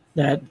here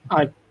that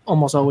I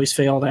almost always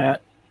failed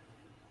at.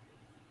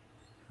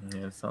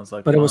 Yeah, it sounds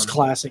like But fun. it was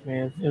classic,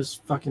 man. It was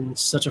fucking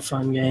such a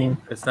fun game.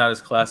 It's not as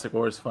classic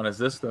or as fun as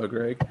this, though,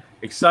 Greg.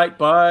 Excite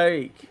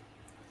Bike.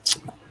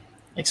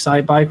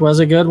 Excite Bike was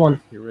a good one.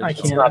 The I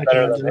original.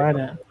 can't deny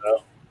that.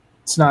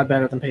 It's not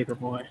better than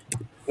Paperboy.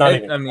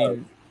 Not I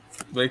mean,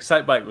 the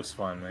Excite Bike was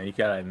fun, man. You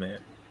gotta admit.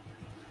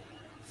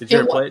 Did you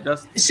ever play it,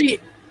 Dustin? See,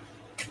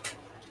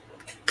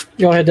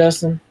 go ahead,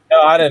 Dustin.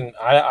 No, I didn't.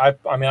 I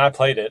mean, I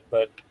played it,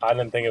 but I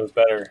didn't think it was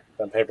better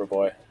than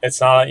Paperboy. It's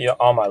not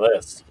on my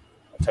list.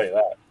 I'll tell you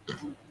that.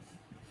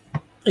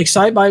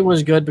 Excite Bike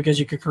was good because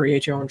you could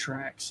create your own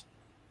tracks.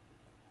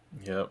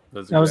 Yep.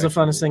 That was the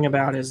funnest thing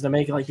about it, is to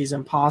make like these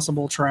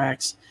impossible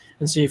tracks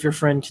and see if your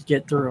friend could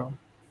get through them.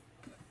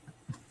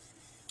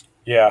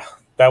 Yeah,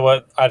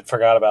 I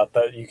forgot about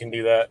that. You can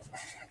do that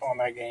on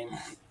that game.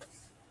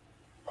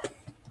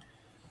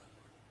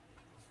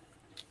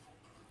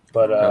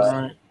 But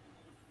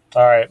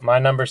all right, my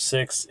number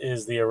 6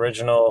 is the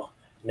original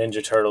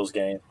Ninja Turtles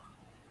game.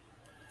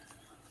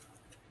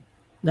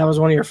 That was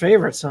one of your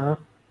favorites, huh?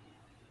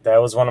 That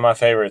was one of my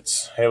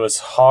favorites. It was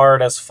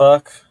hard as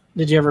fuck.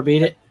 Did you ever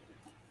beat it?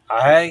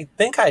 I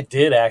think I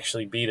did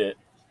actually beat it.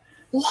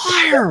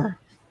 Liar!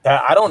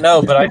 I don't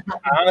know, but I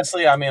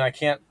honestly, I mean, I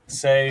can't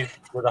say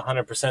with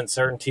 100%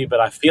 certainty, but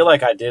I feel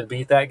like I did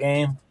beat that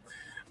game,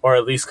 or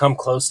at least come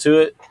close to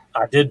it.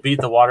 I did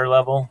beat the water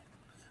level,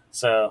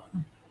 so,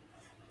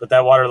 but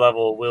that water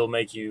level will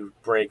make you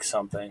break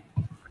something.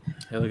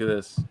 Hey, look at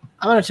this.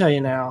 I'm going to tell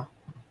you now.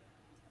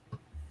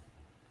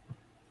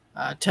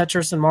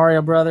 Tetris and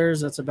Mario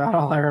Brothers, that's about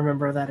all I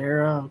remember of that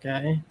era,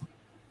 okay?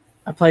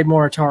 I played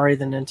more Atari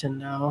than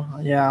Nintendo.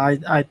 Yeah,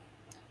 I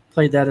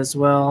played that as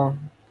well.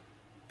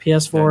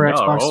 PS4,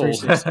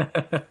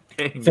 Xbox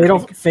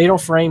 360. Fatal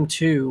Frame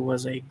 2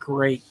 was a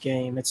great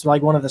game. It's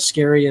like one of the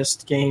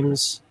scariest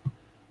games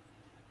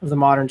of the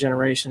modern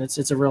generation.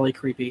 It's a really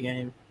creepy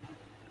game.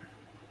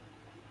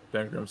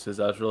 Bengram says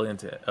I was really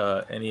into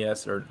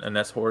NES or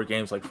NES horror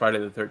games like Friday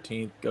the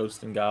 13th,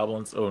 Ghosts and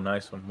Goblins. Oh,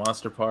 nice one.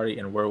 Monster Party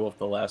and Werewolf: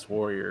 The Last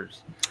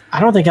Warriors. I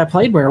don't think I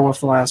played Werewolf: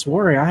 The Last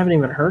Warrior. I haven't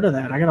even heard of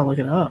that. I gotta look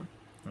it up.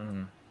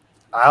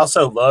 I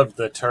also loved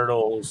the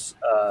Turtles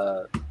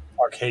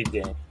arcade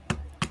game.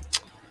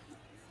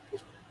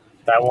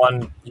 That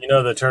one,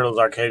 the Turtles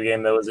arcade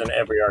game that was in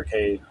every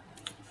arcade.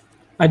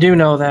 I do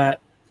know that.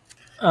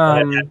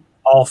 It had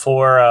all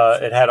four.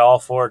 It had all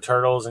four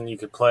turtles, and you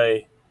could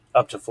play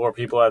up to 4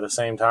 people at the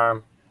same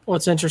time. Well,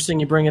 it's interesting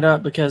you bring it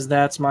up because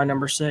that's my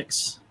number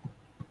 6.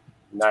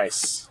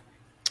 Nice.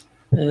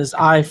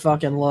 I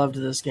fucking loved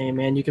this game,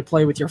 man. You could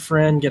play with your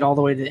friend, get all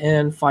the way to the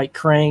end, fight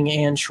Krang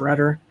and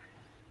Shredder.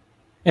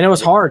 And it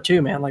was hard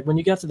too, man. Like when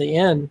you got to the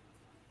end,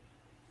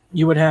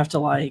 you would have to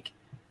like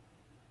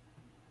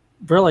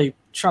really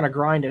try to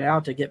grind it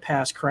out to get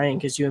past Krang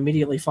because you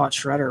immediately fought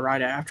Shredder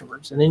right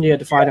afterwards. And then you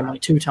had to fight him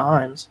like 2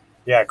 times.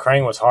 Yeah,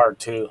 Krang was hard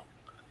too.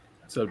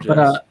 So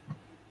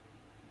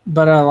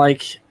But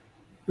like,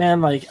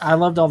 man, like I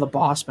loved all the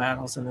boss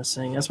battles in this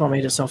thing. That's what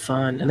made it so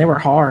fun. And they were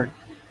hard.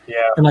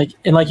 Yeah. And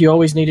like you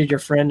always needed your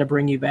friend to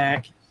bring you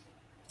back.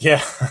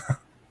 Yeah.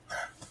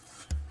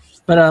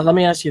 But let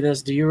me ask you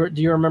this: Do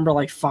you remember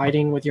like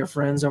fighting with your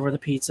friends over the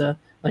pizza?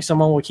 Like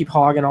someone would keep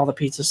hogging all the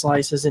pizza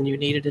slices, and you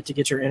needed it to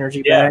get your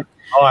energy back.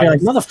 Oh, You're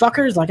like,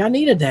 motherfuckers! Like I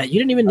needed that. You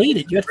didn't even need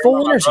it. You had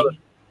full energy. Brother.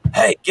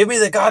 Hey, give me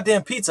the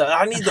goddamn pizza!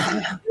 I need the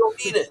pizza. You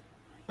don't need it.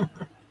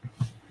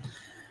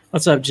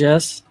 What's up,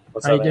 Jess?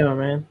 How you man? doing,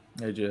 man?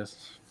 Hey,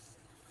 Jess.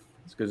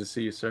 It's good to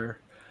see you, sir.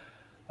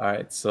 All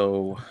right,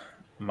 so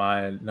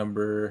my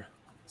number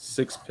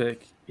 6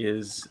 pick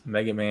is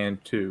Mega Man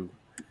 2.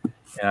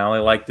 And I only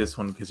like this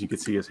one because you could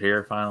see his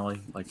hair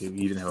finally. Like he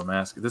didn't have a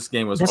mask. This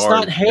game was That's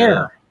hard. not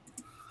hair.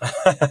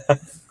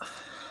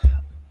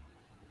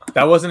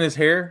 That wasn't his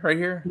hair right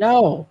here?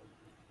 No.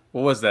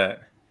 What was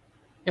that?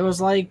 It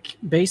was like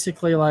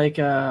basically like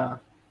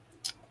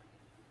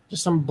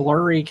just some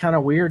blurry kind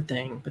of weird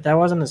thing, but that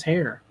wasn't his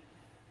hair.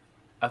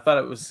 I thought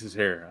it was his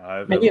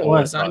hair. Maybe it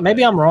was.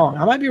 Maybe I'm wrong.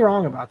 I might be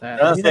wrong about that.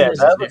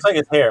 That looks like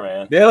his hair,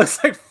 man. Yeah, it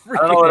looks like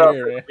freaking I don't know what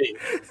hair, else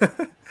it would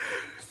be.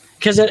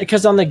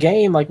 Because on the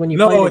game, like when you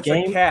play the it's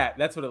game, a cat.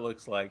 That's what it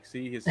looks like.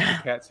 See his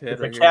cat's head.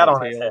 It's right a cat here,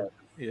 on his head.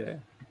 Yeah.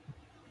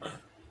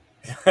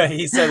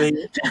 He said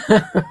me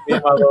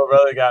and my little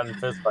brother got in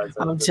fistfights.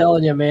 I'm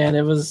telling you, man,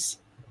 the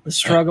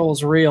struggle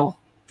was real.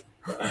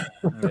 Yeah,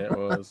 it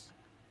was.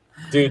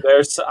 Dude,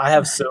 I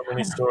have so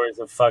many stories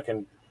of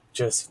fucking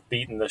just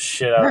beating the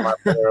shit out of my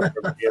brother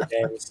over video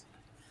games.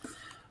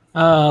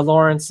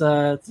 Lawrence,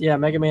 yeah,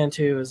 Mega Man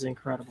 2 is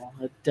incredible.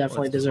 It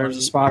definitely deserves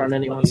a spot on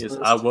anyone's list.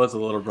 I was a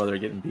little brother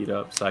getting beat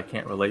up, so I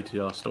can't relate to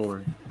y'all's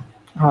story.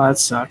 Oh, that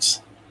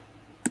sucks.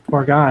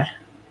 Poor guy.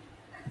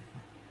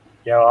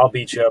 Yeah, I'll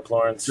beat you up,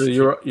 Lawrence. So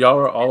y'all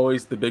were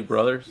always the big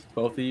brothers,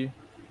 both of you?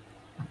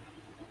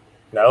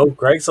 No,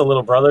 Greg's a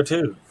little brother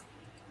too.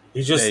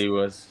 Yeah, he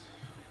was.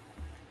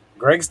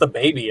 Greg's the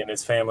baby in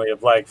his family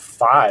of like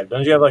 5.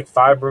 Don't you have like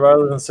 5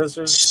 brothers and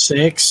sisters?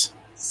 6.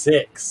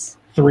 6.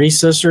 3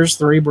 sisters,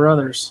 3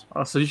 brothers.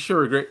 Oh, so you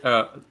sure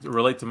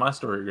relate to my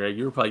story, Greg.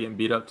 You were probably getting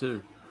beat up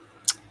too.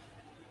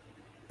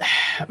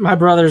 My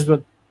brothers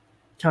would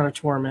kind of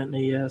torment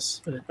me,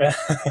 yes, but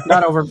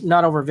not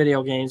over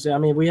video games. I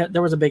mean,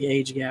 there was a big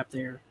age gap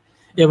there.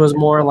 It was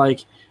more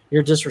like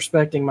you're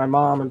disrespecting my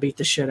mom and beat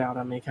the shit out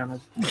of me kind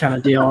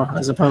of deal,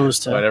 as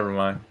opposed to. Oh, never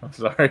mind. I'm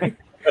sorry.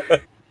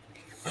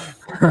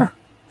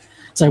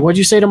 It's like, what'd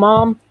you say to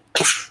mom?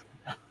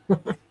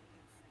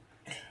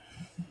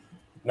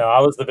 No,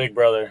 I was the big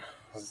brother.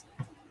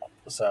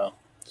 So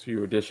you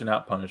were dishing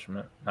out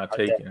punishment, not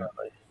taking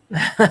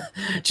it.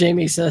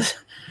 Jamie says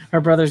her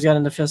brothers got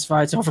into fist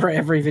fights over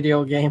every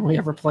video game we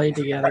ever played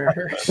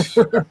together.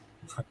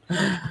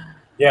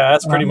 Yeah,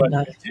 that's pretty much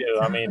it too.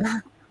 I mean,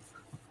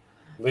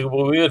 we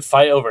would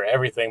fight over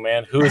everything,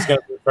 man. Who was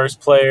going to be the first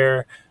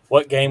player,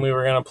 what game we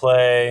were going to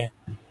play,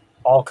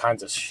 all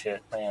kinds of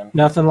shit, man.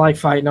 Nothing like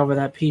fighting over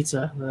that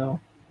pizza, though.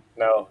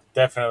 No,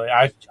 definitely.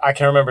 I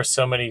can remember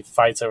so many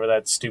fights over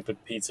that stupid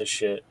pizza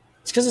shit.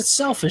 It's because it's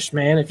selfish,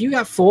 man. If you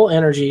got full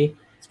energy,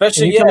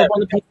 especially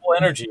full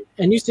energy,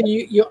 and you say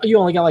you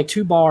only got like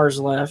 2 bars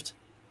left,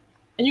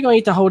 and you're gonna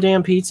eat the whole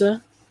damn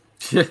pizza.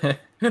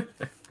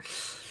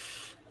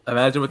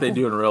 Imagine what they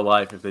do in real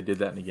life if they did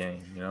that in a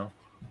game, you know?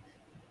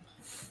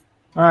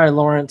 All right,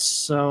 Lawrence.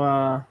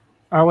 So,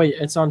 oh wait,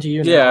 it's on to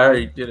you now. Yeah, I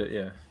already did it.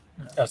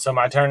 Yeah. So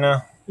my turn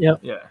now. Yep.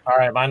 Yeah. All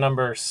right, my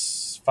number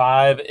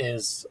 5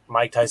 is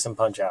Mike Tyson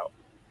Punch-Out.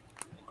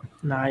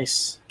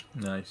 Nice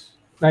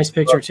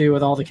picture too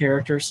with all the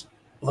characters.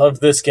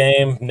 Loved this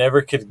game.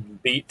 Never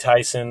could beat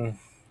Tyson.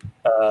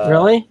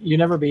 Really? You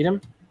never beat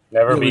him?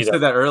 Never beat him. We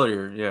said that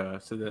earlier. Yeah, I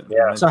said that.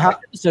 Yeah.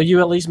 So you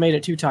at least made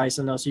it to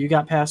Tyson though. So you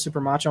got past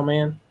Super Macho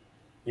Man?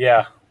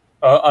 Yeah.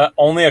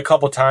 Only a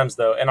couple times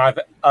though, and I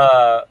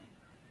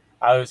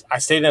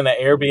stayed in an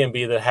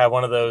Airbnb that had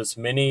one of those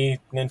mini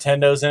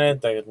Nintendos in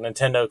it, the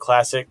Nintendo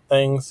Classic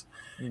things,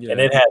 and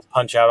it has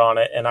Punch Out on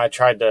it. And I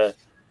tried to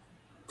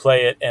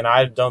play it, and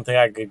I don't think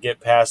I could get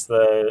past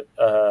the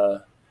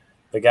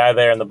The guy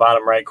there in the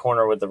bottom right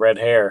corner with the red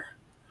hair.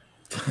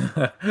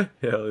 Hell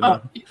yeah.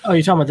 Oh,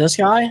 you talking about this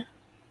guy?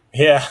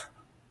 Yeah.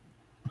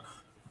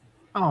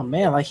 Oh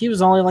man, like he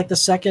was only like the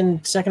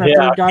second or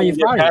Yeah, third guy I you couldn't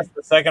get fight. past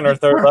the second or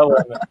third level.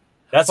 And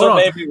that's Hold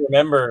what on. made me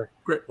remember,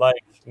 Great.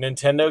 like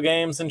Nintendo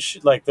games and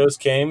like those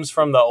games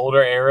from the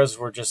older eras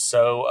were just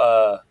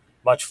so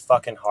much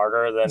fucking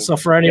harder than. So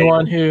for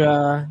anyone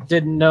who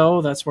didn't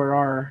know, that's where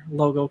our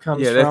logo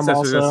comes Yeah, from. that's what I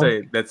was Also,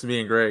 gonna say. That's me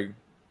and Greg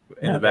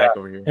in Yeah. the back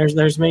over here.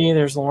 there's me,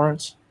 there's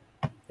Lawrence.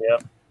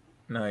 Yep.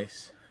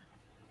 Nice.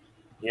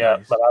 Yeah,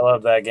 Nice. but I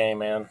love that game,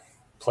 man.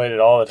 Played it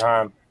all the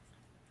time.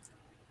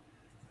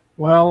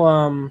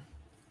 Well,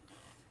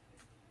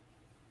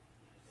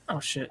 oh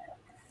shit,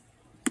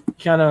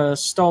 kind of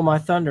stole my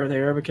thunder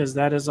there because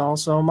that is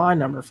also my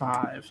number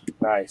 5.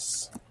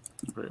 Nice.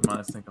 Great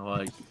minds think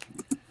alike.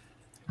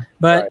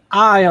 But Right.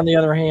 I, on the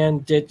other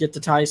hand, did get to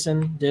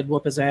Tyson, did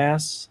whoop his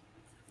ass.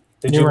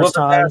 Did you Numerous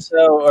whoop his ass times.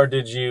 though, or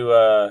did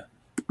you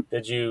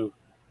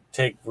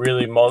take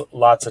really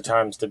lots of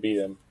times to beat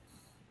him?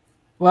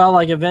 Well,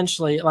 like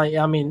eventually, like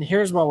I mean,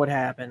 here's what would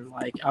happen.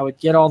 Like I would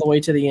get all the way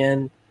to the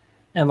end,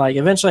 and like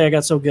eventually I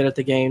got so good at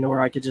the game to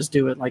where I could just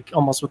do it like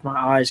almost with my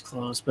eyes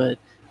closed. But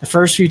the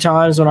first few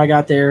times when I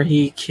got there,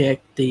 he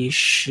kicked the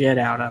shit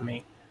out of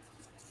me.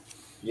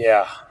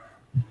 Yeah.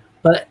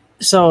 But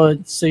so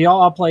y'all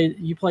all played.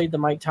 You played the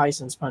Mike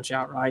Tyson's Punch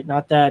Out, right?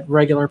 Not that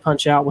regular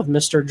Punch Out with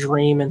Mr.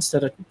 Dream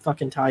instead of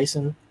fucking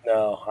Tyson.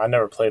 No, I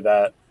never played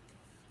that.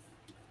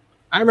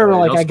 I remember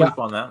like don't I sleep got.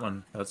 on that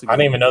one. That's a I good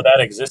didn't even know that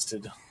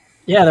existed.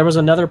 Yeah, there was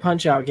another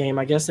Punch Out game.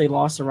 I guess they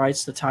lost the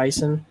rights to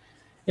Tyson,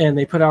 and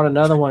they put out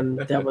another one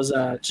that was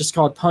just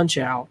called Punch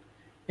Out.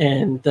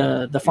 And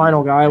the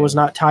final guy was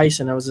not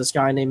Tyson. It was this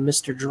guy named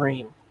Mr.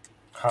 Dream.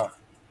 Huh.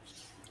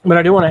 But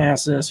I do want to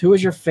ask this: who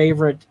was your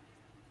favorite,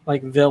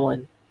 like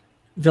villain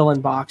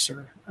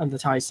boxer of the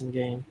Tyson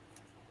game?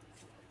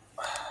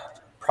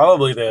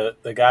 Probably the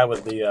guy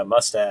with the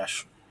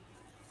mustache.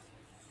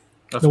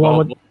 That's The one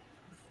with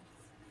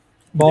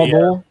Ball The,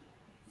 Bull.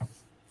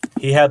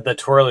 He had the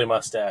twirly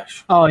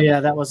mustache. Oh yeah,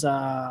 that was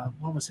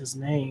what was his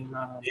name?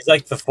 He's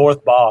like the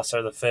fourth boss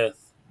or the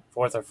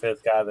fourth or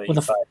fifth guy that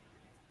you fight.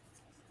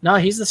 No,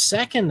 he's the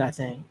second, I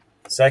think.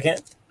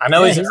 Second? I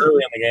know Yeah, he's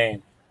early in the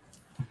game.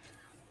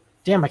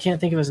 Damn, I can't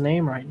think of his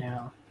name right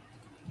now.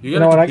 You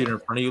got a computer in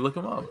front of you. Look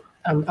him up.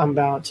 I'm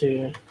about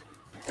to.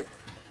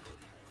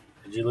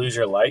 Did you lose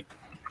your light?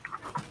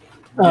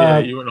 Yeah,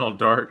 you went all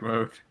dark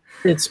mode.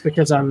 It's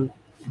because I'm.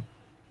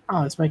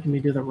 Oh, it's making me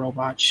do the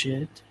robot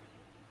shit.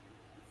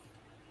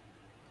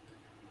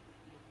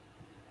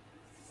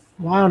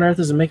 Why on earth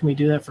is it making me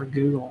do that for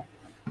Google?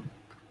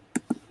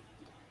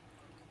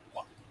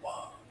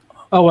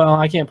 Oh well,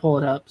 I can't pull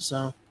it up,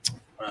 so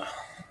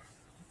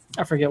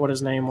I forget what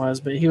his name was,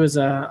 but he was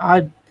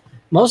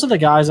most of the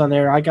guys on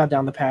there, I got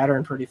down the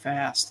pattern pretty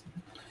fast.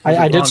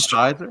 I did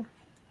Kaiser?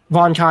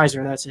 Von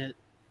Kaiser, that's it.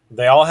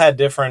 They all had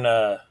different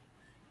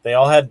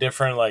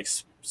like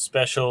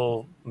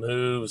special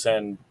moves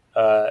and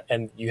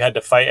you had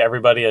to fight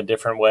everybody a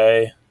different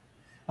way.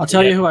 I'll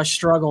tell you who I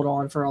struggled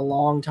on for a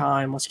long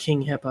time was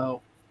King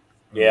Hippo.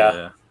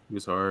 Yeah. He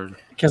was hard.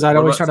 Because I'd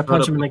always try to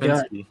punch him in the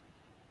gut. Popinski?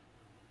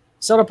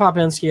 Soda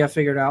Popinski I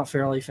figured out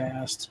fairly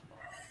fast.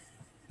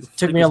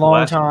 Took me a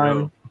long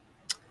time.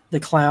 The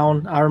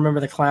clown, I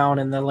remember the clown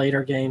in the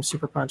later game,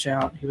 Super Punch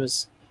Out. He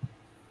was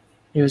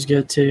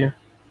good too.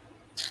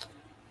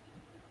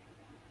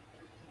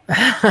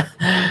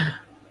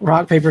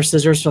 Rock, paper,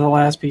 scissors for the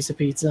last piece of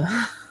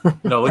pizza.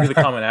 No, look at the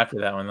comment after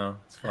that one though.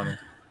 It's funny.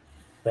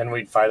 Then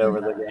we'd fight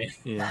over the game.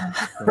 Yeah,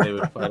 then they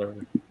would fight over.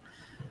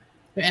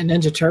 And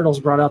Ninja Turtles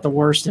brought out the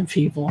worst in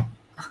people.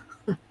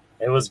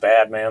 It was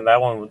bad, man.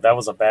 That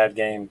was a bad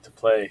game to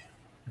play.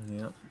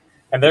 Yeah.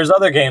 And there's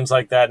other games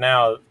like that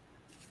now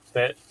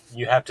that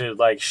you have to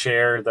like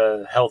share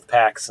the health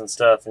packs and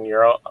stuff. And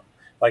you're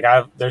like,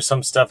 there's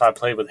some stuff I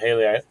played with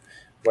Haley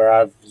where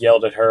I've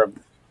yelled at her.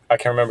 I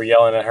can remember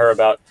yelling at her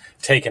about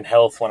taking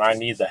health when I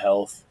need the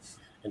health,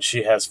 and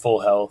she has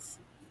full health.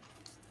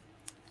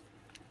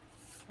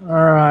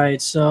 All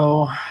right,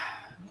 so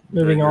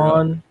moving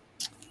on.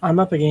 I'm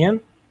up again.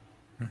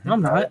 Mm-hmm. No,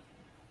 I'm not.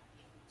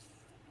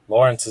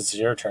 Lawrence, it's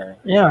your turn.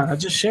 Yeah, I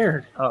just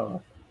shared.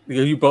 Oh,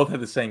 you both had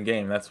the same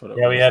game. That's what it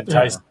was. Yeah, we had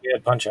Tyson. We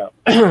had Punch Out.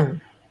 All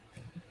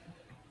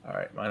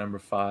right, my number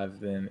 5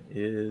 then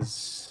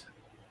is,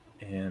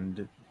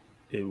 and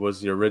it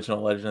was the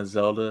original Legend of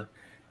Zelda.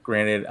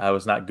 Granted, I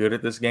was not good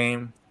at this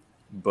game,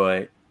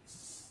 but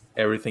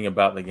everything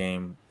about the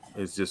game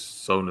is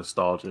just so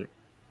nostalgic.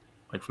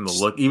 Like from the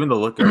look, even the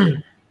look of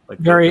it. Like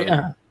Very.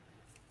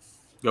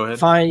 Go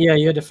ahead. Yeah,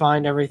 you had to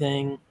find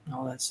everything,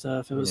 all that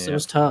stuff. It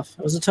was tough.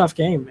 It was a tough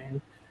game,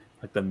 man.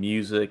 Like the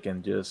music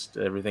and just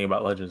everything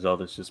about Legend of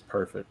Zelda is just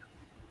perfect.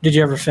 Did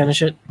you ever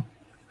finish it?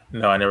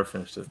 No, I never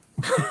finished it.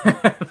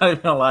 Not even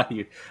gonna lie to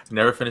you.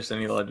 Never finished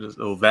any Legends.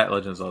 Oh, that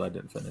Legend of Zelda I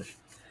didn't finish.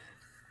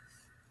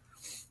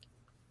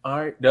 All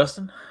right,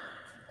 Dustin.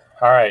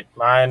 All right,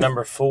 my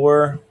number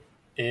 4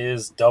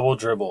 is Double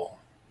Dribble.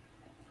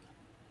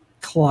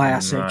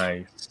 Classic.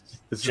 Nice.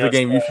 This is the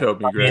game you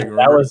showed me, Greg.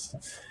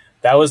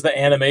 that was the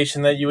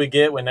animation that you would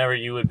get whenever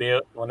you would be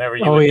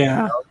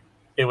yeah.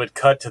 it would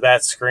cut to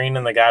that screen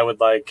and the guy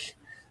would like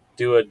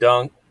do a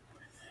dunk,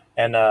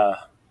 and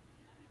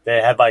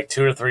they had like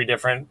 2 or 3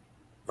 different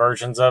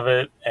versions of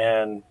it,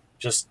 and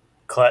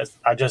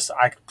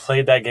I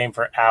played that game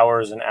for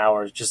hours and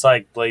hours, just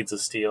like Blades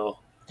of Steel.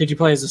 Did you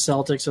play as the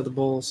Celtics or the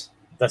Bulls?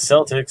 The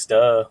Celtics,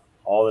 duh,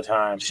 all the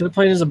time. Should have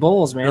played as the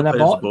Bulls, man.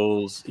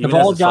 The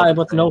bald guy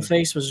with no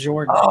face was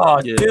Jordan. Oh,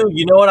 yeah. Dude,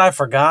 you know what I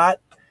forgot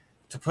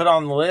to put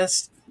on the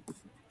list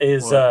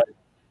is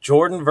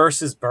Jordan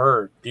versus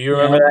Bird. Do you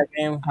remember that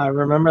game? I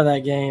remember that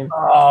game.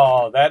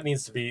 Oh, that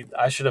needs to be.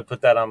 I should have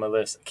put that on my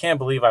list. I can't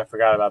believe I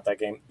forgot about that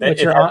game. It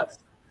had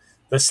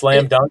the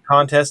slam dunk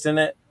contest in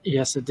it.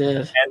 Yes, it did.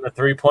 And the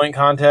 3-point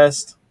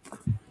contest.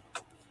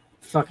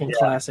 Fucking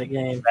classic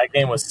game. That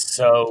game was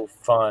so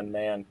fun,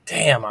 man.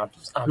 Damn,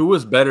 who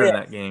was better in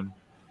that game?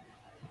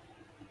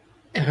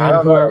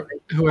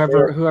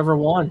 Whoever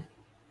won.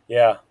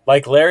 Yeah,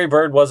 like Larry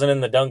Bird wasn't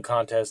in the dunk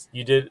contest.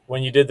 You did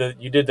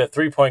the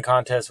 3-point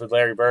contest with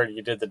Larry Bird.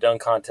 You did the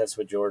dunk contest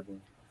with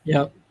Jordan.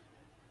 Yep.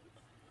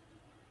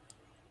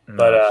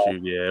 But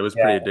it was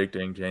pretty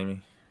addicting,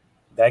 Jamie.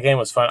 That game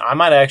was fun. I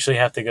might actually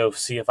have to go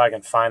see if I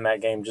can find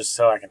that game just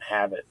so I can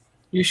have it.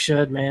 You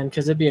should, man,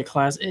 because it'd be a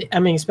class. I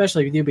mean,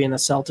 especially with you being a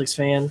Celtics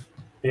fan.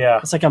 Yeah,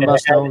 it's like a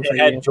must-own for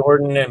you. It had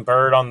Jordan and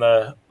Bird on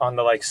the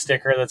like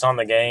sticker that's on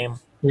the game.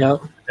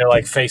 Yep. They're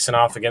like facing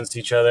off against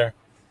each other.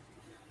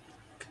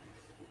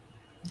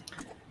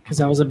 Because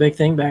that was a big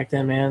thing back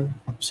then, man.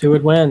 So who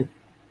would win?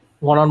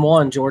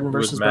 1-on-1, Jordan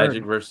versus Bird.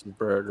 Magic versus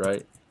Bird,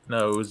 right?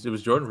 No, it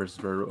was Jordan versus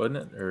Bird, wasn't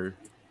it? Or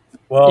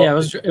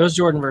it was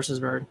Jordan versus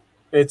Bird.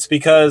 It's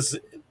because,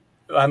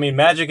 I mean,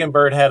 Magic and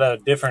Bird had a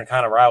different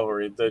kind of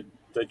rivalry.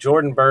 The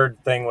Jordan Bird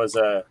thing was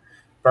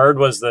Bird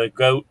was the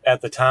GOAT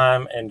at the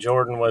time, and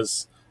Jordan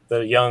was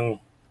the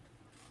younger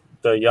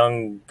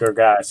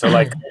guy. So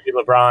like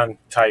LeBron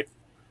type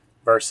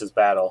versus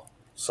battle,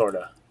 sort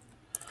of.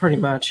 Pretty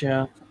much,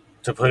 yeah.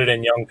 To put it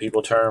in young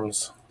people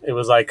terms, it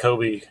was like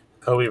Kobe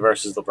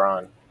versus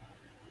LeBron.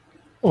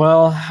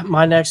 Well,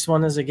 my next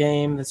one is a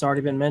game that's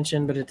already been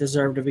mentioned, but it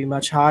deserved to be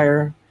much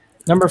higher.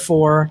 Number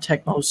 4,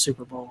 Tecmo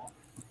Super Bowl.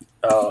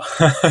 Oh,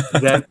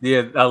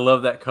 I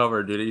love that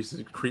cover, dude. It used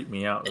to creep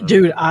me out, though.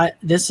 Dude.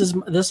 This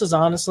is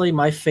honestly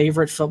my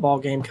favorite football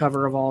game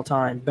cover of all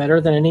time. Better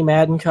than any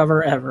Madden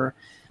cover ever.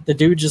 The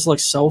dude just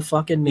looks so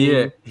fucking mean.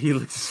 Yeah, he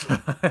looks.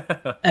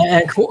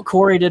 And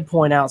Corey did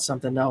point out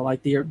something though,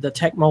 like the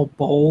Tecmo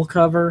Bowl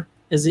cover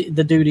is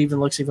the dude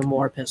even looks even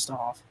more pissed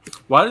off.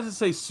 Why does it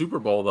say Super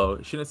Bowl though?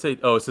 It shouldn't say.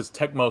 Oh, it says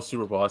Tecmo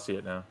Super Bowl. I see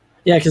it now.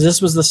 Yeah, because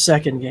this was the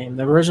second game.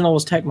 The original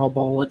was Tecmo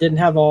Bowl. It didn't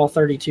have all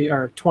 32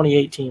 or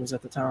 28 teams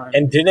at the time.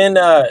 And didn't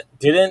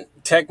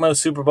Tecmo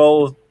Super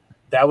Bowl?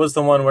 That was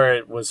the one where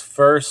it was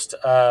first.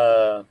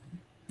 They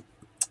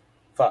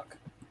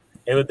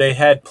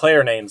had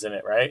player names in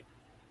it, right?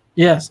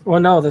 Yes. Well,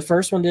 no, the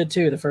first one did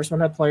too. The first one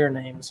had player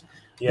names.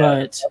 Yeah,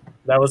 but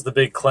that was the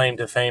big claim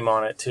to fame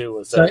on it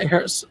too. So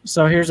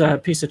here's a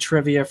piece of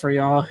trivia for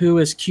y'all. Who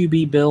is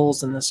QB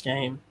Bills in this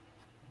game?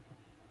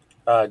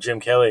 Jim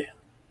Kelly.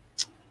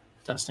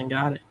 Dustin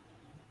got it.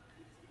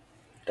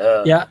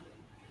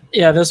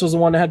 Yeah. This was the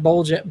one that had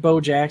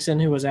Bo Jackson,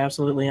 who was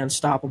absolutely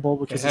unstoppable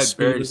because it had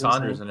Barry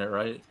Sanders in it,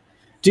 right?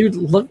 Dude,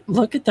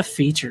 look at the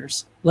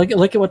features. Look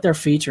at what they're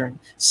featuring.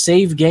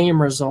 Save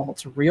game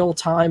results,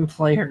 real-time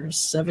players,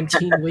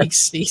 17-week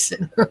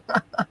season.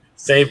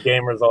 Save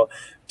game result.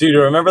 Dude,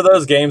 remember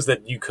those games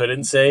that you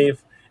couldn't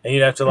save? And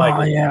you'd have to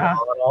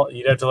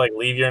you'd have to like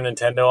leave your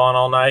Nintendo on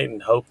all night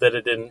and hope that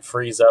it didn't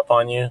freeze up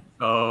on you.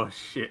 Oh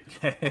shit.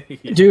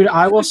 Dude,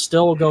 I will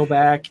still go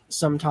back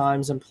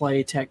sometimes and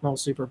play Tecmo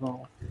Super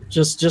Bowl.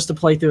 Just to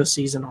play through a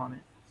season on it.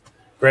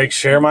 Greg,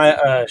 share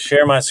my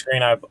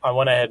screen. I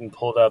went ahead and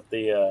pulled up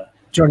the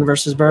Jordan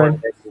versus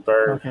Bird.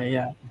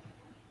 Okay,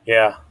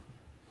 yeah.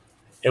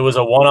 It was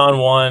a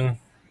 1-on-1,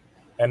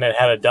 and it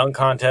had a dunk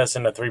contest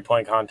and a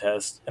 3-point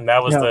contest, and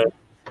that was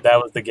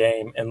the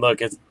game. And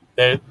look,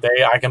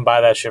 I can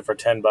buy that shit for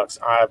 $10.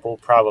 I will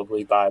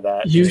probably buy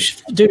that. You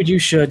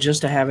should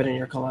just to have it in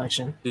your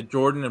collection. Did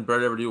Jordan and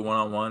Bird ever do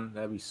 1-on-1?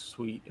 That'd be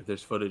sweet if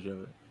there's footage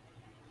of it.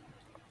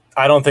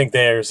 I don't think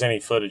there's any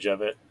footage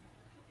of it.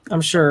 I'm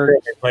sure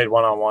they played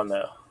 1-on-1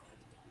 though,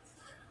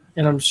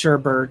 and I'm sure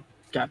Bird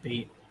got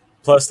beat.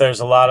 Plus, there's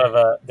a lot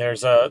of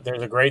there's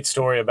a great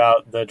story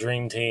about the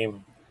Dream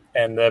Team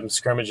and them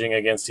scrimmaging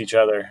against each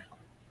other.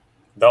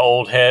 The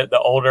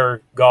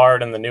older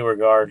guard and the newer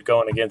guard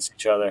going against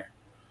each other.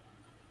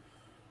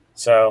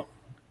 So,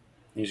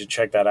 you should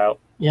check that out.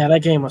 Yeah,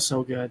 that game was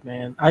so good,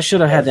 man. I should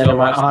have had that in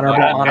my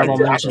honorable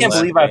mentions. I can't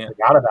believe I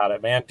forgot about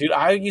it, man. Dude,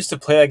 I used to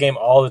play that game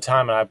all the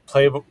time, and I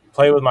play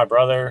with my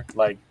brother,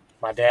 like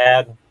my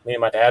dad. Me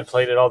and my dad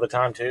played it all the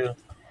time too.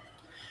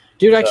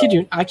 Dude, I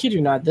kid you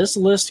not. This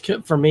list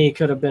for me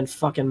could have been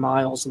fucking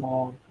miles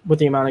long with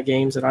the amount of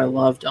games that I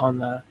loved on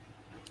the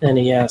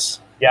NES.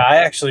 Yeah, I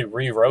actually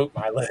rewrote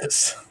my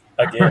list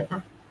again.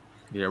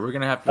 Yeah, we're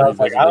gonna have I to. was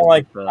like, I don't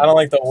like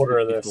the order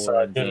of this, so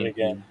I did it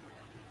again.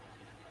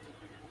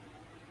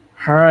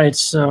 All right,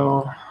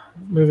 so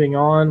moving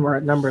on, we're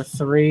at number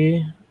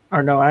 3.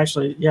 Or no,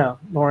 actually, yeah,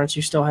 Lawrence,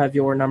 you still have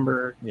your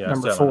number Yeah,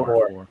 number still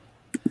 4. number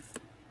 4.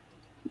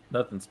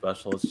 Nothing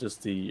special. It's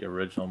just the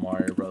original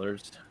Mario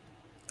Brothers.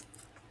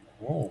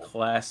 Oh.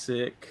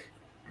 Classic.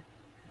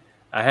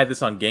 I had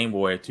this on Game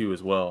Boy too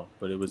as well,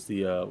 but it was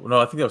the no,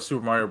 I think that was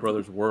Super Mario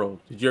Brothers World.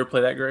 Did you ever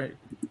play that, Greg?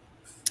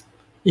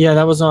 Yeah,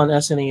 that was on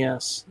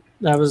SNES.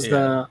 That was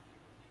Yeah.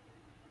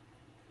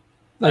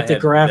 the I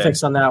had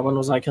graphics on that one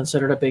was like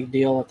considered a big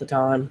deal at the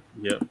time.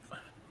 Yep.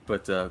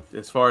 But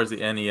as far as the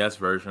NES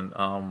version,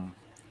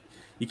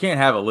 you can't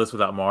have a list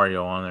without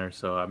Mario on there.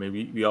 So I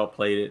mean, we all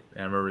played it,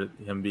 and I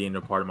remember him being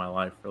a part of my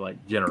life for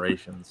like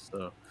generations.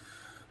 So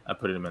I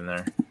put him in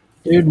there.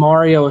 Dude,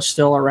 Mario is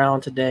still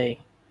around today.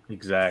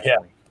 Exactly.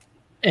 Yeah.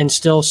 And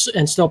still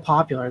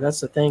popular.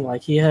 That's the thing.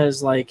 Like he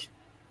has like,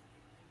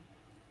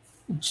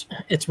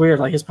 it's weird.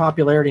 Like his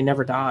popularity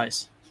never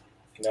dies.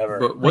 Never.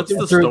 But what's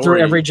the through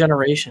story? every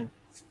generation.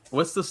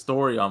 What's the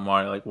story on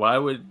Mario? Like, why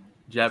would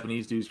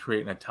Japanese dudes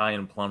create an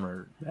Italian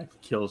plumber that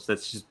kills?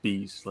 That's just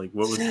beast. Like,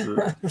 what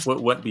was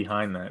what went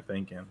behind that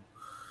thinking?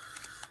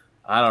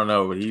 I don't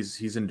know, but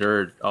he's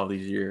endured all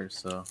these years.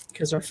 So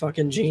because they're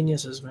fucking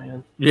geniuses,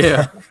 man.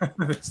 yeah,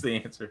 that's the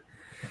answer.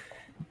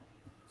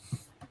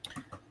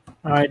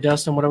 All right,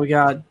 Dustin, what do we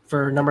got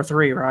for number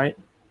 3? Right?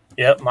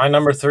 Yep, my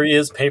number 3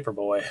 is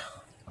Paperboy,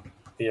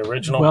 the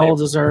original. Well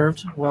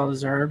deserved. Well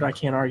deserved. I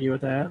can't argue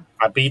with that.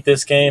 I beat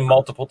this game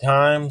multiple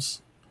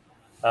times,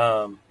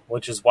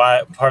 which is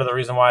why part of the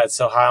reason why it's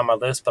so high on my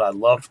list. But I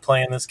loved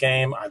playing this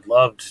game. I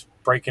loved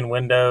breaking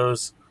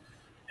windows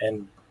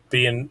and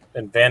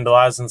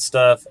vandalizing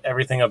stuff.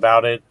 Everything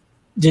about it.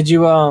 Did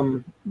you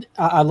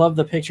I love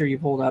the picture you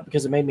pulled up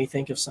because it made me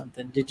think of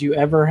something. Did you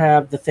ever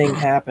have the thing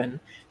happen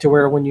to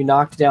where when you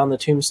knocked down the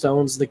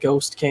tombstones, the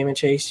ghost came and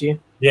chased you?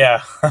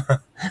 Yeah.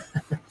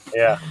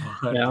 Yeah.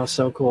 Yeah, it was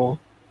so cool.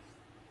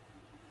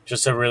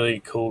 Just a really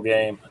cool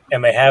game.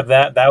 And they have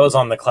that. That was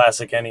on the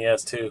classic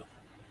NES too.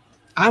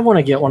 I want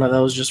to get one of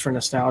those just for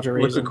nostalgia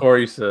What's reasons. what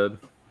Corey said?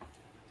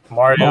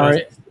 Mario.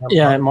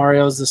 Yeah,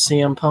 Mario's the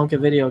CM Punk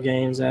of video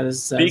games.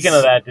 Speaking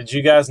of that, did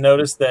you guys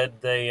notice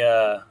that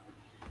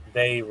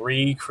they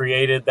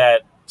recreated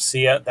that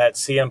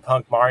CM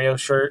Punk Mario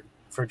shirt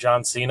for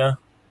John Cena?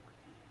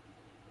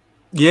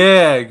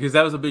 Yeah, because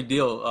that was a big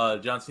deal.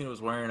 John Cena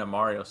was wearing a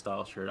Mario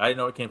style shirt. I didn't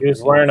know it came from. He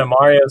was wearing a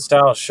Mario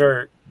style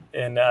shirt,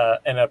 and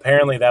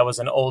apparently that was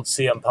an old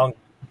CM Punk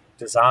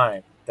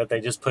design that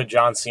they just put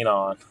John Cena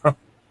on.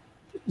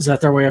 Is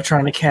that their way of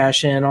trying to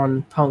cash in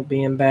on Punk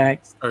being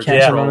back, Or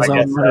cash in on his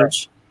own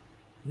merch?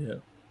 Yeah,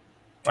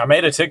 I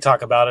made a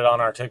TikTok about it on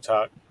our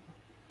TikTok.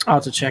 I'll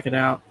have to check it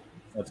out.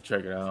 I'll have to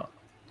check it out.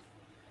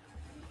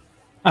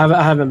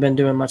 I haven't been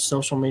doing much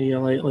social media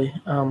lately.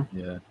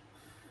 Yeah,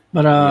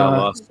 but I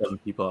lost 7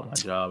 people at my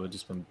job. I've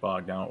just been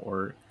bogged down at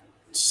work.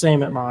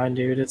 Same at mine,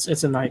 dude.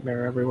 It's a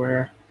nightmare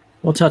everywhere.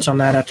 We'll touch on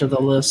that after the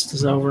list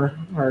is over,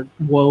 or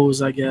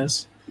woes, I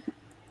guess.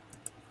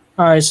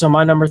 All right, so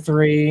my number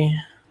 3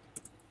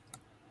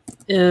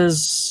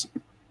 is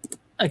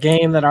a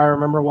game that I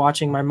remember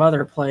watching my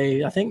mother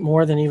play. I think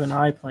more than even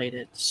I played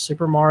it.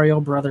 Super Mario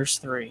Brothers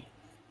 3.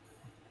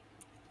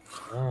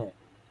 Oh.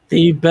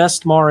 The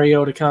best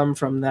Mario to come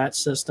from that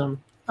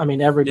system. I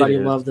mean, everybody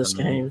loved this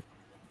game.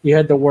 You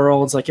had the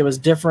worlds, like it was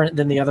different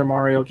than the other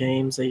Mario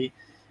games. They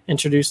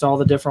introduced all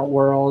the different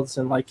worlds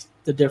and like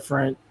the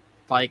different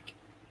like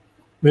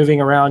moving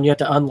around. You had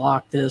to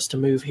unlock this to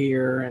move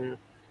here, and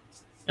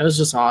it was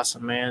just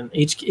awesome, man.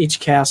 Each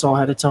castle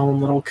had its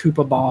own little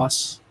Koopa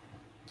boss.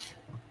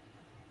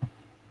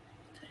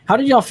 How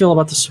did y'all feel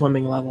about the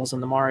swimming levels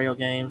in the Mario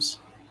games?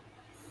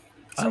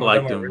 I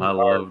liked them. Really I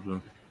loved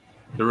them.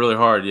 They're really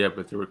hard, yeah,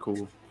 but they were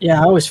cool.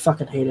 Yeah, I always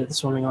fucking hated the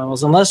swimming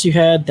levels, unless you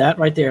had that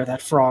right there,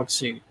 that frog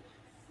suit.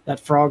 That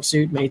frog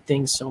suit made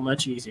things so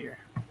much easier.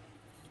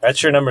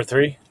 That's your number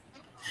 3?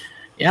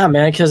 Yeah,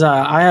 man, because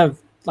I have,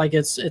 like,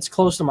 it's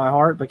close to my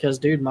heart because,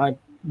 dude, my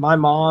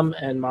mom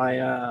and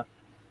my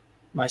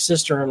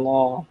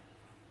sister-in-law,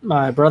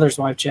 my brother's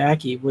wife,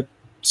 Jackie, would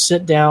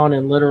sit down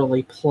and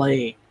literally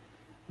play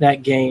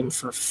that game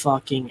for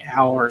fucking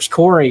hours.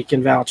 Corey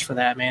can vouch for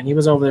that, man. He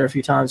was over there a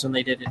few times when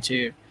they did it,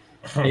 too.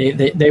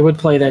 They would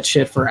play that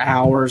shit for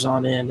hours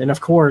on end. And,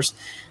 of course,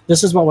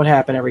 this is what would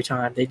happen every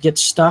time. They'd get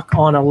stuck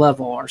on a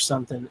level or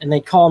something, and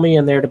they'd call me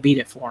in there to beat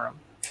it for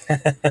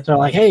them. So,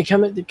 like, hey,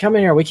 come in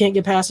here. We can't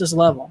get past this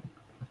level.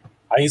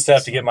 I used to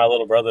have to get my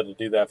little brother to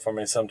do that for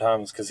me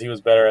sometimes because he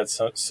was better at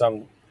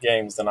some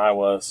games than I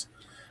was.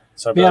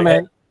 So yeah, like,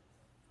 man,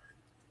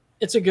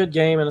 it's a good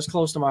game, and it's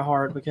close to my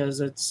heart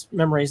because it's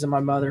memories of my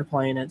mother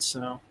playing it.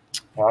 So,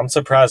 well, I'm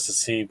surprised to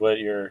see what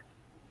your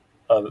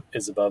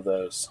is above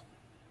those.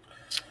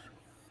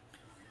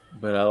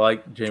 But I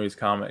like Jamie's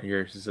comment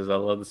here. She says, I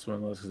love the swim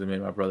levels because they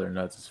made my brother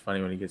nuts. It's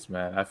funny when he gets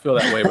mad. I feel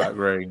that way about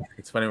Greg.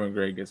 It's funny when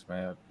Greg gets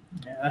mad.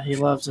 yeah, he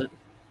loves it.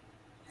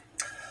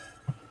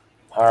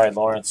 All right,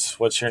 Lawrence,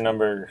 what's your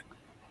number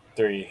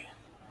 3?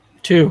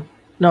 2.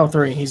 No,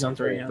 3. He's on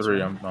 3.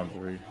 3. I'm on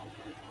 3.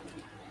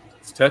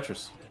 It's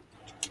Tetris.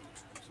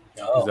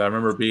 Because I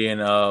remember being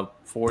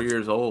 4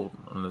 years old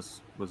when this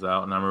was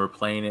out, and I remember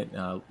playing it.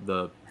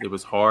 It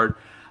was hard,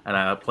 and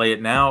I play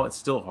it now. It's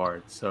still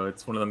hard. So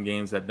it's one of them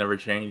games that never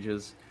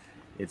changes.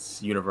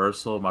 It's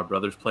universal. My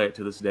brothers play it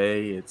to this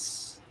day. It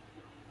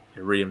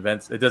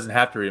reinvents. It doesn't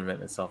have to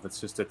reinvent itself. It's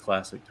just a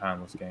classic,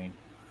 timeless game.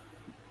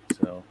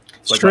 So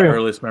it's like true. my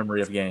earliest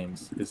memory of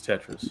games is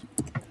Tetris.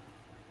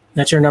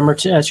 That's your number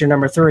 2. That's your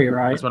number 3,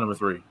 right? That's my number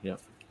 3. Yep.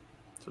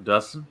 So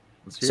Dustin,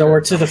 let's hear So it.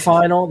 we're to the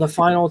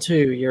final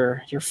 2.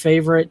 Your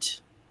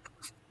favorite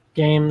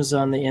games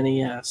on the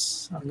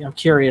NES. I'm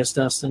curious,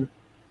 Dustin.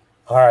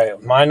 All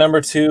right, my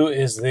number 2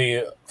 is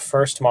the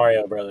first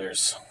Mario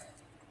Brothers,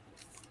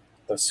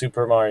 the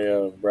Super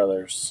Mario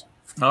Brothers.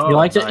 Oh, You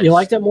liked nice. it. You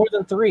liked it more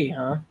than 3,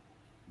 huh?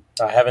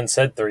 I haven't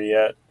said 3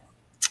 yet.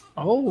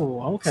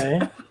 Oh,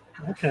 okay,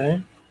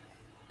 okay.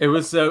 It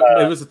was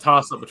a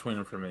toss up between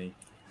them for me.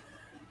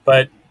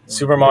 But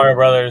Super Mario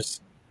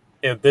Brothers,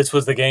 this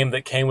was the game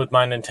that came with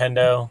my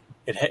Nintendo.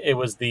 It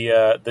was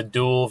the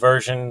dual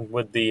version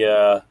with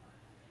the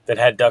that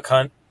had Duck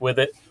Hunt with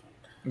it.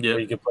 Yeah,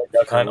 where you could play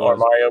Duck Hunt or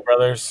Mario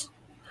Brothers.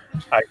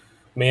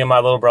 Me and my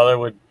little brother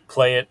would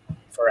play it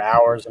for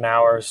hours and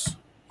hours.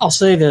 I'll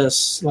say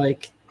this: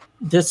 like,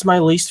 this is my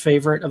least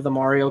favorite of the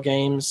Mario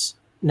games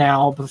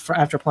now,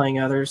 after playing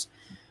others.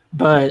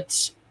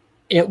 But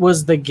it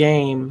was the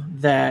game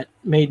that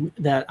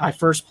I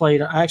first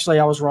played. Actually,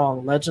 I was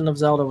wrong. Legend of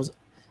Zelda was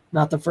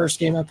not the first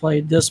game I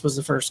played. This was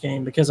the first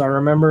game, because I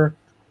remember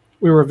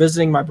we were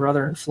visiting my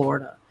brother in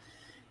Florida,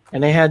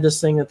 and they had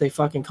this thing that they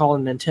fucking call a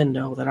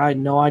Nintendo that I had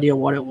no idea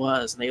what it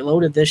was. And they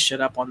loaded this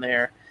shit up on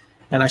there,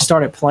 and I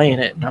started playing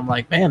it, and I'm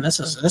like, man, this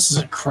is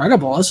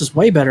incredible. This is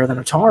way better than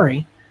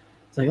Atari.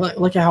 It's like,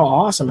 look at how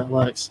awesome it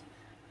looks.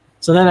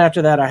 So then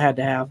after that, I had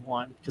to have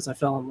one because I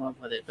fell in love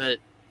with it. But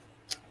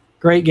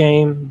great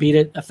game, beat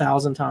it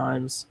 1,000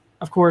 times.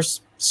 Of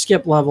course,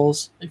 skip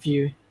levels if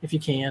you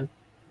can.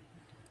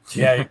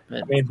 Yeah,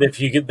 I mean,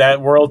 if you get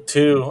that world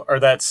 2 or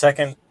that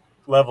second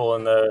level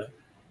in the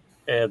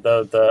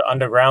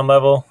underground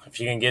level,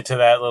 if you can get to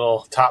that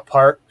little top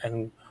part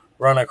and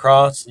run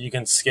across, you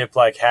can skip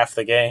like half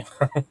the game.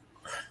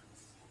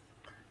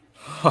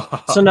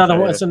 It's another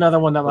one. It's another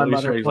one that my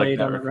mother played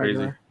on the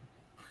regular.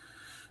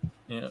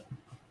 Yeah.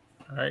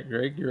 All right,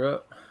 Greg, you're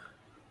up.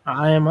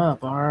 I am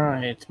up. All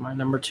right, my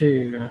number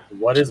 2.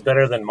 What is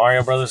better than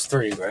Mario Brothers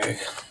 3, Greg?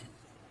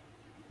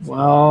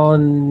 Well,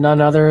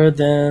 none other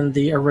than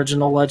the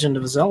original Legend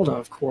of Zelda,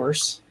 of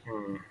course.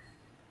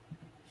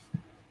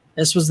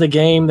 This was the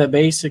game that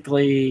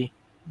basically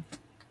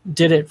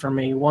did it for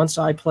me. Once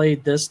I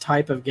played this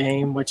type of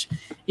game, which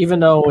even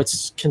though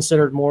it's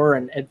considered more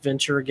an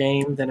adventure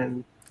game than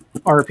an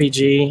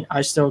RPG,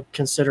 I still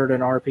consider it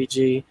an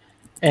RPG.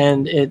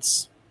 And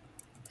it's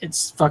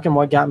fucking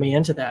what got me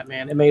into that,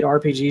 man. It made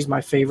RPGs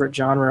my favorite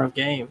genre of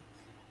game.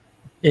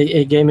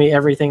 It gave me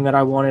everything that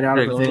I wanted out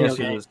of a video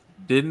game.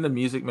 Didn't the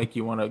music make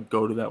you want to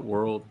go to that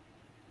world?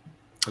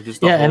 Or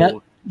just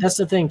and that's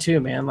the thing too,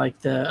 man. Like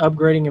the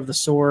upgrading of the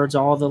swords,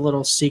 all the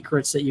little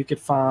secrets that you could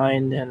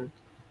find, and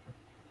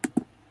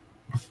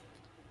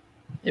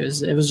it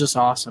was just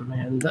awesome,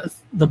 man.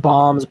 The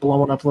bombs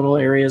blowing up little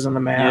areas on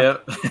the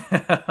map.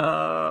 Yep.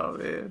 Oh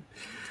man.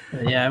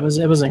 Yeah, it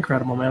was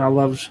incredible, man. I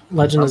loved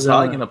Legend of Zelda.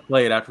 I'm probably gonna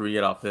play it after we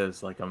get off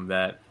this. Like, I'm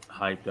that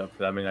hyped up.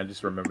 I mean, I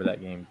just remember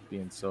that game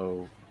being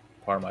so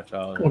part of my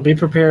childhood. Well, be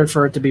prepared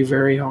for it to be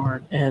very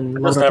hard, and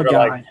load up a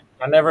guide.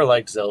 I never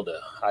liked Zelda.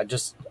 I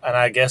guess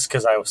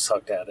because I was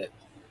sucked at it.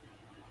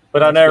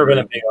 But I've never been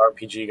a big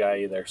RPG guy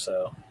either.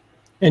 So.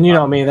 And you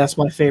know me, that's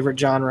my favorite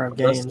genre of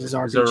games is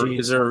RPGs.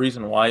 Is there a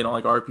reason why you don't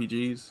like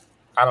RPGs?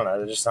 I don't know.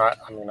 They're just not.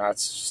 I mean,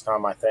 that's just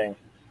not my thing.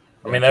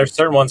 I mean, there's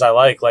certain ones I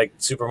like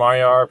Super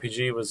Mario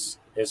RPG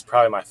is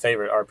probably my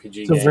favorite RPG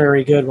game. It's a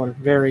very good one.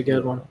 Very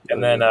good one.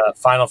 And then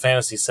Final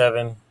Fantasy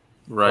 7.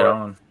 Right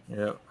on.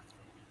 Yep.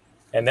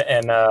 And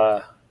 10.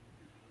 I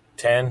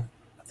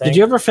think. Did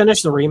you ever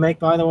finish the remake,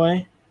 by the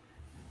way?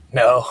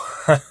 No.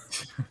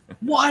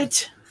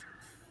 What?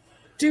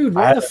 Dude,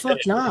 why the fuck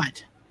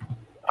not?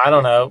 I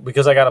don't know,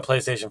 because I got a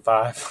PlayStation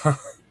 5.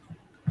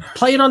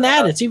 Play it on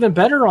that. It's even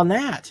better on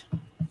that.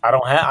 I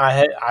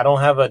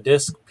don't have a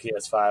disc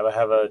PS5. I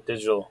have a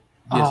digital.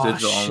 Oh,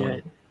 digital shit.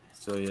 only.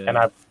 So yeah. And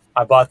I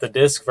bought the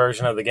disc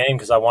version of the game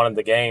because I wanted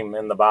the game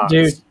in the box.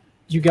 Dude,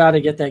 you got to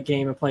get that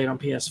game and play it on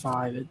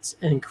PS5. It's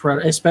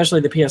incredible,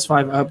 especially the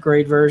PS5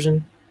 upgrade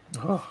version.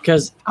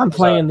 Because I'm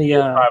playing the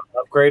PS5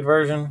 upgrade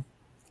version.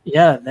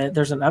 Yeah,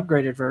 there's an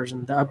upgraded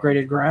version, the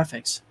upgraded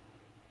graphics.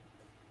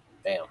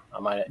 Damn, I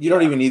might. You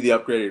don't even need the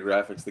upgraded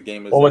graphics. The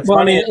game is. Well,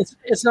 I mean,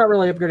 it's not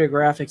really upgraded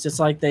graphics. It's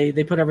like they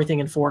put everything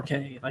in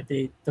 4K, like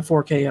the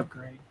 4K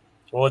upgrade.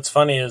 Well, what's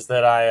funny is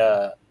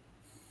that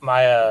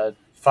my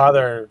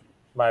father,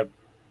 my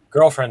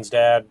girlfriend's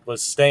dad,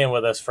 was staying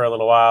with us for a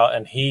little while,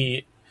 and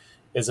he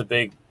is a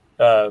big.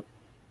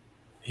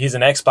 He's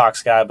an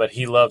Xbox guy, but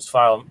he loves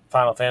Final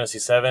Fantasy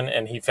VII,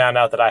 and he found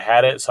out that I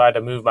had it, so I had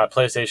to move my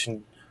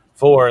PlayStation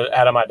 4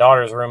 out of my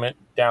daughter's room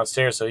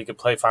downstairs so he could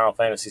play Final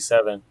Fantasy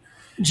VII.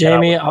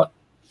 Jamie, I'll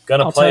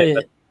play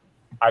it.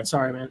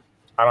 sorry, man.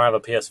 I don't have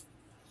a PS5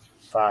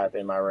 PS5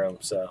 in my room.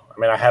 So I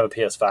mean, I have a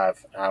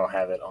PS5. I don't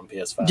have it on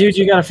PS5. Dude,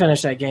 you got to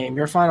finish that game.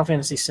 You're a Final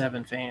Fantasy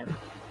VII fan.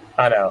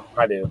 I know,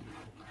 I do.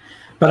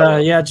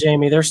 But yeah,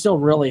 Jamie, they're still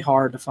really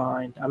hard to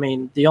find. I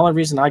mean, the only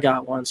reason I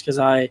got one is because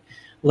I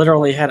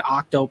literally had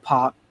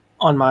Octopop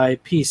on my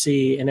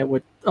PC, and it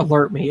would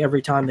alert me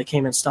every time they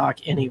came in stock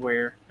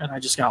anywhere, and I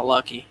just got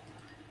lucky.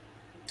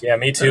 Yeah,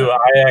 me too.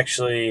 I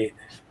actually,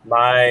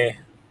 one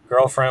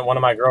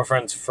of my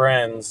girlfriend's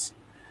friends,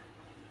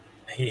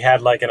 he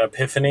had like an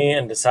epiphany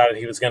and decided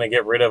he was going to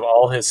get rid of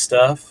all his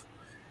stuff,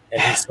 and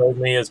he sold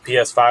me his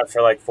PS5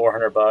 for like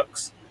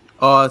 $400.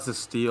 Oh, that's a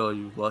steal,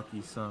 you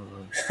lucky son of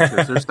a...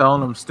 'Cause they're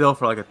selling them still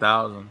for like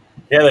 1,000.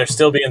 Yeah, they're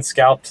still being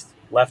scalped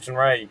left and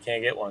right. You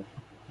can't get one.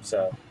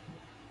 So,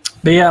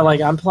 But yeah,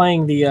 like I'm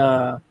playing the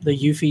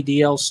Yuffie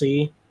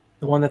DLC,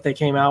 the one that they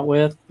came out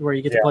with, where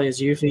you get to play as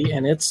Yuffie,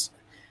 and it's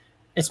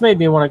made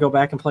me want to go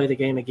back and play the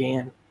game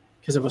again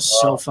because it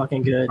was so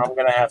fucking good. I'm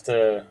gonna have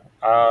to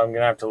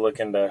look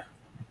into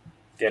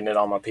getting it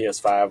on my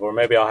PS5, or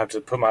maybe I'll have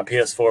to put my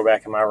PS4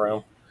 back in my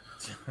room.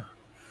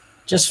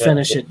 Just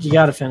finish it. You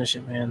got to finish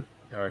it, man.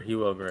 All right, he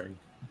will, Greg.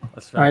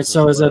 All right,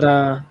 so is it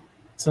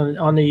so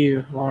on to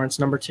you, Lawrence,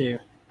 number 2.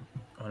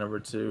 Number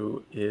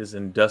 2 is,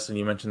 and Dustin,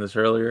 you mentioned this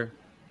earlier,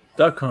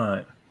 Duck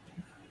Hunt.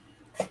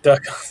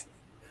 Duck.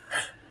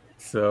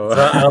 So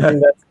I don't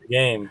think that's the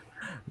game.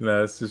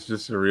 No, this is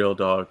just a real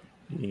dog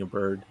eating a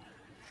bird.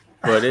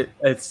 But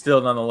it's still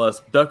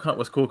nonetheless, Duck Hunt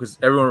was cool because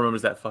everyone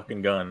remembers that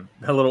fucking gun,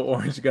 that little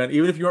orange gun.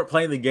 Even if you weren't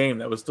playing the game,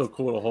 that was still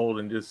cool to hold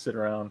and just sit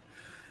around.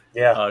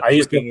 Yeah, I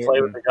used to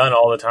play with the gun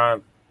all the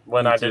time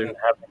when I didn't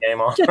have the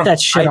game on. Get that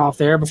shit off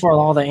there before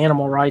all the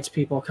animal rights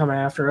people come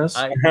after us.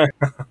 I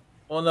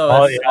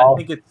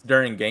think it's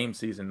during game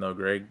season though,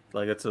 Greg.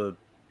 Like if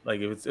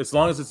it's as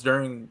long as it's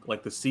during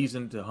like the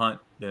season to hunt,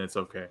 then it's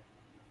okay.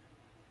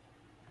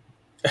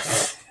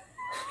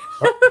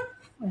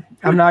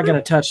 I'm not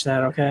gonna touch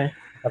that. Okay.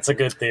 That's a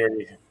good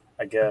theory,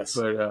 I guess.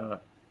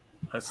 But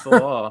that's the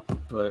law.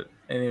 But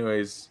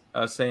anyways,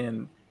 I was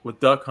saying with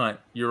Duck Hunt,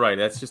 you're right.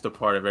 That's just a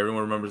part of it.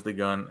 Everyone remembers the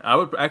gun. I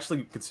would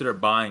actually consider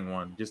buying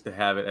one just to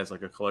have it as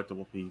like a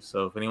collectible piece.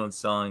 So if anyone's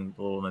selling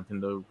the little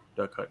Nintendo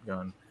Duck Hunt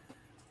gun,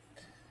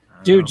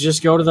 dude,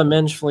 just go to the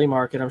Minge flea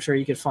market. I'm sure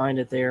you could find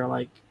it there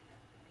like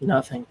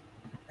nothing.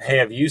 Hey,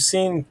 have you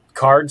seen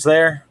cards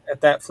there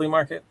at that flea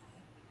market?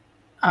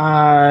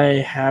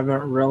 I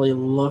haven't really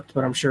looked,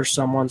 but I'm sure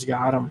someone's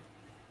got them.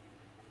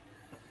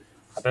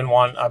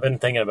 I've been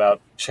thinking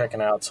about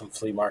checking out some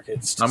flea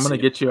markets. I'm gonna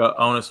get you an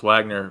Honus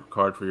Wagner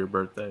card for your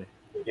birthday.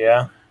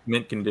 Yeah,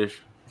 mint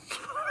condition.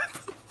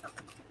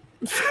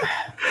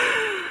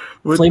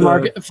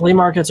 Flea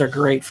markets are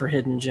great for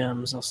hidden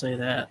gems. I'll say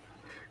that.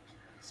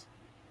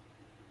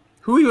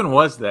 Who even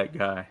was that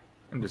guy?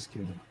 I'm just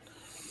kidding.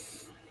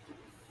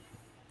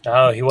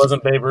 Oh, he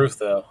wasn't Babe Ruth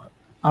though.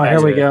 Oh,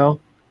 here we go.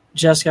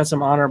 Jess got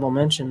some honorable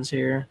mentions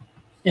here.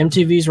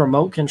 MTV's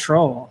Remote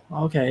Control.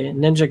 Okay,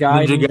 Ninja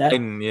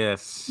Gaiden.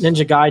 Yes.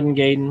 Ninja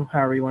Gaiden,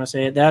 however you want to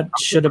say it. That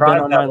should have been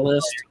on my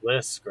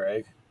list,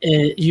 Greg.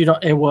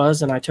 It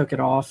was, and I took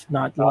it off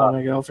not long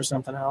ago for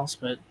something else.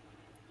 But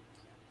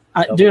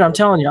dude, I'm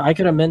telling you, I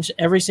could have mentioned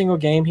every single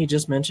game he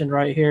just mentioned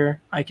right here.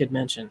 I could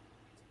mention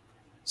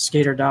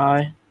Skate or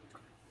Die,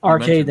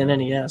 arcade, then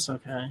NES.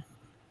 Okay.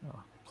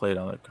 Played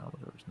on the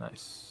Commodores.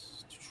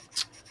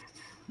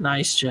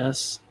 Nice,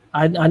 Jess.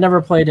 I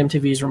never played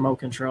MTV's Remote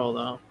Control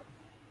though.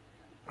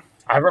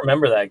 I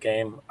remember that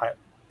game,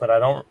 but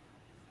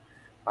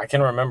I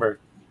can remember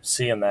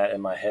seeing that in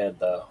my head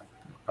though.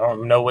 I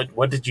don't know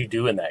what did you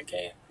do in that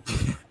game?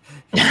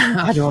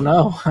 I don't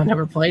know. I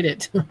never played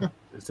it.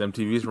 It's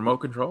MTV's Remote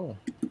Control.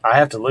 I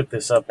have to look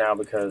this up now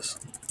because.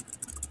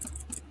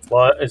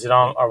 What is it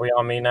on? Are we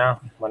on me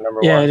now? My number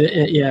one.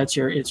 Yeah,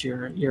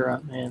 you're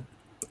up, man.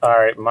 All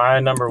right,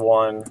 my number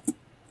one.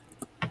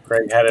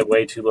 Greg had it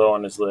way too low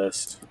on his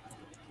list,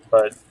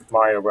 but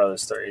Mario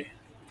Brothers 3.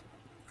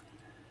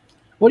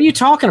 What are you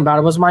talking about?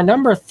 It was my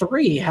number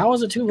 3. How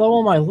is it too low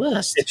on my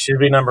list? It should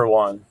be number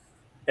 1.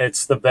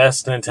 It's the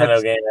best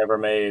Nintendo game ever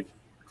made.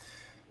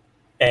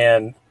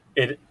 And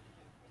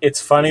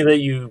it's funny that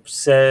you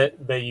said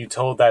that you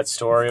told that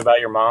story about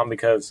your mom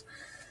because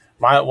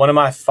one of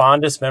my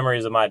fondest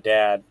memories of my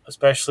dad,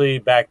 especially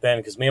back then,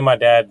 because me and my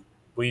dad,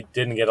 we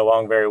didn't get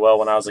along very well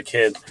when I was a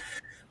kid.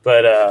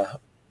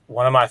 But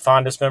one of my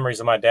fondest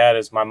memories of my dad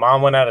is my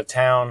mom went out of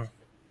town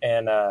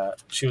and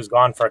she was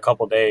gone for a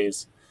couple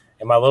days.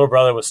 And my little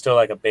brother was still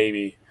like a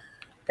baby.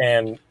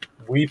 And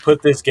we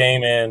put this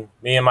game in,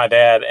 me and my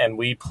dad, and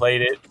we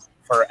played it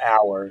for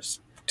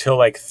hours till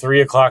like 3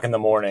 o'clock in the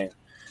morning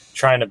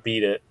trying to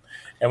beat it.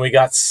 And we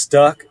got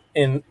stuck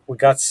on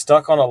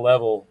a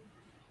level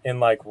in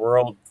like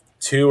world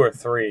 2 or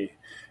 3.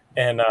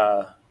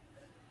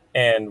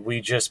 And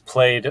we just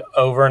played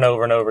over and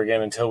over and over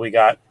again until we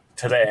got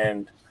to the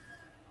end.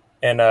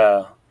 And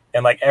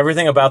like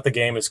everything about the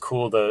game is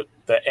cool.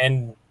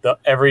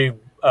 Every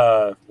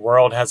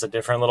world has a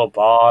different little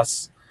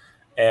boss,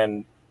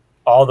 and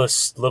all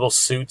the little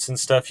suits and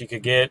stuff you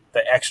could get.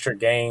 The extra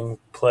game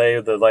play,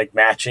 the like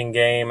matching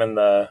game, and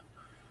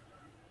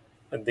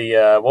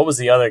the what was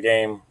the other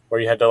game where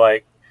you had to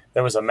like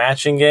there was a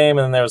matching game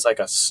and then there was like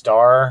a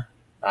star.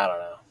 I don't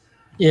know.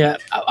 Yeah,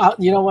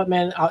 you know what,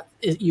 man?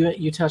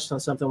 You touched on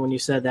something when you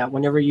said that.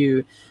 Whenever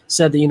you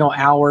said that,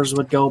 hours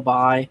would go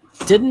by,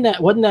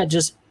 wasn't that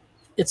just?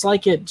 It's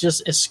like it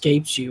just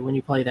escapes you when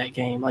you play that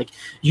game. Like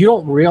you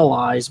don't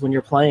realize when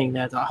you're playing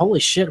that. Holy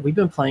shit, we've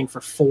been playing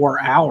for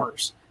 4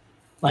 hours.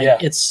 Like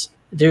it's,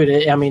 dude.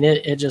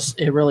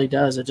 It really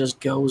does. It just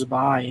goes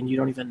by and you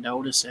don't even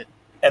notice it.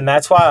 And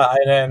that's why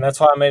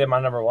I made it my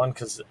number one,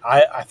 because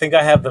I think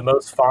I have the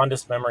most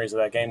fondest memories of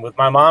that game with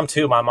my mom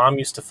too. My mom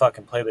used to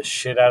fucking play the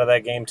shit out of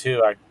that game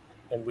too.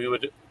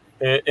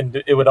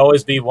 It would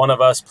always be one of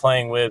us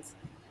playing with,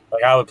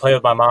 like I would play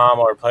with my mom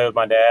or play with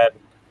my dad.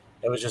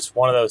 It was just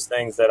one of those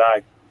things that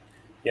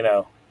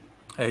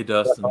Hey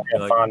Dustin,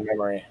 a fond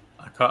memory.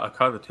 I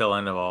caught the tail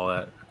end of all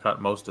that. I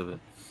caught most of it,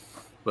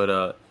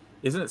 but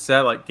isn't it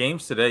sad? Like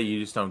games today, you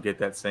just don't get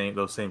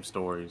those same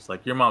stories.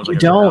 Like your mom's You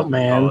like, don't,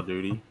 man. Call of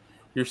Duty.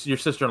 Your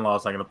sister-in-law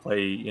is not going to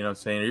play, you know what I'm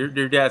saying? Or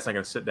your dad's not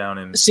going to sit down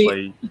and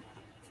play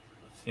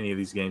any of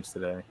these games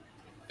today.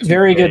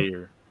 Very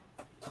good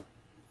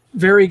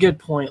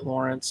point,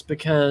 Lawrence,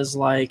 because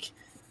like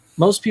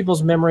most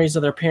people's memories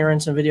of their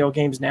parents and video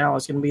games now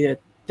is going to be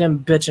them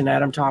bitching at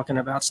them talking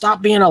about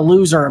stop being a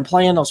loser and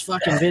playing those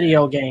fucking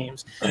video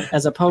games,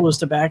 as opposed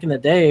to back in the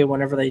day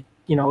whenever they,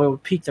 it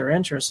would pique their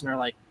interest and they're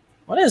like,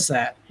 what is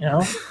that?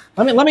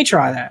 Let me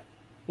try that.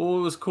 Well,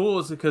 what was cool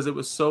is because it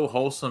was so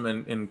wholesome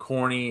and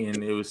corny,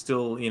 and it was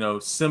still,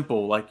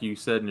 simple, like you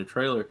said in your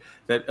trailer,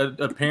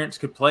 that parents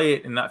could play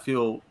it and not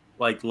feel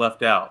like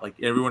left out. Like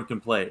everyone can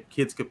play it.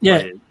 Kids could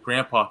play it.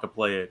 Grandpa could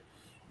play it.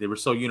 They were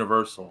so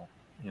universal,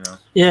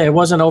 Yeah, it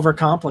wasn't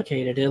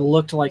overcomplicated. It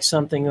looked like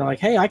something like,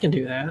 hey, I can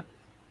do that.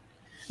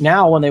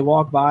 Now when they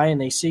walk by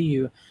and they see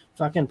you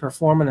fucking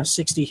performing a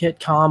 60-hit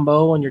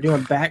combo and you're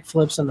doing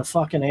backflips in the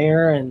fucking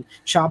air and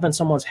chopping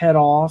someone's head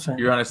off, and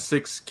you're on a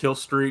 6-kill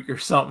streak or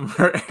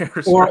something,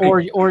 or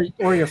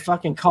you're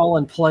fucking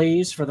calling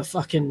plays for the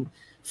fucking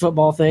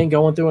football thing,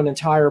 going through an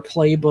entire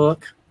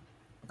playbook.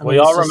 We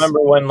all remember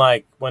when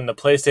the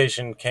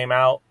PlayStation came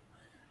out,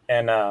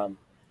 and a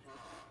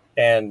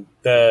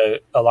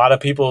lot of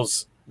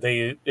people's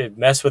it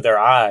messed with their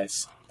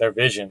eyes, their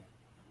vision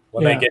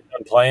when they get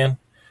done playing,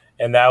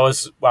 and I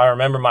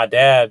remember my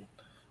dad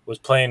was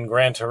playing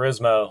Gran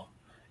Turismo,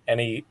 and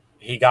he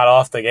got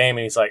off the game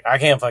and he's like, I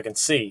can't fucking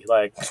see.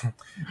 Like,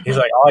 he's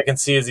like, all I can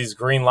see is these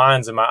green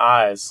lines in my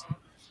eyes,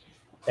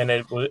 and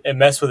it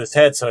messed with his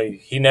head. So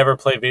he never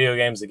played video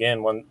games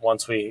again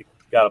once we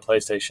got a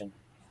PlayStation.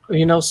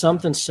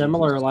 Something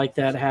similar like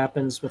that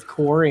happens with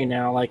Corey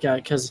now. Like,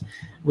 because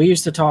we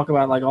used to talk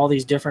about like all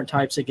these different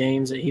types of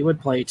games that he would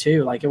play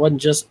too. Like, it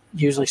wasn't just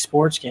usually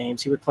sports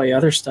games. He would play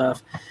other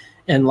stuff,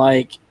 and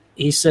like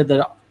he said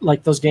that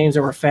like those games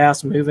that were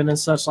fast moving and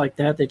such like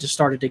that, they just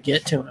started to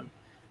get to him.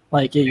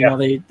 Like,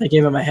 they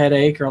gave him a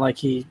headache, or like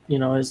he,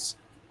 his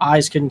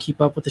eyes couldn't keep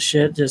up with the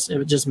shit.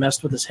 It just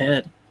messed with his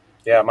head.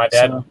 Yeah, my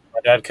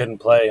dad couldn't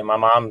play, and my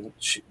mom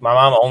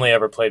only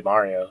ever played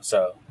Mario.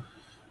 So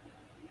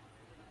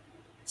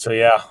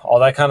yeah, all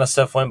that kind of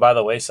stuff went by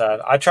the wayside.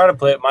 I try to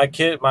play it.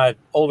 My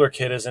older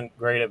kid isn't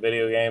great at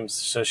video games,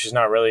 so she's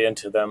not really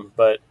into them.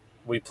 But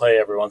we play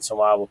every once in a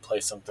while. We'll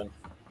play something.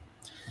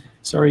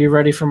 So are you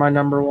ready for my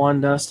number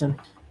one,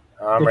 Dustin?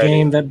 I'm ready.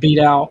 Game Game that beat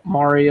out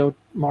Mario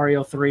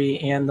 3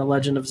 and The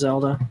Legend of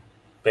Zelda.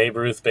 Babe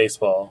Ruth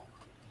baseball.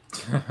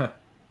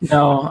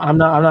 No, I'm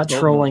not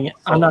trolling.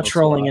 I'm not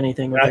trolling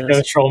anything with You're this. not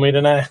going to troll me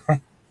tonight?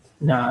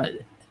 No.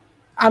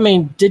 I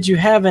mean, did you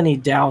have any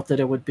doubt that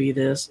it would be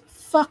this?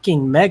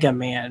 Fucking Mega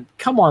Man.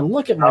 Come on,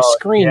 look at my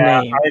screen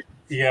name.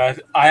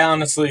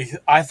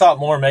 I thought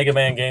more Mega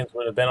Man games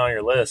would have been on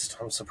your list.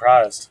 I'm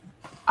surprised.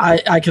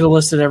 I could have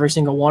listed every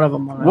single one of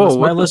them on my list.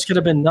 My list could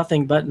have been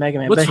nothing but Mega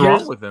Man. What's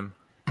wrong with them?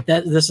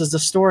 This is the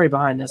story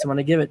behind this. I'm going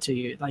to give it to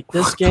you. Like,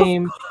 this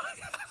game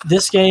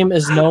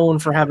is known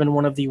for having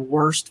one of the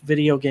worst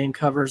video game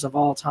covers of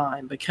all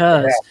time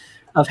because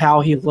of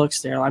how he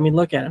looks there. I mean,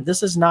 look at him.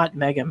 This is not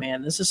Mega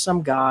Man. This is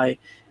some guy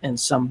in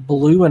some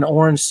blue and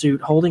orange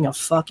suit holding a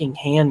fucking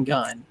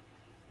handgun.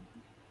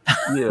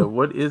 Yeah,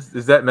 what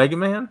is that Mega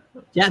Man?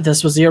 Yeah,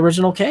 this was the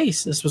original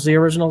case. This was the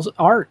original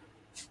art.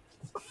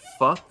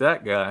 Fuck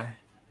that guy.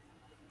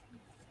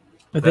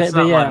 But That's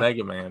not my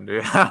Mega Man,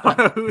 dude. I don't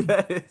know who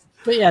that is.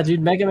 But yeah,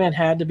 dude, Mega Man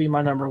had to be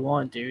my number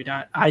one, dude.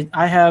 I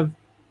have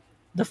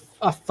the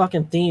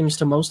fucking themes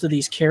to most of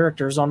these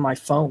characters on my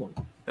phone.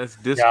 That's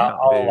discount. Yeah,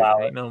 I'll allow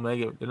it. No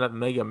not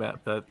Mega Man.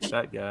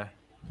 That guy,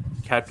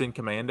 Captain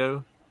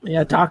Commando.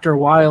 Yeah, Dr.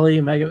 Wily,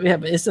 Yeah,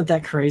 but isn't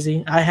that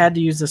crazy? I had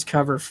to use this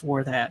cover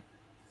for that.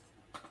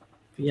 But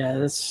yeah,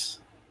 this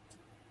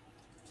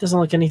doesn't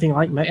look anything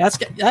like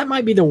that.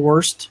 Might be the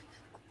worst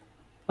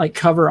like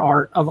cover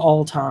art of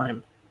all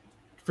time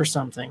for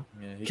something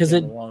because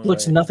it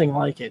looks nothing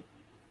like it.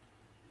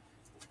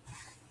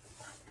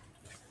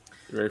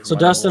 So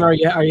Dustin, are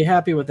you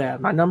happy with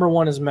that? My number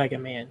one is Mega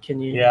Man. Can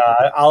you?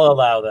 Yeah, I'll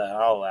allow that.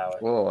 I'll allow it.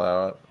 We'll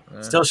allow it.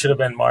 Yeah. Still should have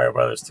been Mario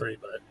Brothers 3,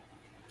 but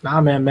Nah,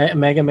 man,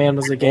 Mega Man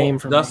was a game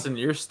for me. Dustin,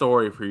 your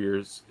story for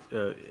yours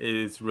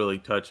is really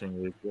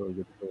touching. It's really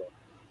good story.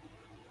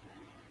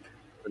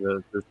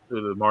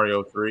 For the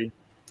Mario 3.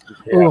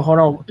 Yeah. Oh, hold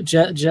on.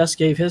 Jess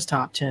gave his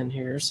top 10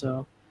 here,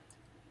 so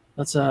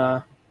let's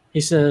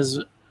he says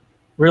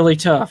really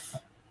tough.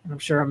 I'm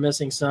sure I'm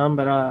missing some,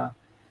 but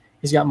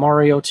he's got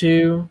Mario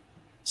 2,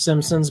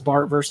 Simpsons,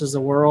 Bart versus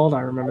the World. I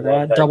remember I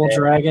love that. that Double game.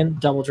 Dragon.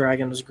 Double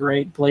Dragon was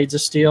great. Blades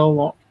of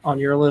Steel on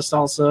your list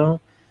also.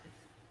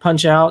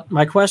 Punch Out.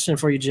 My question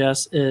for you,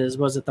 Jess, is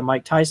was it the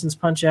Mike Tyson's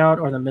Punch Out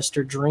or the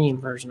Mr. Dream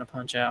version of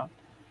Punch Out?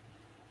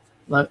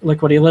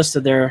 Look what he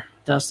listed there.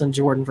 Dustin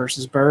Jordan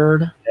versus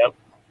Bird. Yep.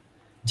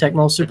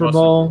 Tecmo Super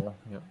Bowl.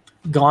 Yep.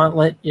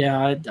 Gauntlet.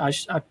 Yeah,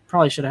 I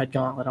probably should have had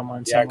Gauntlet on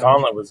mine. Yeah, somewhere.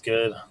 Gauntlet was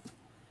good.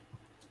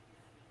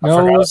 I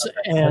forgot Nose about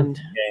that and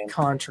Simpsons game.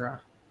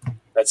 Contra.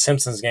 That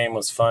Simpsons game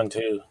was fun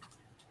too.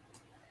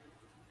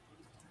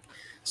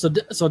 So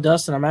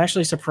Dustin, I'm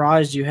actually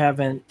surprised you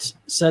haven't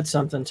said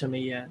something to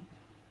me yet.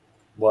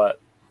 What?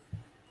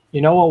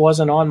 You know what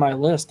wasn't on my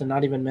list and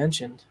not even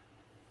mentioned?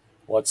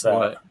 What's that?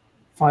 What?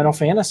 Final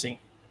Fantasy.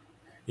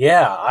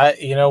 Yeah,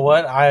 you know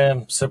what? I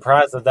am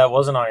surprised that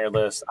wasn't on your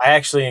list. I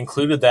actually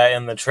included that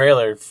in the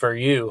trailer for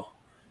you,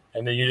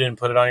 and then you didn't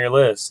put it on your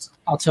list.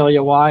 I'll tell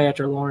you why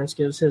after Lawrence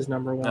gives his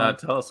number one.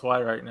 Tell us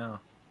why right now.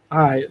 All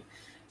right.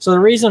 So the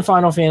reason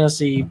Final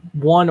Fantasy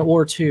 1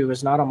 or 2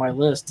 is not on my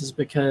list is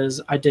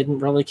because I didn't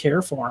really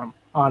care for them,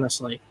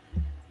 honestly.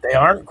 They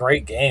aren't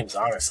great games,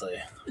 honestly.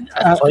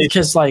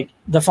 Because like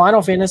the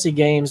Final Fantasy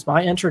games,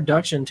 my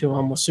introduction to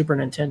them was Super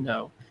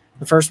Nintendo.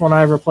 The first one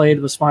I ever played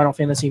was Final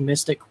Fantasy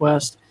Mystic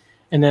Quest,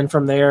 and then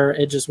from there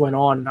it just went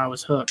on and I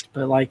was hooked.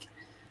 But like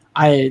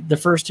the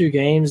first two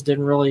games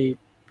didn't really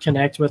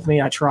connect with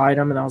me. I tried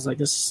them and I was like,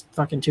 this is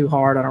fucking too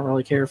hard. I don't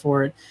really care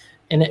for it.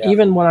 And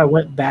even when I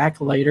went back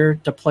later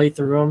to play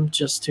through them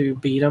just to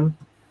beat them,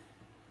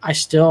 I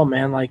still,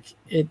 man, like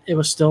it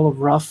was still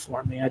rough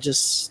for me.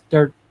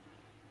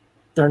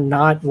 They're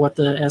not what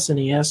the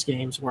SNES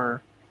games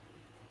were.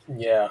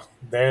 Yeah,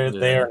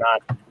 they're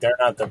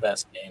not the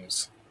best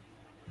games.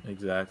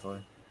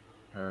 Exactly.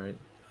 All right.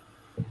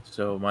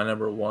 So my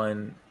number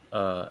one,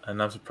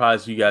 and I'm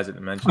surprised you guys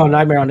didn't mention. Oh,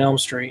 Nightmare on Elm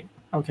Street.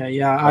 Okay,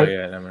 yeah.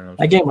 Nightmare on Elm Street.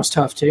 That game was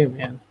tough too,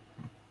 man.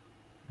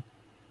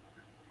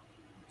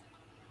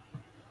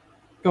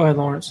 Go ahead,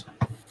 Lawrence.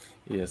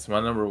 Yes, my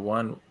number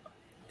one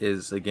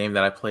is a game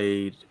that I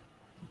played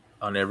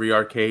on every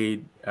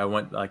arcade. I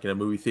went like in a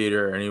movie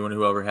theater, or anyone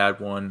who ever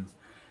had one.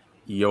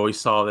 You always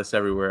saw this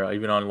everywhere,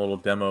 even on little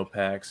demo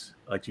packs,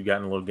 like you got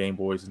in little Game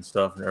Boys and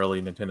stuff in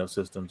early Nintendo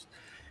systems.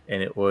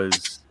 And it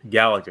was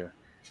Galaga.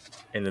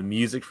 And the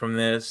music from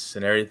this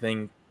and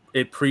everything,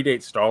 it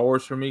predates Star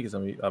Wars for me because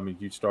I'm a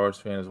huge Star Wars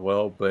fan as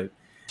well. But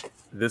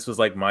this was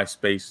like my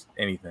space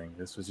anything.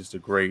 This was just a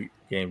great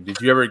game. Did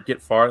you ever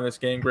get far in this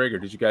game, Greg, or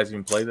did you guys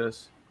even play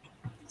this?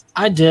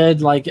 I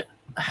did. Like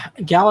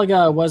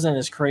Galaga I wasn't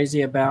as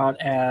crazy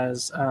about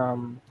as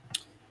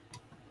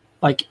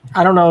like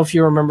I don't know if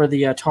you remember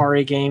the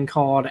Atari game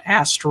called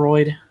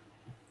Asteroid.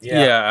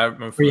 Yeah, I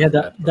remember. Where you had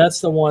that. That's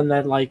the one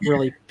that like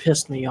really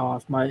pissed me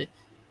off.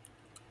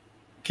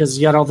 Because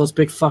you got all those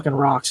big fucking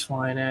rocks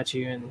flying at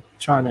you and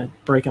trying to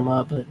break them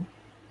up. But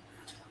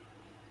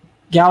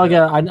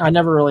Galaga, I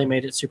never really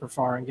made it super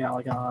far in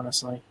Galaga,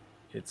 honestly.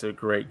 It's a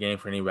great game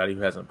for anybody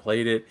who hasn't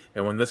played it.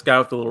 And when this guy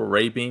with the little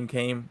ray beam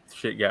came,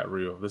 shit got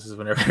real. This is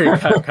whenever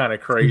it got kind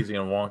of crazy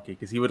and wonky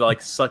because he would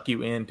like suck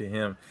you into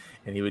him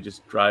and he would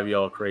just drive you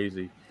all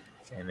crazy.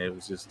 And it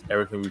was just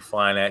everything would be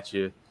flying at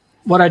you.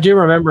 What I do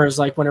remember is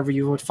like whenever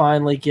you would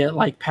finally get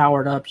like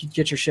powered up, you'd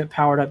get your ship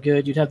powered up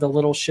good. You'd have the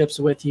little ships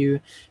with you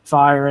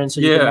firing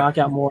so you could knock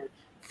out more.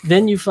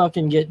 Then you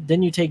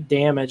take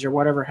damage or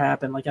whatever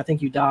happened. Like I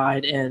think you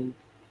died and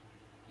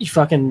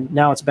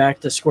now it's back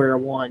to square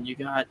one. You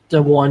got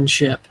the one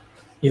ship.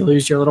 You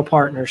lose your little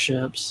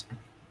partnerships.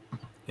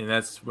 And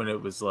that's when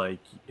it was like,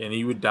 and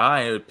you would die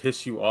and it would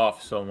piss you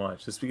off so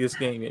much. This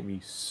game made me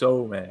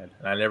so mad.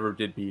 And I never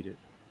did beat it.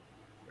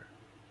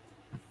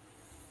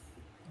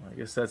 I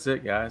guess that's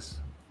it, guys.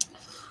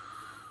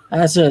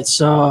 That's it.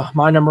 So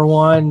my number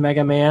one,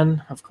 Mega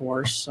Man, of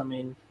course. I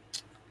mean,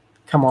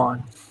 come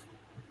on.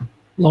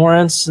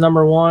 Lawrence,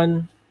 number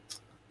one.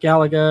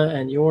 Galaga,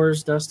 and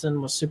yours,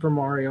 Dustin, was Super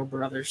Mario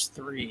Brothers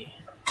 3.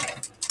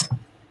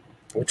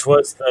 Which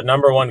was the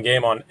number one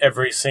game on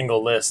every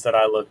single list that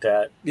I looked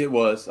at. It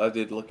was. I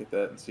did look at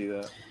that and see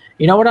that.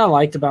 You know what I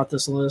liked about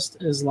this list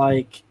is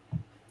like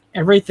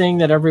everything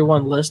that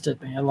everyone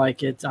listed, man.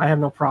 Like I have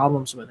no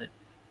problems with it.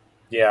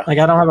 Yeah. Like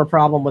I don't have a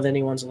problem with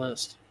anyone's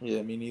list.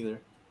 Yeah, me neither.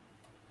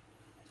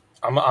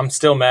 I'm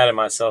still mad at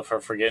myself for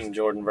forgetting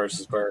Jordan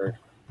versus Bird.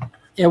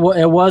 It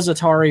was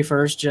Atari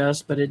first,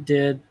 Jess, but it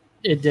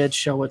did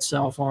show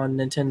itself on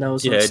Nintendo,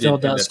 so it still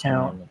does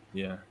count.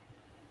 Yeah.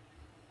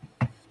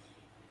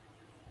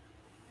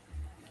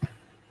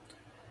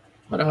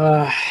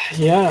 But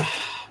yeah.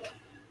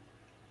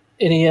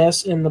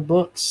 NES in the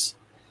books.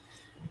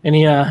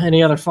 Any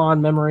other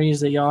fond memories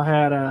that y'all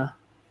had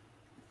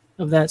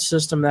of that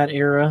system, that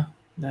era?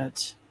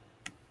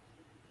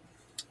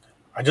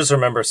 I just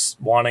remember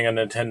wanting a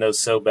Nintendo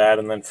so bad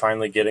and then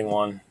finally getting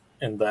one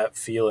and that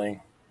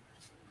feeling.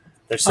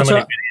 There's so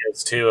many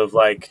videos too of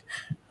like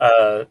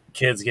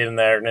kids getting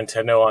their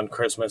Nintendo on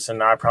Christmas,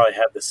 and I probably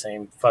had the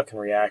same fucking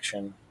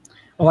reaction.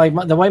 Well,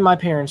 like the way my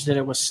parents did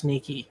it was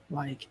sneaky.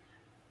 Like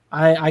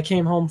I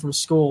came home from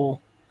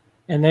school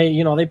and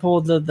they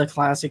pulled the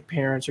classic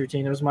parents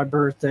routine. It was my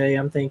birthday.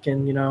 I'm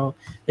thinking,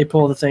 they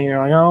pulled the thing. They're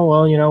like, oh,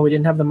 well, we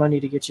didn't have the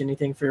money to get you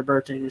anything for your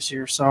birthday this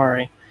year.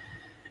 Sorry.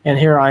 And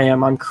here I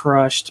am. I'm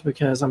crushed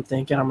because I'm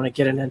thinking I'm going to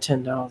get a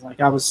Nintendo.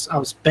 Like I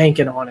was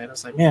banking on it. I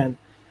was like, man.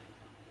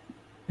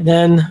 And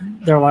then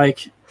they're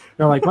like,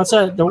 what's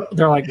that?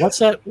 They're like, what's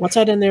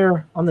that in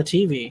there on the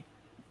TV?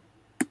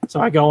 So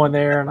I go in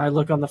there and I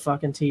look on the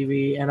fucking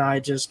TV and I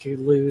just could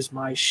lose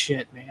my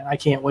shit, man. I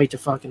can't wait to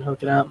fucking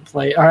hook it up and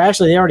play. Or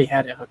actually, they already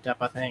had it hooked up,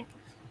 I think.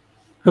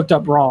 Hooked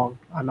up wrong,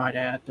 I might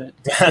add, but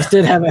I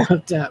did have it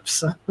hooked up.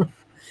 So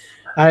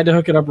I had to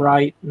hook it up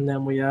right, and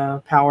then we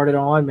powered it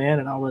on, man,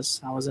 and I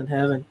was in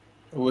heaven.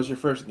 What was your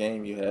first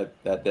game you had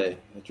that day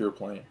that you were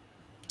playing?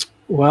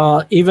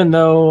 Well, even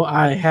though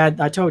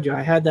I told you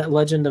I had that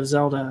Legend of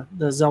Zelda,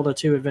 the Zelda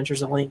 2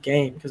 Adventures of Link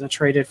game because I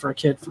traded for a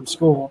kid from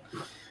school.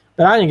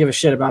 But I didn't give a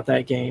shit about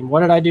that game. What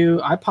did I do?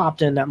 I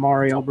popped in that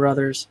Mario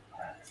Brothers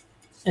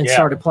and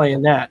started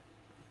playing that.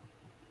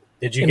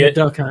 Did you get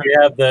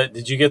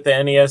Did you get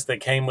the NES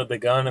that came with the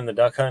gun and the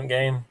Duck Hunt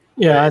game?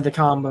 Yeah, I had the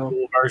combo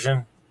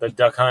version, the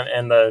Duck Hunt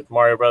and the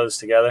Mario Brothers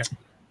together.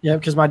 Yeah,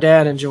 because my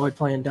dad enjoyed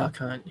playing Duck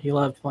Hunt. He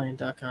loved playing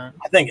Duck Hunt.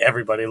 I think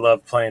everybody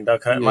loved playing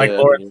Duck Hunt. Yeah, Mike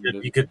Lawrence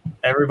said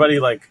everybody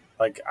like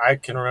I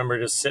can remember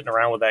just sitting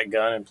around with that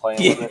gun and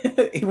playing with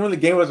it. Even when the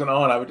game wasn't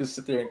on, I would just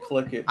sit there and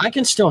click it. I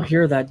can still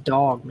hear that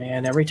dog,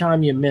 man. Every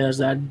time you miss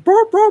that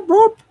burp, burp,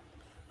 burp.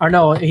 Or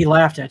no, he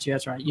laughed at you.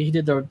 That's right. He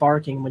did the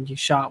barking when you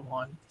shot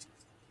one.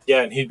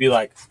 Yeah, and he'd be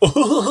like,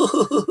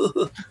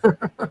 or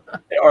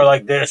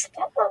like this.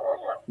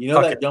 You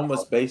know that gun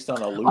was based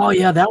on a loop. Oh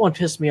yeah, that one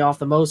pissed me off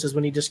the most is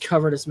when he just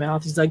covered his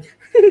mouth. He's like,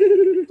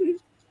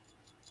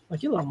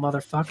 like, you little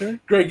motherfucker.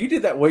 Greg, you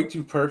did that way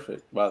too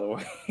perfect, by the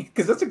way,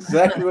 because that's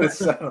exactly what it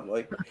sounded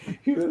like.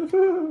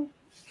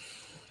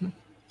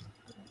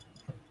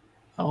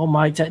 Oh,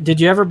 Mike, did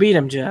you ever beat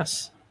him,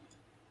 Jess?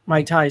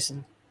 Mike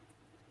Tyson.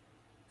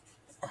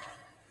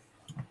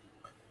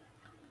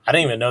 I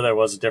didn't even know there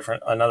was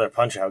another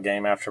Punch-Out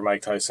game after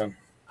Mike Tyson.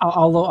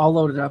 I'll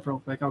load it up real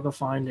quick. I'll go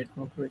find it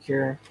real quick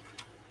here.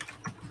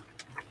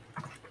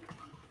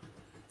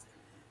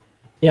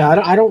 Yeah,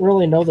 I don't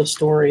really know the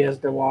story as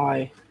to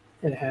why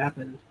it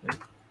happened.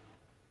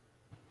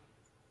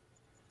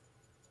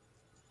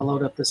 I'll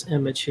load up this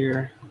image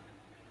here.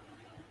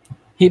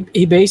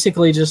 He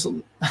basically just...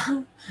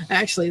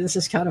 Actually, this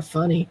is kind of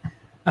funny.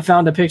 I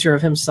found a picture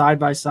of him side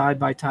by side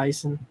by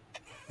Tyson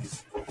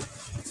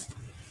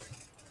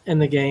in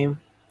the game.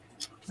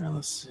 Now,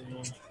 let's see.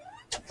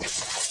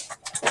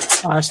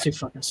 Oh, that's too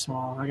fucking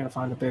small. I gotta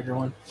find a bigger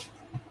one.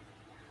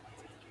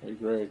 Hey,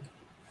 Greg.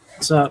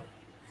 What's up?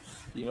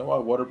 You know why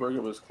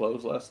Whataburger was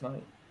closed last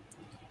night?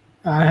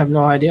 I have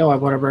no idea why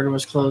Whataburger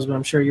was closed, but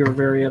I'm sure you were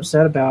very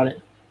upset about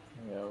it.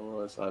 Yeah, it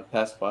was. I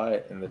passed by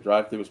it, and the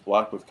drive-thru was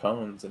blocked with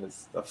cones, and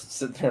I'm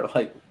sitting there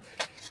like,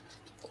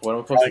 what am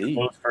I supposed to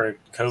eat? For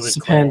COVID. It's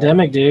a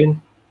pandemic, dude.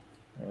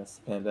 Yeah, it's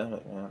a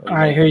pandemic, man. All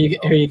right, here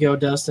you go,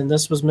 Dustin.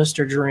 This was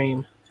Mr.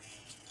 Dream.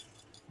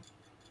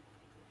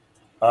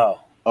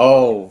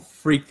 Oh,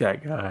 freak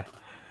that guy.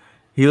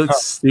 He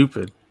looks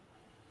stupid.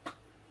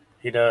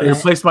 He does. They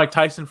replaced Mike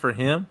Tyson for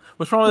him?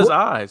 What's wrong with his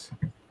eyes?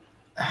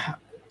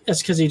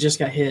 It's because he just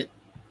got hit.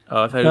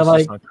 Oh, I thought he was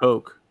just on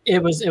coke.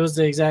 It was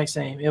the exact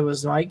same. It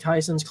was Mike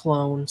Tyson's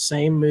clone,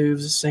 same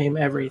moves, same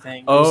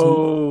everything.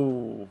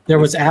 There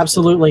was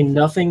absolutely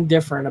nothing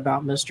different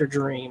about Mr.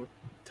 Dream.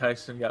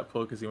 Tyson got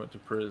pulled because he went to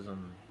prison.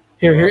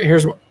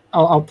 Here's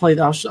I'll play.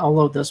 I'll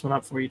load this one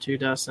up for you too,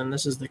 Dustin.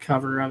 This is the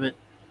cover of it.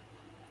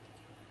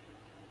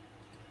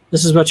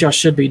 This is what y'all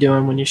should be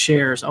doing when you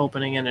share, is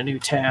opening in a new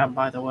tab,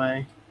 by the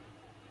way.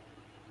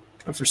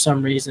 But for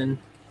some reason,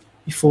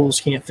 you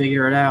fools can't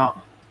figure it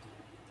out.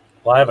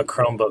 Well, I have a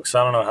Chromebook, so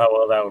I don't know how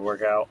well that would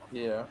work out.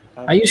 Yeah.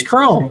 I use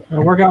Chrome.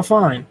 It'll work out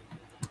fine.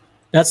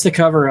 That's the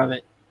cover of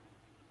it.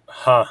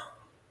 Huh.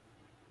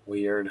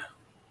 Weird.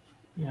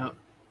 Yep.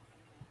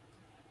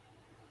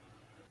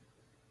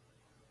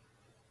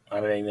 I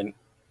didn't even...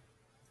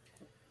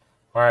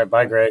 All right,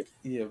 bye, Greg.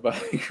 Yeah,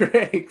 bye,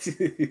 Greg.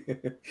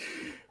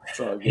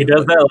 He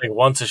does that like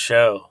once a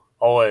show,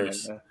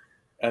 always. Yeah,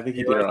 I think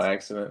he did it on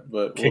accident,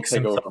 but we'll Kicks take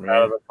over himself from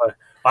out of here. the play.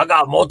 I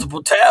got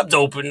multiple tabs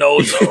open,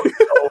 though. So.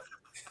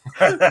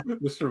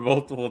 Mr.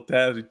 Multiple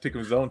Tabs, he took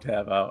his own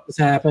tab out. What's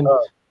happened?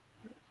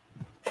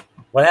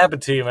 What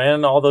happened to you,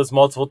 man? All those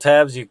multiple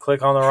tabs, you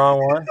click on the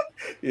wrong one?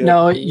 Yeah.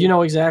 No, you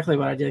know exactly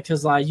what I did,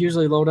 because I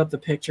usually load up the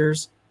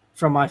pictures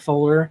from my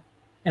folder,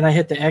 and I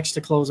hit the X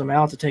to close them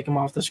out to take them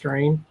off the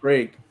screen.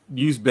 Great.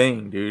 Use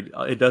Bing, dude.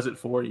 It does it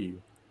for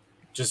you.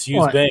 Just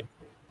use Bing.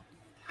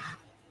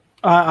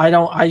 I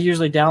don't. I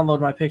usually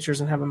download my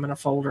pictures and have them in a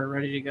folder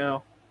ready to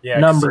go. Yeah,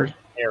 numbered.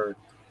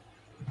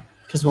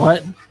 Because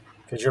what?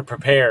 Because you're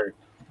prepared.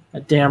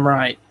 Damn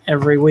right.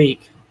 Every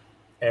week.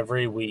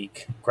 Every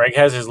week. Greg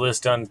has his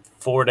list done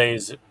 4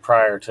 days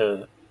prior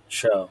to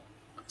show.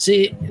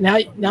 See,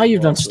 now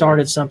you've done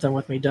started something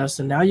with me,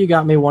 Dustin. Now you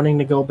got me wanting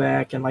to go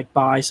back and like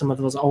buy some of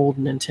those old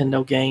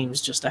Nintendo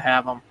games just to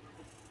have them.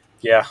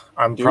 Yeah,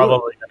 I'm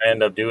probably going to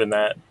end up doing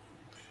that.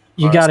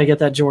 You got to get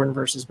that Jordan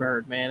versus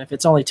Bird, man. If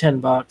it's only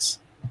 $10.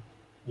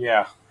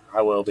 Yeah,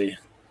 I will be.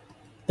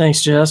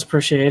 Thanks, Jess.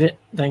 Appreciate it.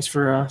 Thanks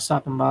for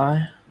stopping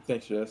by.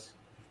 Thanks, Jess.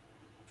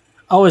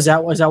 Oh, is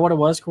that what it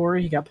was,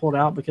 Corey? He got pulled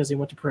out because he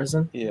went to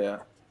prison? Yeah.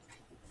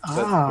 That's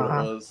what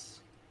it was.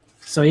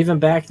 So even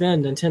back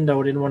then,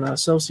 Nintendo didn't want to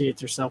associate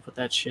themselves with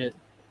that shit.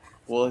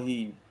 Well,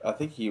 I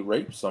think he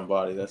raped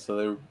somebody.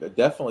 So they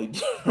definitely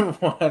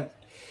didn't want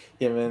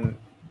him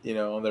in,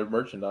 on their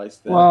merchandise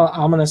then. Well,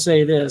 I'm gonna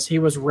say this: he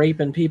was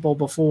raping people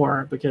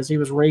before because he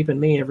was raping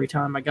me every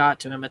time I got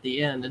to him at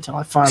the end until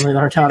I finally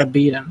learned how to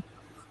beat him.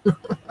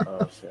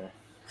 Oh, sure.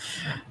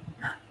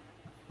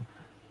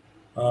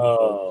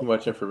 Too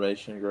much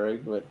information,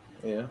 Greg, but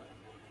yeah.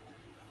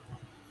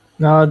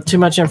 No, too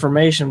much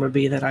information would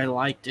be that I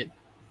liked it.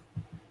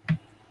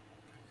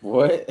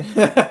 What?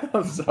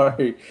 I'm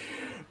sorry.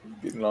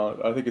 Getting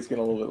on. I think it's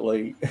getting a little bit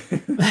late.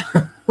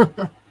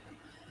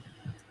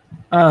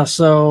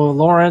 So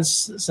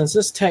Lawrence, since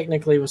this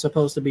technically was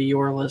supposed to be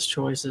your list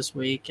choice this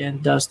week,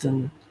 and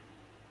Dustin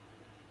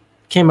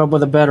came up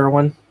with a better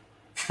one,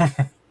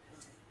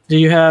 do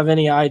you have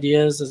any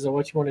ideas as to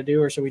what you want to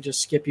do, or should we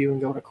just skip you and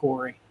go to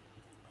Corey?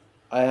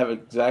 I have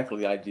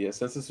exactly the idea.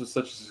 Since this was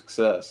such a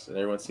success and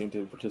everyone seemed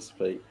to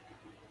participate,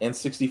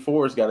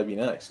 N64 has got to be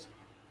next.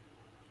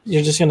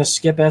 You're just going to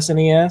skip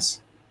SNES?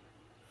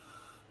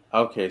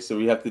 Okay, so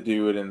we have to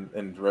do it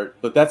in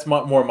direct, but that's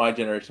more my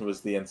generation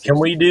was the N64.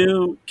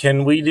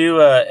 Can we do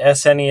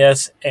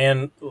SNES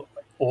and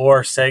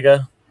or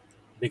Sega?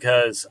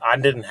 Because I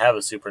didn't have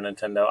a Super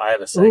Nintendo. I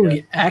had a Sega.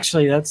 Ooh,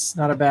 actually, that's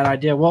not a bad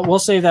idea. We'll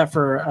save that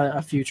for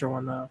a future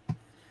one, though.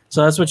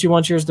 So that's what you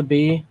want yours to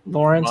be,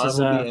 Lawrence?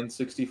 Mine would be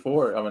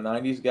N64. I'm a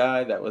 '90s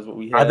guy. That was what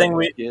we had. I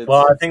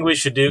think we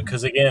should do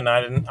because again,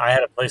 I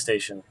had a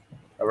PlayStation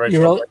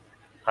originally.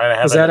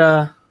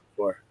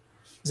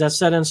 Is that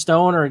set in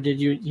stone, or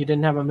you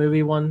didn't have a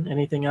movie one?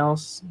 Anything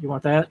else? You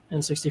want that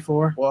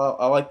N64? Well,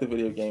 I like the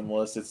video game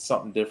list. It's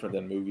something different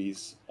than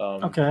movies.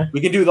 Okay.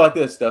 We can do it like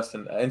this,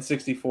 Dustin.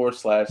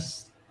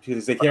 N64 /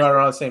 because they came out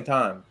around the same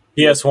time.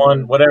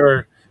 PS1,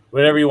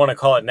 whatever you want to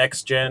call it,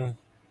 next gen,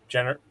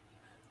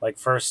 like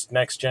first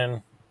next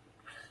gen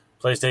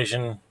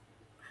PlayStation.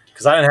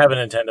 Because I didn't have a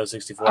Nintendo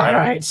 64. All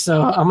right,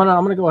 so I'm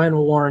gonna go ahead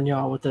and warn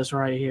y'all with this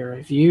right here.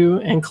 If you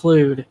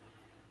include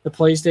the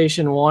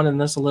PlayStation 1 in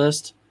this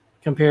list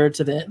compared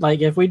to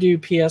if we do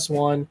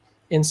PS1,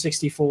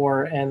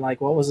 N64, and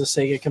what was the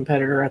Sega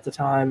competitor at the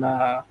time?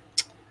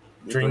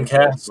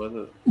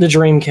 Dreamcast. The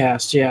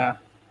Dreamcast, yeah.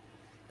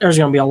 There's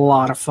gonna be a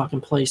lot of fucking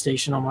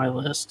PlayStation on my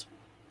list.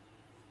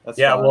 That's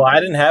fine. Well,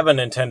 I didn't have a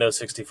Nintendo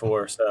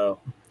 64, so.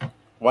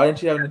 Why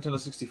didn't you have a Nintendo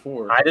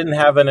 64? I didn't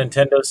have a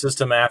Nintendo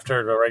system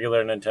after the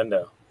regular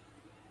Nintendo.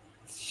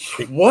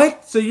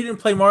 What? So you didn't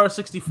play Mario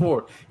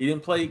 64? You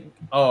didn't play?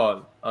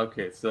 Oh,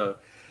 okay. So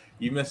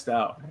you missed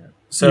out, man.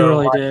 So you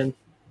really did.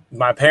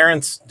 My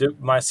parents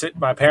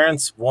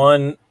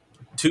won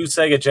 2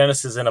 Sega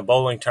Genesis in a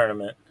bowling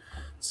tournament.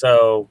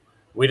 So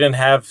we didn't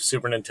have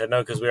Super Nintendo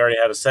because we already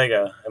had a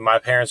Sega, and my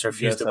parents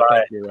refused to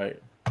buy it. You're right.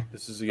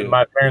 This is good. And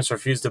my parents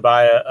refused to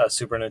buy a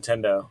Super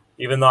Nintendo,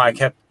 even though I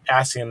kept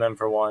asking them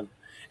for one.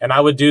 And I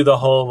would do the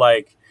whole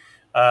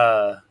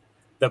the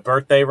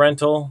birthday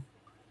rental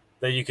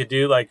that you could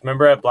do.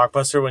 Remember at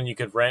Blockbuster when you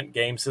could rent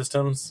game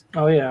systems?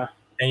 Oh yeah.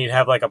 And you'd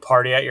have a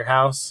party at your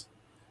house,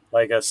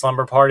 like a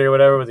slumber party or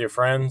whatever with your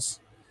friends.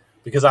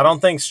 Because I don't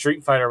think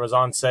Street Fighter was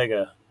on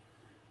Sega,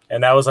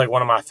 and that was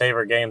one of my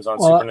favorite games on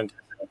Super Nintendo.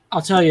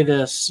 I'll tell you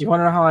this. You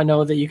want to know how I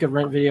know that you could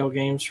rent video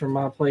games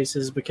from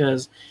places?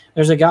 Because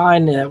there's a guy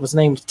that was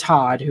named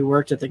Todd who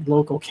worked at the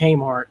local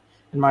Kmart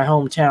in my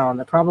hometown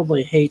that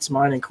probably hates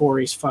mine and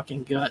Corey's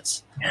fucking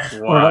guts.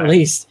 Or at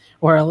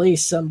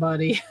least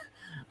somebody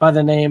by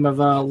the name of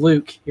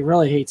Luke. He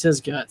really hates his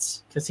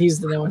guts because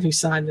he's the one who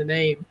signed the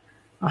name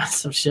on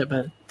some shit.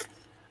 But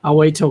I'll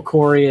wait till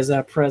Corey is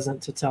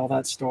present to tell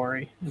that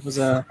story. It was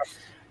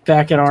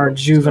back in our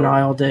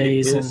juvenile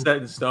days. It is set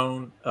in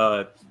stone.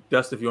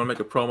 Dust, if you want to make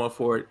a promo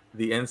for it,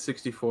 the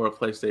N64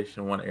 PlayStation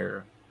 1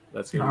 era.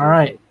 That's all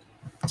right.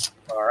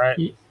 All right.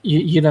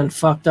 You done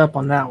fucked up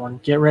on that one.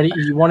 Get ready.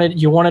 You wanted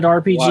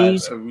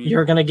RPGs.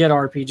 You're gonna get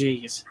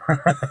RPGs.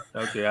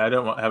 Okay, I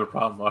don't have a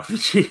problem with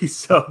RPGs,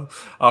 so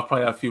I'll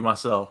probably have a few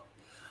myself.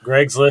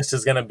 Greg's list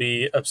is gonna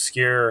be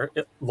obscure,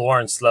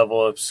 Lawrence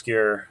level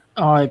obscure.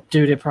 Oh,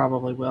 dude, it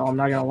probably will. I'm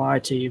not gonna lie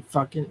to you.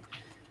 Fucking,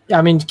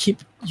 I mean, you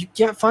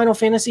get Final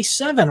Fantasy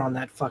VII on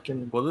that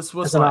fucking. Well, this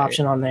was as an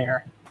option on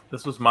there.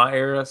 This was my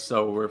era,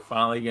 so we're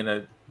finally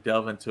gonna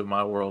delve into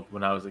my world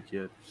when I was a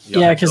kid.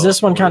 Yeah, because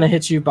this one kind of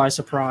hits you by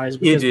surprise.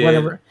 Because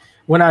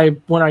when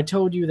I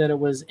told you that it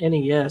was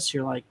NES,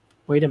 you're like,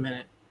 wait a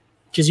minute,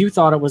 because you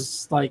thought it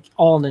was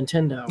all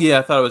Nintendo. Yeah,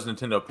 I thought it was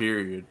Nintendo.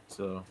 Period.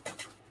 So,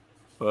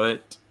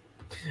 but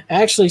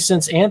Actually,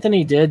 since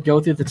Anthony did go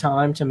through the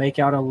time to make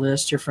out a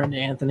list, your friend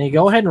Anthony,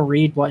 go ahead and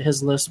read what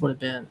his list would have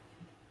been.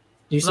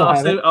 Do you still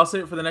have it? I'll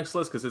save it for the next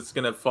list because it's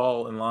gonna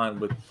fall in line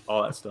with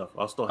all that stuff.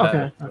 I'll still have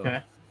it. So.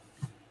 Okay.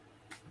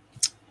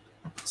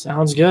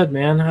 Sounds good,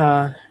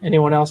 man.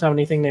 Anyone else have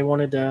anything they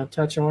wanted to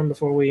touch on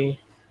before we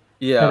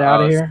head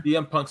out of here?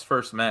 CM Punk's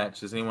first match.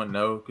 Does anyone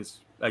know? Because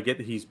I get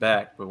that he's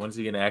back, but when's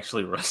he gonna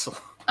actually wrestle?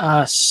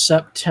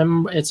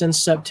 September. It's in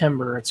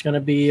September. It's going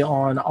to be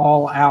on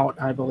All Out,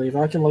 I believe.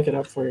 I can look it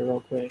up for you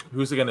real quick.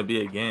 Who's it going to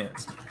be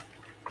against?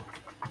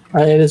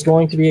 It is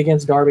going to be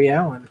against Darby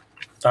Allin.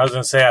 I was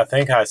going to say, I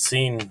think I've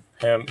seen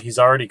him. He's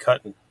already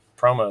cutting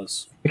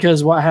promos.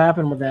 Because what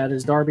happened with that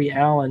is Darby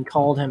Allin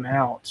called him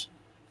out.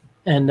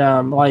 And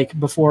like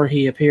before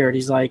he appeared,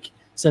 he's like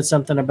said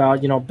something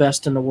about,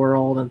 best in the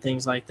world and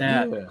things like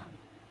that. Yeah.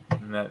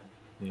 And that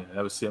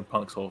was CM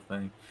Punk's whole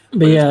thing.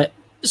 But yeah,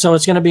 so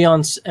it's going to be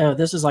on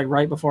this is like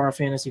right before our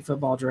fantasy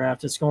football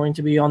draft. It's going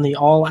to be on the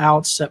All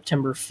Out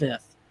September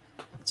 5th.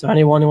 So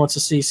anyone who wants to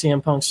see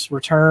CM Punk's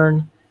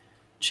return,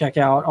 check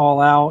out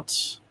All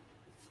Out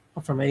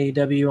from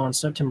AEW on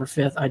September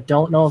 5th. I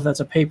don't know if that's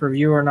a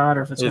pay-per-view or not,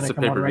 or if it's going to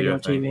come on regular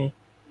TV.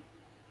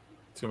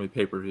 It's going to be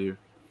pay-per-view.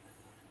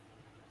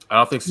 I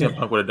don't think CM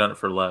Punk would have done it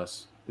for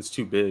less. It's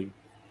too big.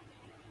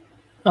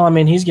 Well, I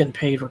mean, he's getting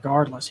paid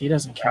regardless. He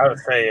doesn't care. I would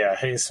say, yeah,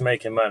 he's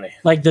making money.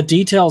 Like, the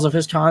details of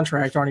his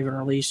contract aren't even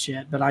released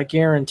yet, but I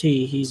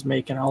guarantee he's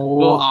making a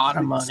lot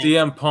of money.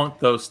 CM Punk,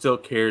 though, still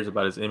cares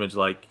about his image.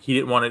 Like, he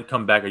didn't want to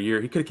come back a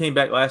year. He could have came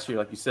back last year,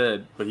 like you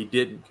said, but he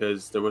didn't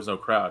because there was no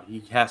crowd.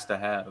 He has to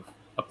have.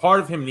 A part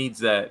of him needs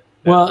that.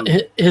 Well,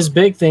 his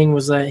big thing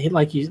was that,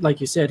 like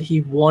you said,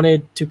 he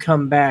wanted to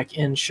come back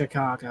in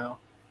Chicago.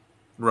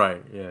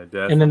 Right. Yeah.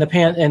 Definitely. And then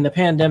the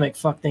pandemic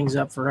fucked things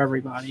up for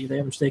everybody.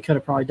 They could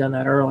have probably done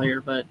that earlier,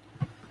 but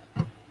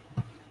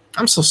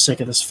I'm so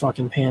sick of this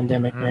fucking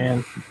pandemic,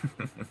 man.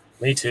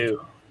 Me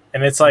too.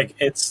 And it's like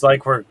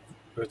we're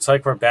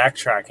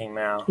backtracking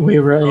now. We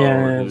really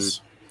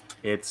is.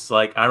 It's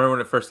like I remember when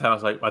the first time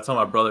I told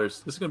my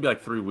brothers, "This is gonna be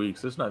like 3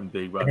 weeks. There's nothing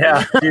big about it."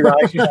 Yeah, dude.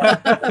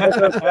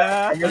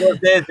 Those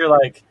days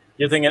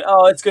you're thinking,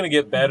 "Oh, it's gonna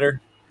get better.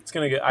 It's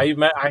gonna get." I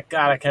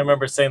can't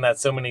remember saying that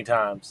so many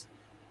times.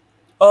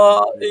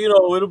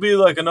 It'll be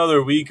like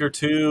another week or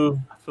two.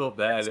 I feel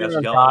bad.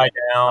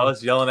 I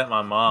was yelling at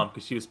my mom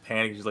because she was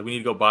panicking. She's like, "We need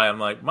to go buy." I'm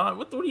like, "Mom,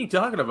 what are you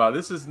talking about?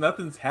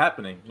 Nothing's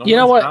happening. You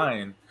know what?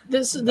 Dying."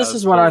 This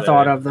is what I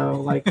thought of though.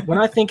 Like when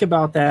I think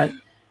about that,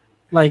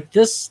 like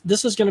this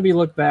is going to be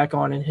looked back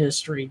on in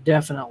history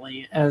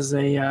definitely as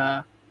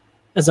a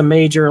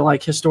major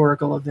like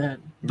historical event.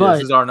 But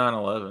this is our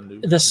 9/11,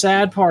 dude. The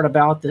sad part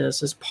about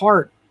this is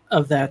part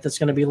of that's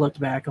going to be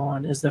looked back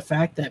on is the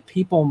fact that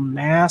people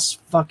mass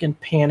fucking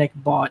panic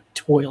bought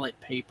toilet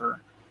paper.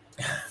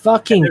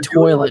 Fucking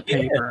toilet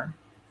paper.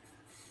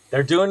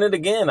 They're doing it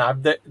again.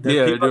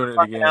 They're doing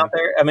it again out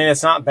there. I mean,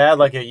 it's not bad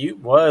like it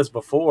was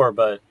before,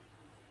 but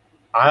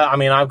I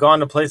mean, I've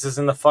gone to places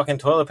in the fucking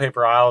toilet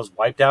paper aisles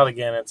wiped out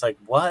again. It's like,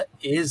 what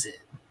is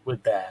it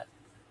with that?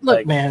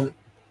 Look, man,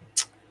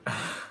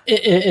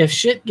 if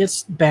shit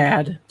gets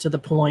bad to the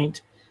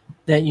point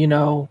that,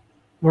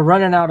 we're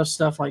running out of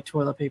stuff like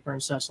toilet paper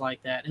and such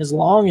like that. As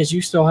long as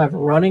you still have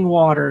running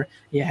water,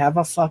 you have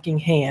a fucking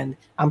hand,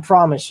 I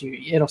promise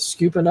you, it'll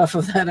scoop enough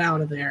of that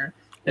out of there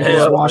and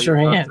just wash your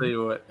hand. I'll tell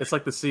you what, it's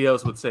like the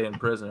COs would say in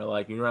prison. They're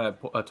like, you run out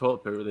of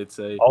toilet paper, they'd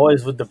say...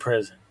 Always with the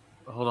prison.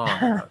 Hold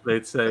on.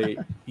 They'd say,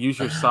 use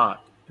your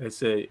sock. They'd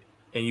say,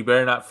 and you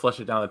better not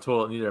flush it down the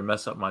toilet, neither to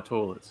mess up my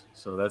toilets.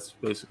 So that's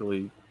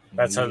basically...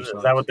 Is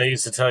that what they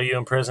used to tell you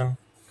in prison?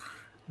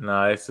 No,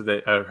 I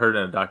heard it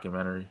in a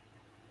documentary.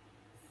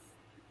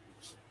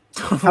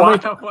 How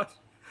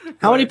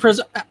many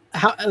prison?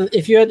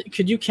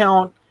 Could you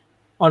count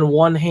on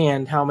one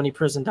hand how many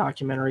prison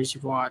documentaries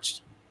you've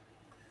watched?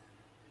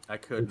 I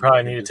could. You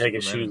probably need to take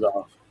his shoes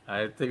off.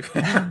 I think.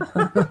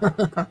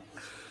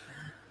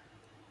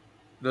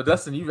 No,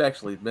 Dustin, you've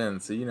actually been,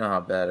 so you know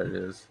how bad it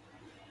is.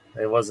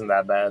 It wasn't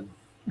that bad.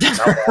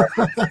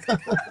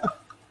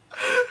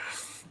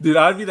 Dude,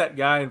 I'd be that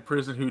guy in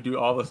prison who do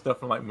all the stuff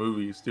from like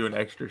movies, doing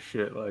extra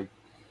shit like.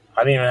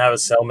 I didn't even have a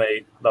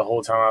cellmate the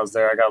whole time I was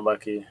there. I got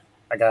lucky.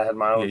 I had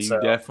my own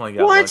cell. You definitely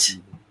got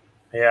lucky.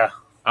 Yeah.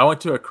 I went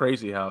to a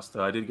crazy house,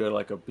 though. I did go to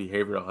like a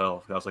behavioral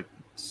health. I was like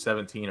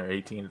 17 or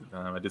 18 at the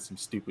time. I did some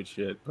stupid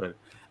shit, but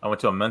I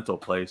went to a mental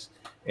place.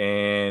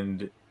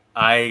 And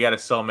I got a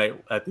cellmate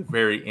at the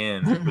very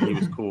end, but he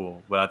was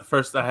cool. But at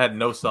first, I had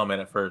no cellmate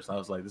at first. I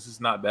was like, this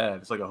is not bad.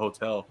 It's like a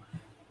hotel.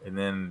 And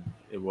then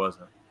it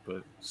wasn't.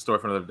 But story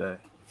for another day.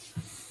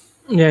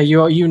 Yeah,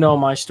 you know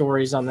my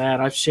stories on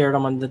that. I've shared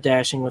them on the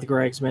Dashing with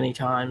Greg's many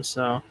times.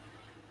 So,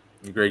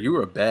 Greg, you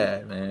were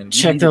bad, man.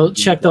 Check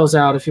those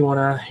out if you want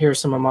to hear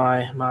some of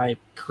my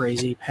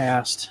crazy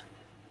past.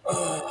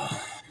 But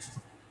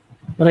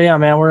yeah,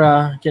 man,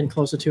 we're getting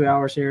close to 2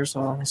 hours here,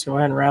 so let's go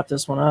ahead and wrap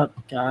this one up,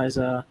 guys.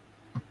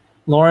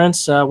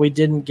 Lawrence, we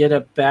didn't get a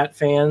Bat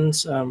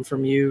fans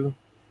from you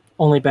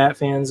Only Bat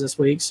Fans this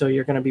week, so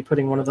you're going to be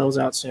putting one of those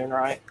out soon,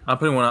 right? I'm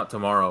putting one out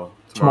tomorrow.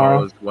 Tomorrow?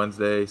 Tomorrow is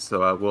Wednesday,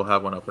 so I will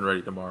have one up and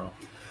ready tomorrow.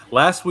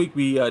 Last week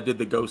we did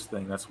the ghost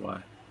thing. That's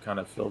why kind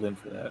of filled in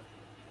for that.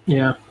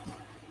 Yeah.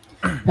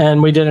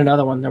 And we did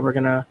another one that we're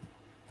gonna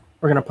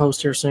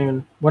post here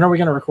soon. When are we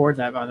gonna record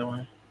that, by the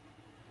way?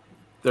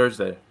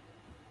 Thursday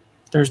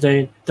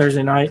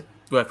night.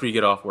 After you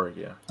get off work,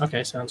 yeah.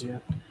 Okay, sounds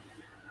good.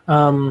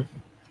 But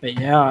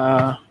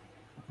yeah,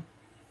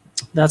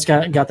 that's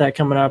got that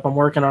coming up. I'm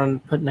working on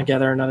putting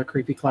together another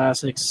Creepy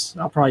Classics.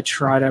 I'll probably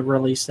try to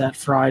release that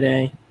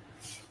Friday.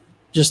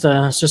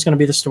 It's just gonna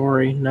be the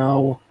story.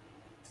 No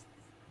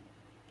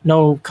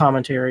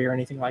commentary or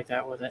anything like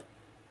that with it.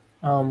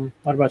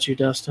 What about you,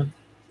 Dustin?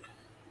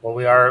 Well,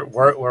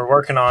 we're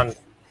working on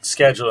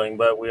scheduling,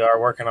 but we are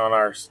working on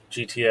our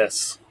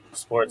GTS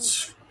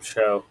sports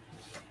show.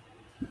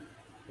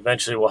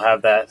 Eventually, we'll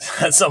have that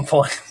at some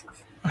point.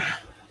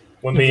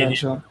 When me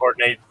and you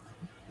coordinate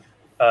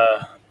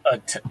a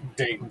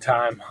date and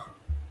time.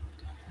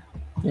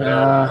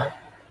 Yeah,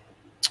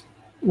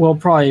 we'll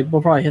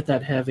probably hit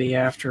that heavy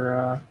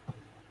after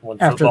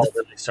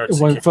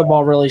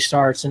football really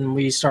starts and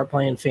we start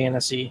playing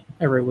fantasy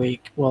every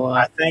week. Well,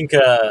 I think,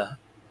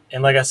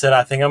 and like I said,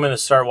 I think I'm going to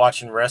start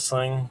watching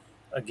wrestling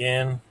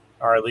again,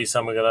 or at least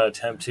I'm going to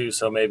attempt to.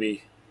 So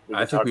maybe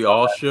I think we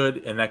all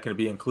should, and that can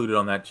be included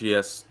on that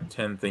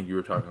GS10 thing you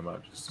were talking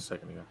about just a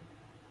second ago.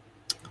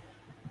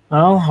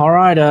 Well, all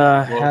right.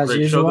 As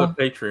usual, show the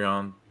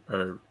Patreon.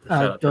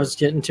 I was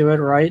getting to it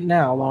right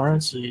now,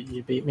 Lawrence.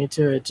 You beat me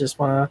to it. Just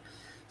want to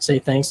say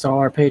thanks to all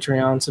our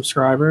Patreon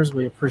subscribers.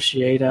 We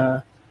appreciate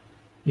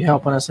you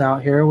helping us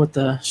out here with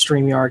the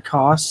StreamYard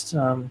costs.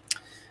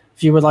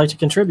 If you would like to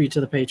contribute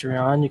to the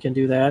Patreon, you can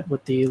do that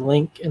with the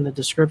link in the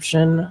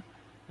description.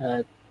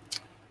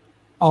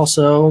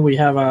 Also, we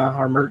have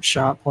our merch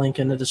shop link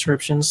in the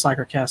description,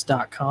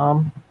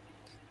 slackercast.com.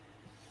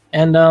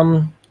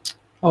 And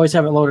always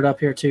have it loaded up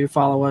here too.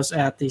 Follow us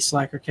at the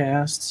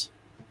Slackercasts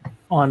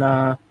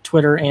on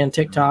Twitter and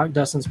TikTok.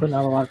 Dustin's putting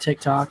out a lot of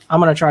TikTok. I'm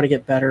going to try to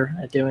get better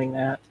at doing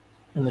that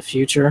in the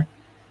future.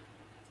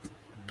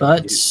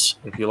 But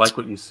if you like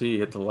what you see,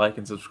 hit the like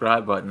and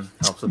subscribe button.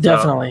 Helps us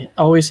definitely. out.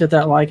 Always hit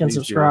that like and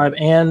subscribe.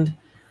 And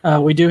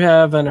we do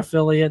have an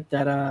affiliate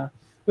that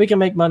we can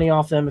make money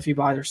off them if you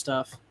buy their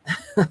stuff.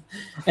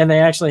 And they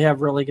actually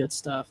have really good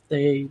stuff.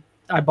 I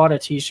bought a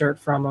t-shirt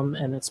from them,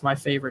 and it's my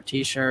favorite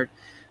t-shirt.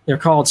 They're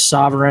called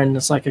Sovereign.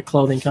 It's like a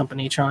clothing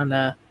company trying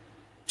to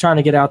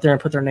get out there and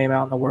put their name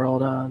out in the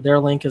world. Their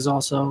link is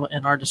also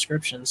in our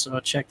description, so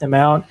check them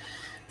out.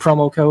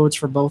 Promo codes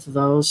for both of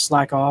those.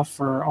 Slack off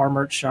for our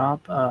merch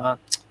shop.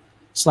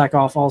 Slack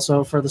off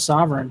also for the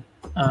Sovereign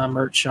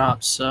merch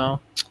shop. So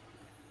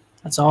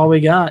that's all we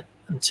got.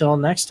 Until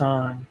next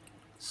time.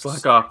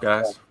 Slack off,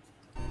 guys.